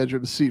sitting on the edge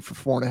of his seat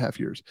for 4.5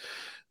 years.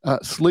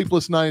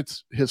 Sleepless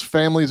nights, his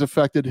family is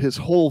affected, his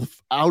whole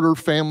outer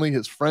family,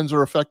 his friends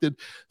are affected.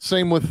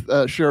 Same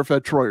with Sheriff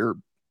Ed Troyer.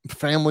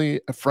 Family,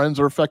 friends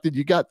are affected.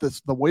 You got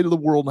the weight of the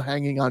world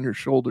hanging on your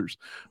shoulders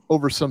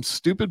over some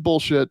stupid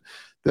bullshit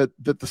that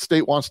the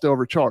state wants to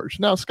overcharge.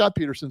 Now, Scott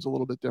Peterson's a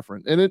little bit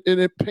different, and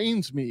it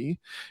pains me.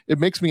 It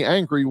makes me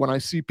angry when I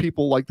see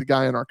people like the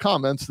guy in our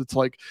comments that's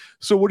like,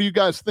 so what do you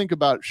guys think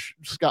about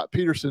Scott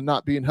Peterson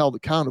not being held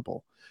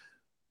accountable?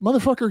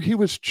 Motherfucker, he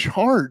was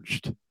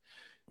charged.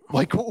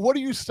 Like, what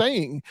are you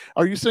saying?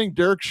 Are you saying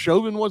Derek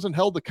Chauvin wasn't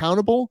held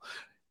accountable?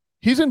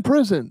 He's in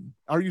prison.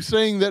 Are you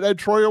saying that Ed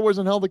Troyer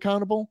wasn't held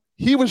accountable?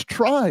 He was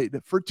tried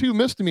for 2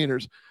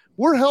 misdemeanors.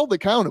 We're held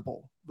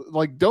accountable.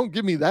 Like, don't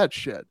give me that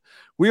shit.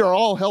 We are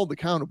all held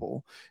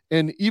accountable.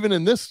 And even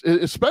in this,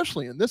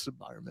 especially in this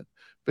environment.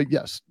 But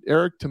yes,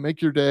 Eric, to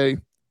make your day,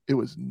 it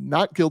was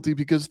not guilty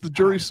because the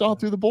jury saw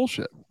through the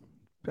bullshit.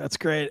 That's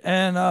great.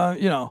 And,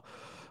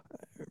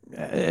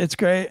 it's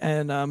great.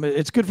 And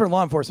it's good for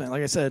law enforcement.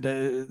 Like I said,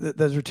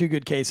 those are 2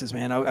 good cases,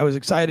 man. I was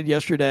excited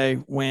yesterday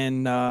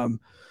when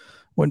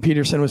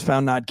Peterson was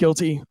found not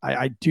guilty.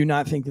 I do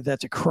not think that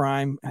that's a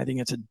crime. I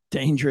think it's a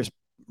dangerous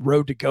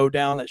road to go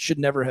down that should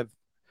never have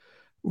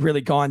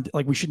really gone,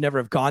 like we should never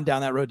have gone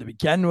down that road to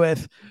begin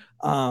with.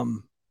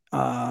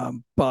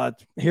 But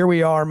here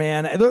we are,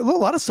 man. A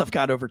lot of stuff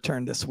got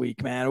overturned this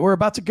week, man. We're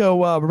about to go,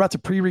 we're about to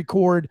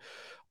pre-record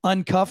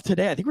Uncuffed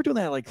today. I think we're doing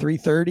that at like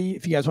 3:30.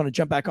 If you guys want to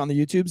jump back on the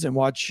YouTubes and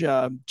watch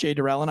Jay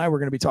Durrell and I, we're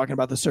going to be talking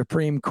about the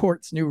Supreme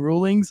Court's new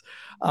rulings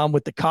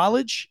with the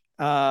college,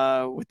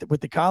 with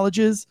the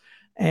colleges,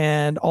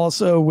 and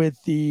also with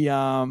the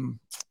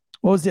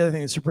what was the other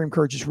thing the Supreme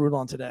Court just ruled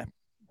on today?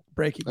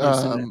 Breaking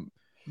news.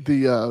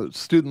 The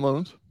student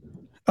loans.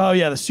 Oh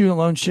yeah, the student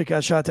loan shit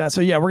got shot down. So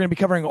yeah, we're going to be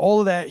covering all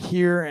of that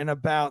here in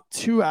about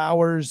 2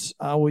 hours.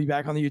 We'll be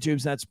back on the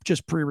YouTubes. That's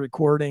just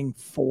pre-recording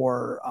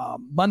for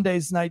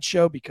Monday's night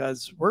show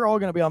because we're all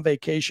going to be on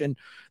vacation.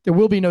 There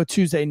will be no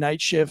Tuesday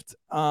night shift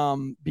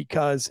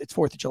because it's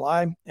 4th of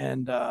July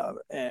and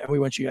we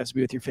want you guys to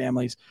be with your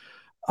families.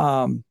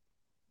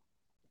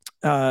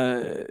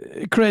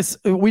 Chris,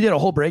 we did a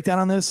whole breakdown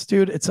on this,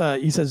 dude. It's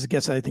he says,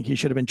 guess I think he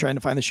should have been trying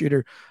to find the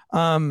shooter.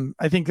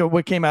 I think that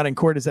what came out in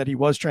court is that he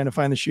was trying to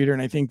find the shooter.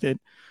 And I think that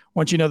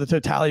once you know the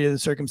totality of the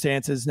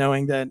circumstances,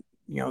 knowing that,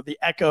 you know, the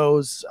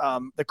echoes,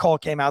 the call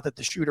came out that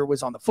the shooter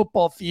was on the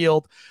football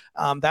field.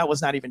 That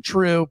was not even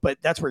true, but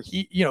that's where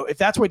he, you know, if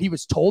that's what he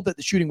was told that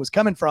the shooting was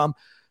coming from,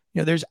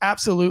 you know, there's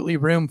absolutely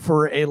room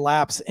for a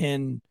lapse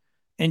in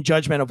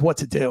judgment of what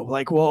to do.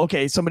 Like, well,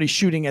 okay, somebody's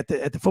shooting at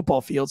the football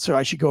field, so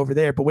I should go over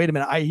there. But wait a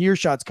minute, I hear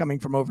shots coming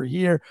from over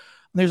here.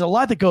 And there's a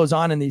lot that goes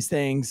on in these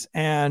things.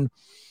 And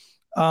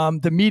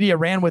the media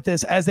ran with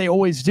this as they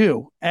always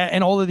do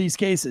in all of these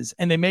cases.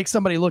 And they make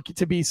somebody look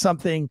to be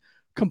something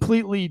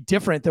completely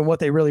different than what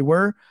they really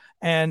were.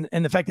 And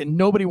the fact that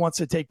nobody wants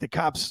to take the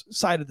cop's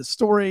side of the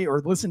story or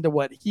listen to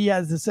what he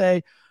has to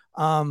say.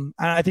 And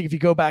I think if you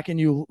go back and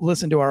you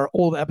listen to our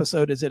old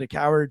episode, is it a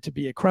coward to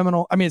be a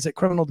criminal? I mean, is it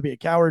criminal to be a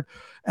coward?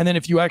 And then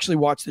if you actually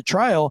watch the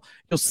trial,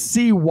 you'll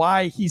see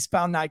why he's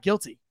found not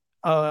guilty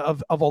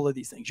of all of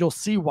these things. You'll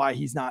see why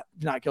he's not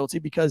guilty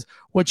because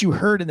what you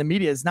heard in the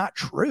media is not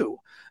true.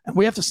 And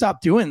we have to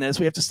stop doing this.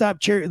 We have to stop.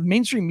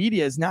 Mainstream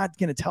media is not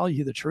going to tell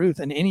you the truth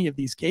in any of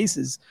these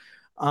cases,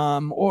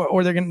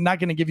 or they're not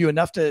going to give you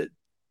enough to.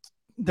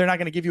 They're not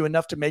going to give you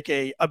enough to make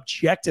a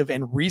objective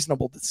and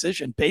reasonable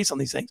decision based on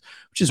these things,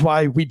 which is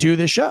why we do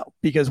this show,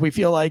 because we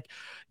feel like,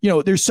 you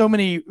know, there's so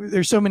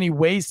many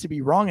ways to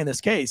be wrong in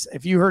this case.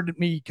 If you heard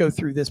me go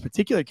through this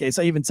particular case,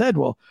 I even said,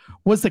 well,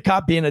 was the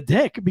cop being a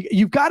dick?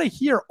 You've got to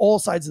hear all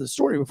sides of the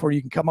story before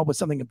you can come up with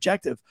something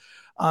objective.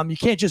 You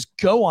can't just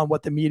go on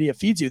what the media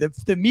feeds you.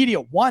 The media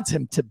wants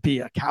him to be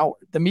a coward.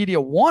 The media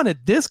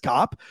wanted this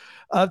cop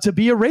to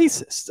be a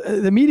racist.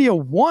 The media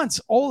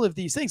wants all of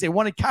these things. They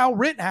wanted Kyle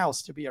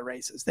Rittenhouse to be a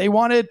racist. They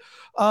wanted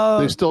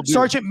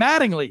Sergeant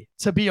Mattingly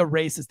to be a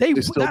racist.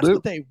 That's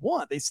what they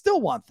want. They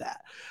still want that.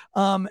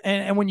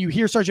 And when you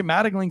hear Sergeant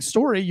Mattingly's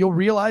story, you'll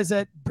realize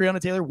that Breonna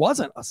Taylor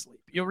wasn't asleep.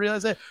 You'll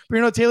realize that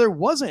Breonna Taylor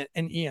wasn't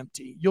an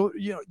EMT.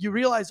 You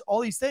realize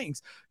all these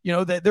things, you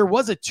know, that there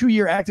was a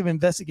 2-year active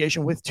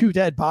investigation with 2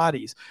 dead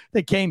bodies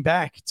that came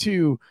back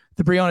to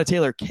the Breonna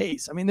Taylor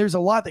case. I mean, there's a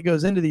lot that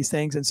goes into these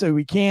things. And so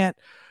we can't,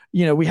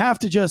 you know, we have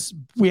to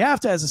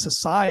as a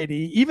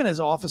society, even as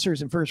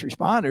officers and first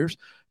responders,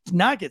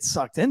 not get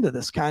sucked into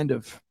this kind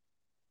of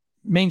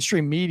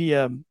mainstream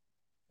media,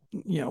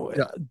 you know,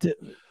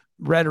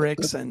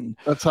 rhetorics. And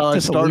that's how I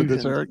started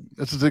this, Eric.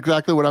 This is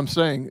exactly what I'm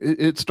saying.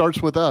 It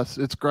starts with us.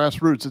 It's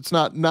grassroots. It's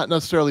not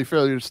necessarily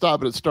failure to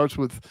stop, but it starts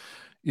with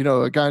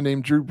a guy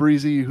named Drew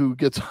Breezy who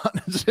gets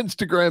on his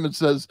Instagram and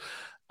says,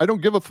 I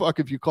don't give a fuck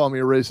if you call me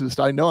a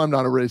racist. I know I'm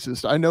not a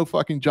racist. I know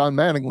fucking John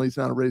Mattingly's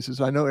not a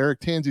racist. I know Eric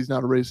Tanzi's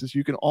not a racist.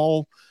 You can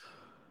all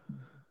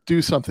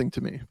do something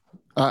to me.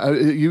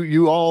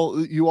 You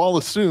all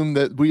assume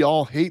that we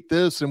all hate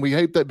this and we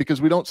hate that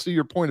because we don't see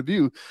your point of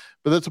view,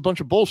 but that's a bunch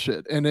of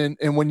bullshit.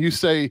 And when you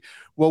say,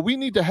 well, we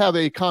need to have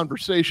a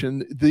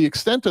conversation, the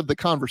extent of the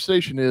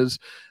conversation is,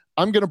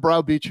 I'm going to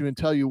browbeat you and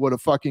tell you what a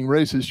fucking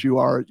racist you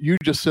are. You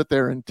just sit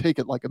there and take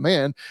it like a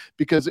man,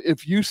 because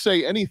if you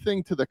say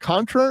anything to the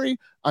contrary,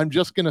 I'm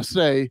just going to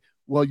say,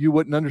 well, you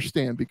wouldn't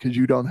understand because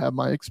you don't have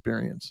my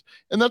experience.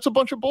 And that's a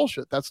bunch of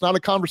bullshit. That's not a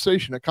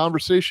conversation. A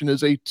conversation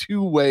is a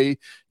two-way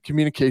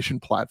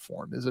communication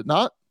platform, is it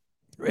not?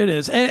 It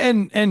is.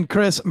 And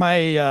Chris,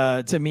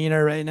 my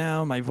demeanor right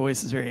now, my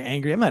voice is very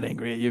angry. I'm not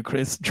angry at you,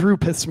 Chris. Drew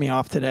pissed me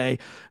off today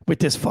with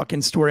this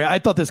fucking story. I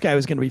thought this guy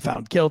was going to be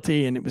found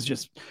guilty, and it was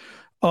just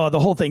the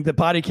whole thing, the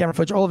body camera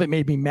footage, all of it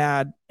made me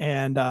mad.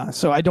 And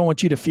so I don't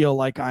want you to feel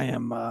like I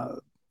am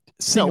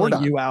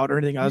singling you out or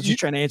anything. I was just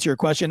trying to answer your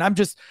question. I'm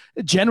just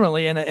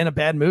generally in a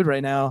bad mood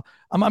right now.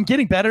 I'm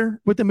getting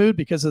better with the mood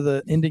because of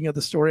the ending of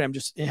the story.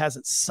 It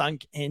hasn't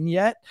sunk in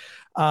yet.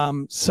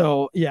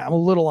 So yeah, I'm a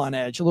little on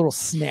edge, a little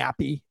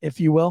snappy, if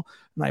you will.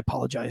 And I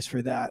apologize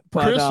for that.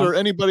 But, Chris, or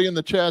anybody in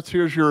the chats,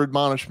 here's your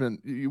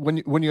admonishment.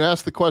 When you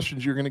ask the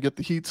questions, you're going to get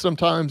the heat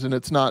sometimes, and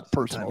it's not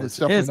personal. It's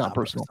definitely not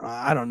personal.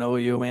 I don't know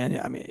you, man.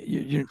 I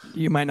mean,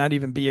 you might not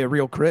even be a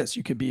real Chris.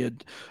 You could be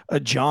a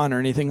John or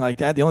anything like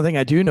that. The only thing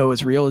I do know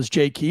is real is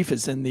Jay Keefe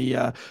is in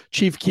the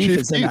Chief Keefe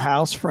is in the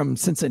house from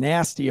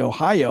Cincinnati,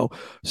 Ohio,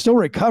 still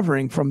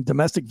recovering from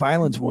domestic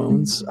violence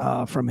wounds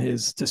from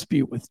his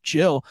dispute with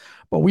Jill.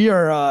 But we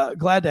are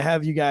glad to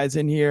have you guys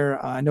in here.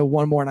 I know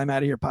One More and I'm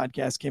Out of Here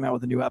podcast came out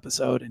with a new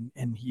episode,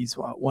 and he's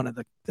one of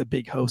the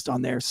big hosts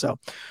on there. So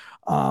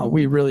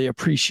we really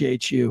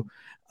appreciate you.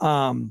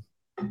 For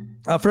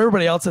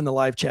everybody else in the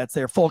live chats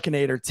there,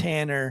 Falconator,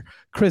 Tanner,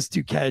 Chris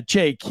Duquette,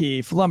 Jay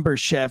Keefe, Lumber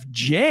Chef,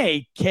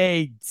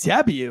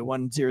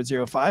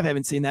 JKW1005.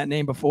 Haven't seen that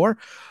name before,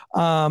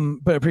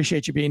 but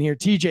appreciate you being here.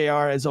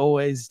 TJR, as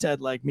always, Dead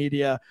Leg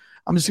Media.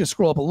 I'm just going to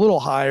scroll up a little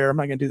higher. I'm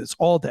not going to do this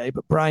all day,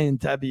 but Brian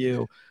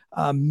W.,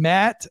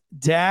 Matt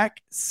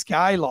Dak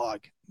Skylog.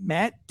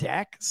 Matt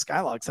Dak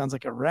Skylog sounds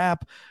like a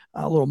rap,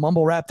 a little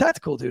mumble rap.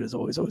 Tactical Dude is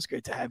always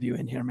great to have you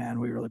in here, man.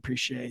 We really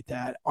appreciate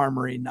that.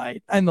 Armory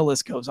Knight, and the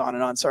list goes on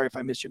and on. Sorry if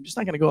I missed you. I'm just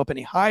not going to go up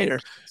any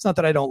higher. It's not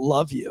that I don't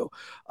love you,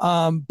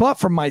 but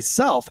for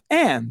myself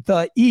and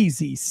the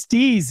easy,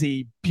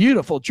 steezy,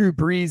 beautiful Drew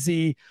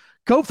Breezy,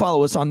 go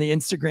follow us on the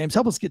Instagrams.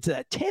 Help us get to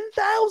that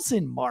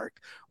 10,000 mark.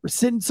 We're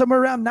sitting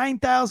somewhere around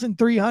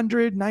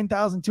 9,300,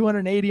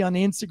 9,280 on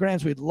the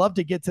Instagrams. We'd love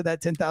to get to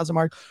that 10,000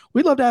 mark.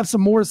 We'd love to have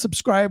some more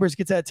subscribers,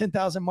 get to that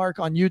 10,000 mark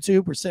on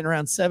YouTube. We're sitting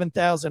around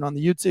 7,000 on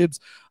the YouTubes.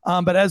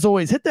 But as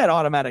always, hit that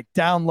automatic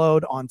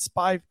download on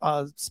Spotify,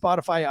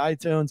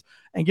 iTunes,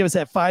 and give us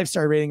that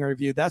 5-star rating or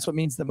review. That's what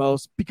means the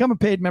most. Become a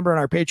paid member on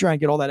our Patreon,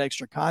 get all that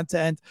extra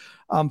content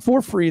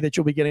for free that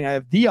you'll be getting. I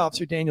have the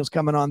Officer Daniels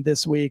coming on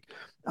this week.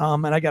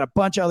 And I got a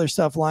bunch of other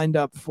stuff lined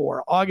up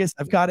for August.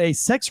 I've got a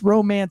sex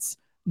romance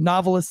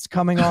novelist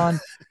coming on.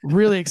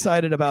 Really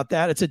excited about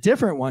that. It's a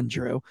different one,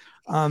 Drew.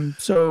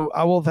 So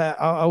I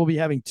will be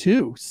having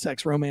 2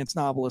 sex romance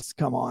novelists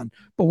come on,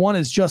 but one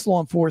is just law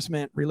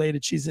enforcement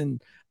related. She's an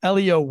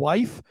LEO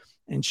wife,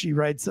 and she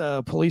writes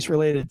police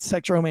related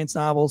sex romance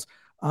novels.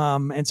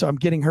 And so I'm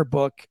getting her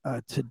book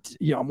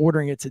I'm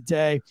ordering it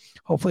today.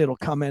 Hopefully it'll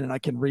come in and I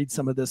can read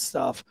some of this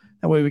stuff.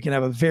 That way we can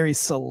have a very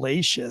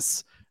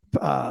salacious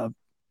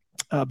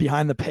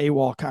behind the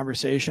paywall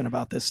conversation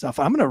about this stuff.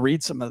 I'm going to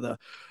read some of the,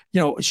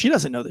 she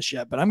doesn't know this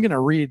yet, but I'm going to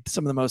read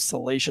some of the most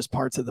salacious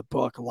parts of the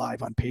book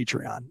live on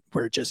Patreon,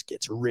 where it just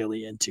gets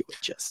really into it.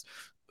 Just,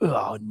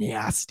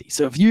 nasty.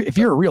 So if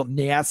you're a real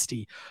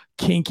nasty,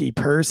 kinky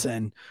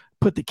person,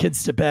 put the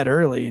kids to bed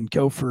early and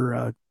go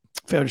for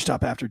Failure to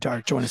Stop After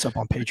Dark. Join us up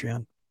on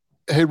Patreon.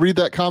 Hey, read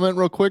that comment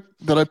real quick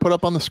that I put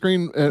up on the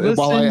screen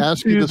while I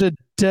ask you the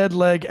Dead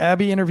Leg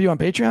Abby interview on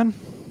Patreon.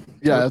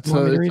 Yeah, it's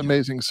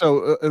amazing.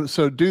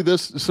 So do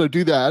this. So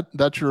do that.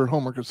 That's your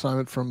homework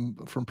assignment from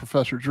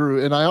Professor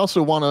Drew. And I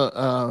also want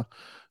to.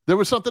 There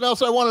was something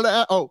else I wanted to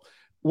add. Oh,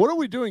 what are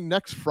we doing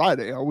next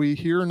Friday? Are we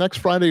here next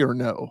Friday or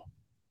no?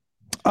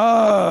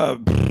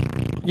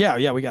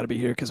 Yeah, we got to be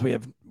here because we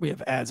have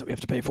ads that we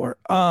have to pay for.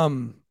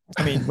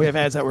 We have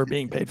ads that we're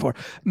being paid for.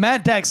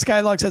 Matt Dak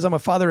Skylog says, I'm a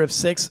father of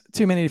 6.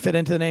 Too many to fit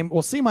into the name.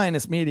 Well, C-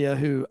 Media,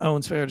 who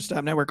owns Failure to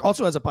Stop Network,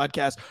 also has a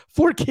podcast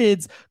for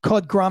kids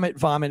called Grommet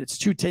Vomit. It's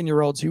 2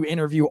 10-year-olds who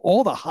interview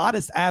all the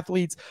hottest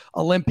athletes,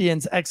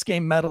 Olympians,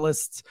 X-Game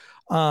medalists.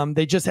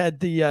 They just had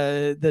the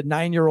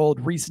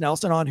 9-year-old Reese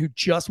Nelson on, who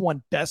just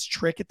won best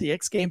trick at the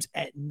X Games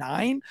at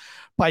 9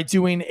 by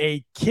doing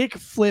a kick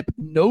flip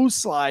nose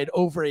slide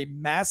over a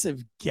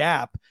massive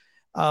gap.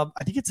 I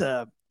think it's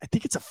a I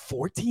think it's a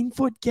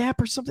 14-foot gap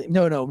or something.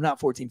 No, not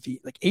 14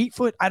 feet, like 8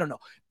 foot. I don't know.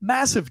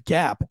 Massive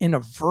gap in a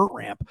vert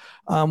ramp,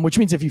 which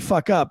means if you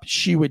fuck up,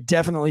 she would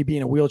definitely be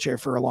in a wheelchair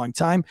for a long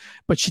time.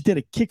 But she did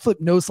a kickflip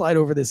no slide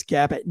over this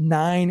gap at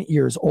 9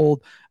 years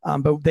old.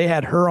 But they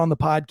had her on the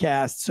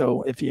podcast.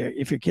 So if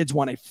your kids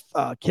want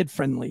a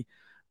kid-friendly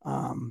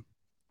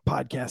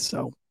podcast,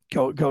 so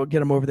go get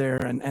them over there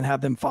and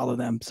have them follow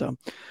them. So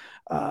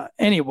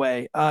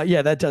anyway,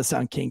 yeah, that does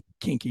sound kinky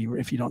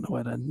if you don't know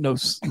what a no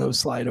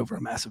slide over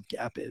a massive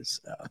gap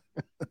is.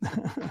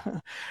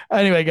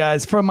 Anyway,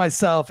 guys, from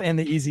myself and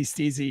the Easy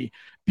Steezy,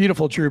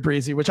 beautiful Drew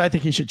Breezy, which I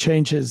think he should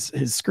change his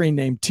screen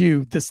name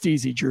to the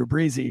Steezy Drew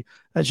Breezy.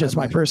 That's just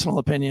my personal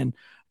opinion.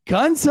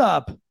 Guns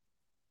up.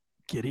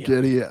 Giddy up.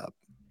 Giddy up.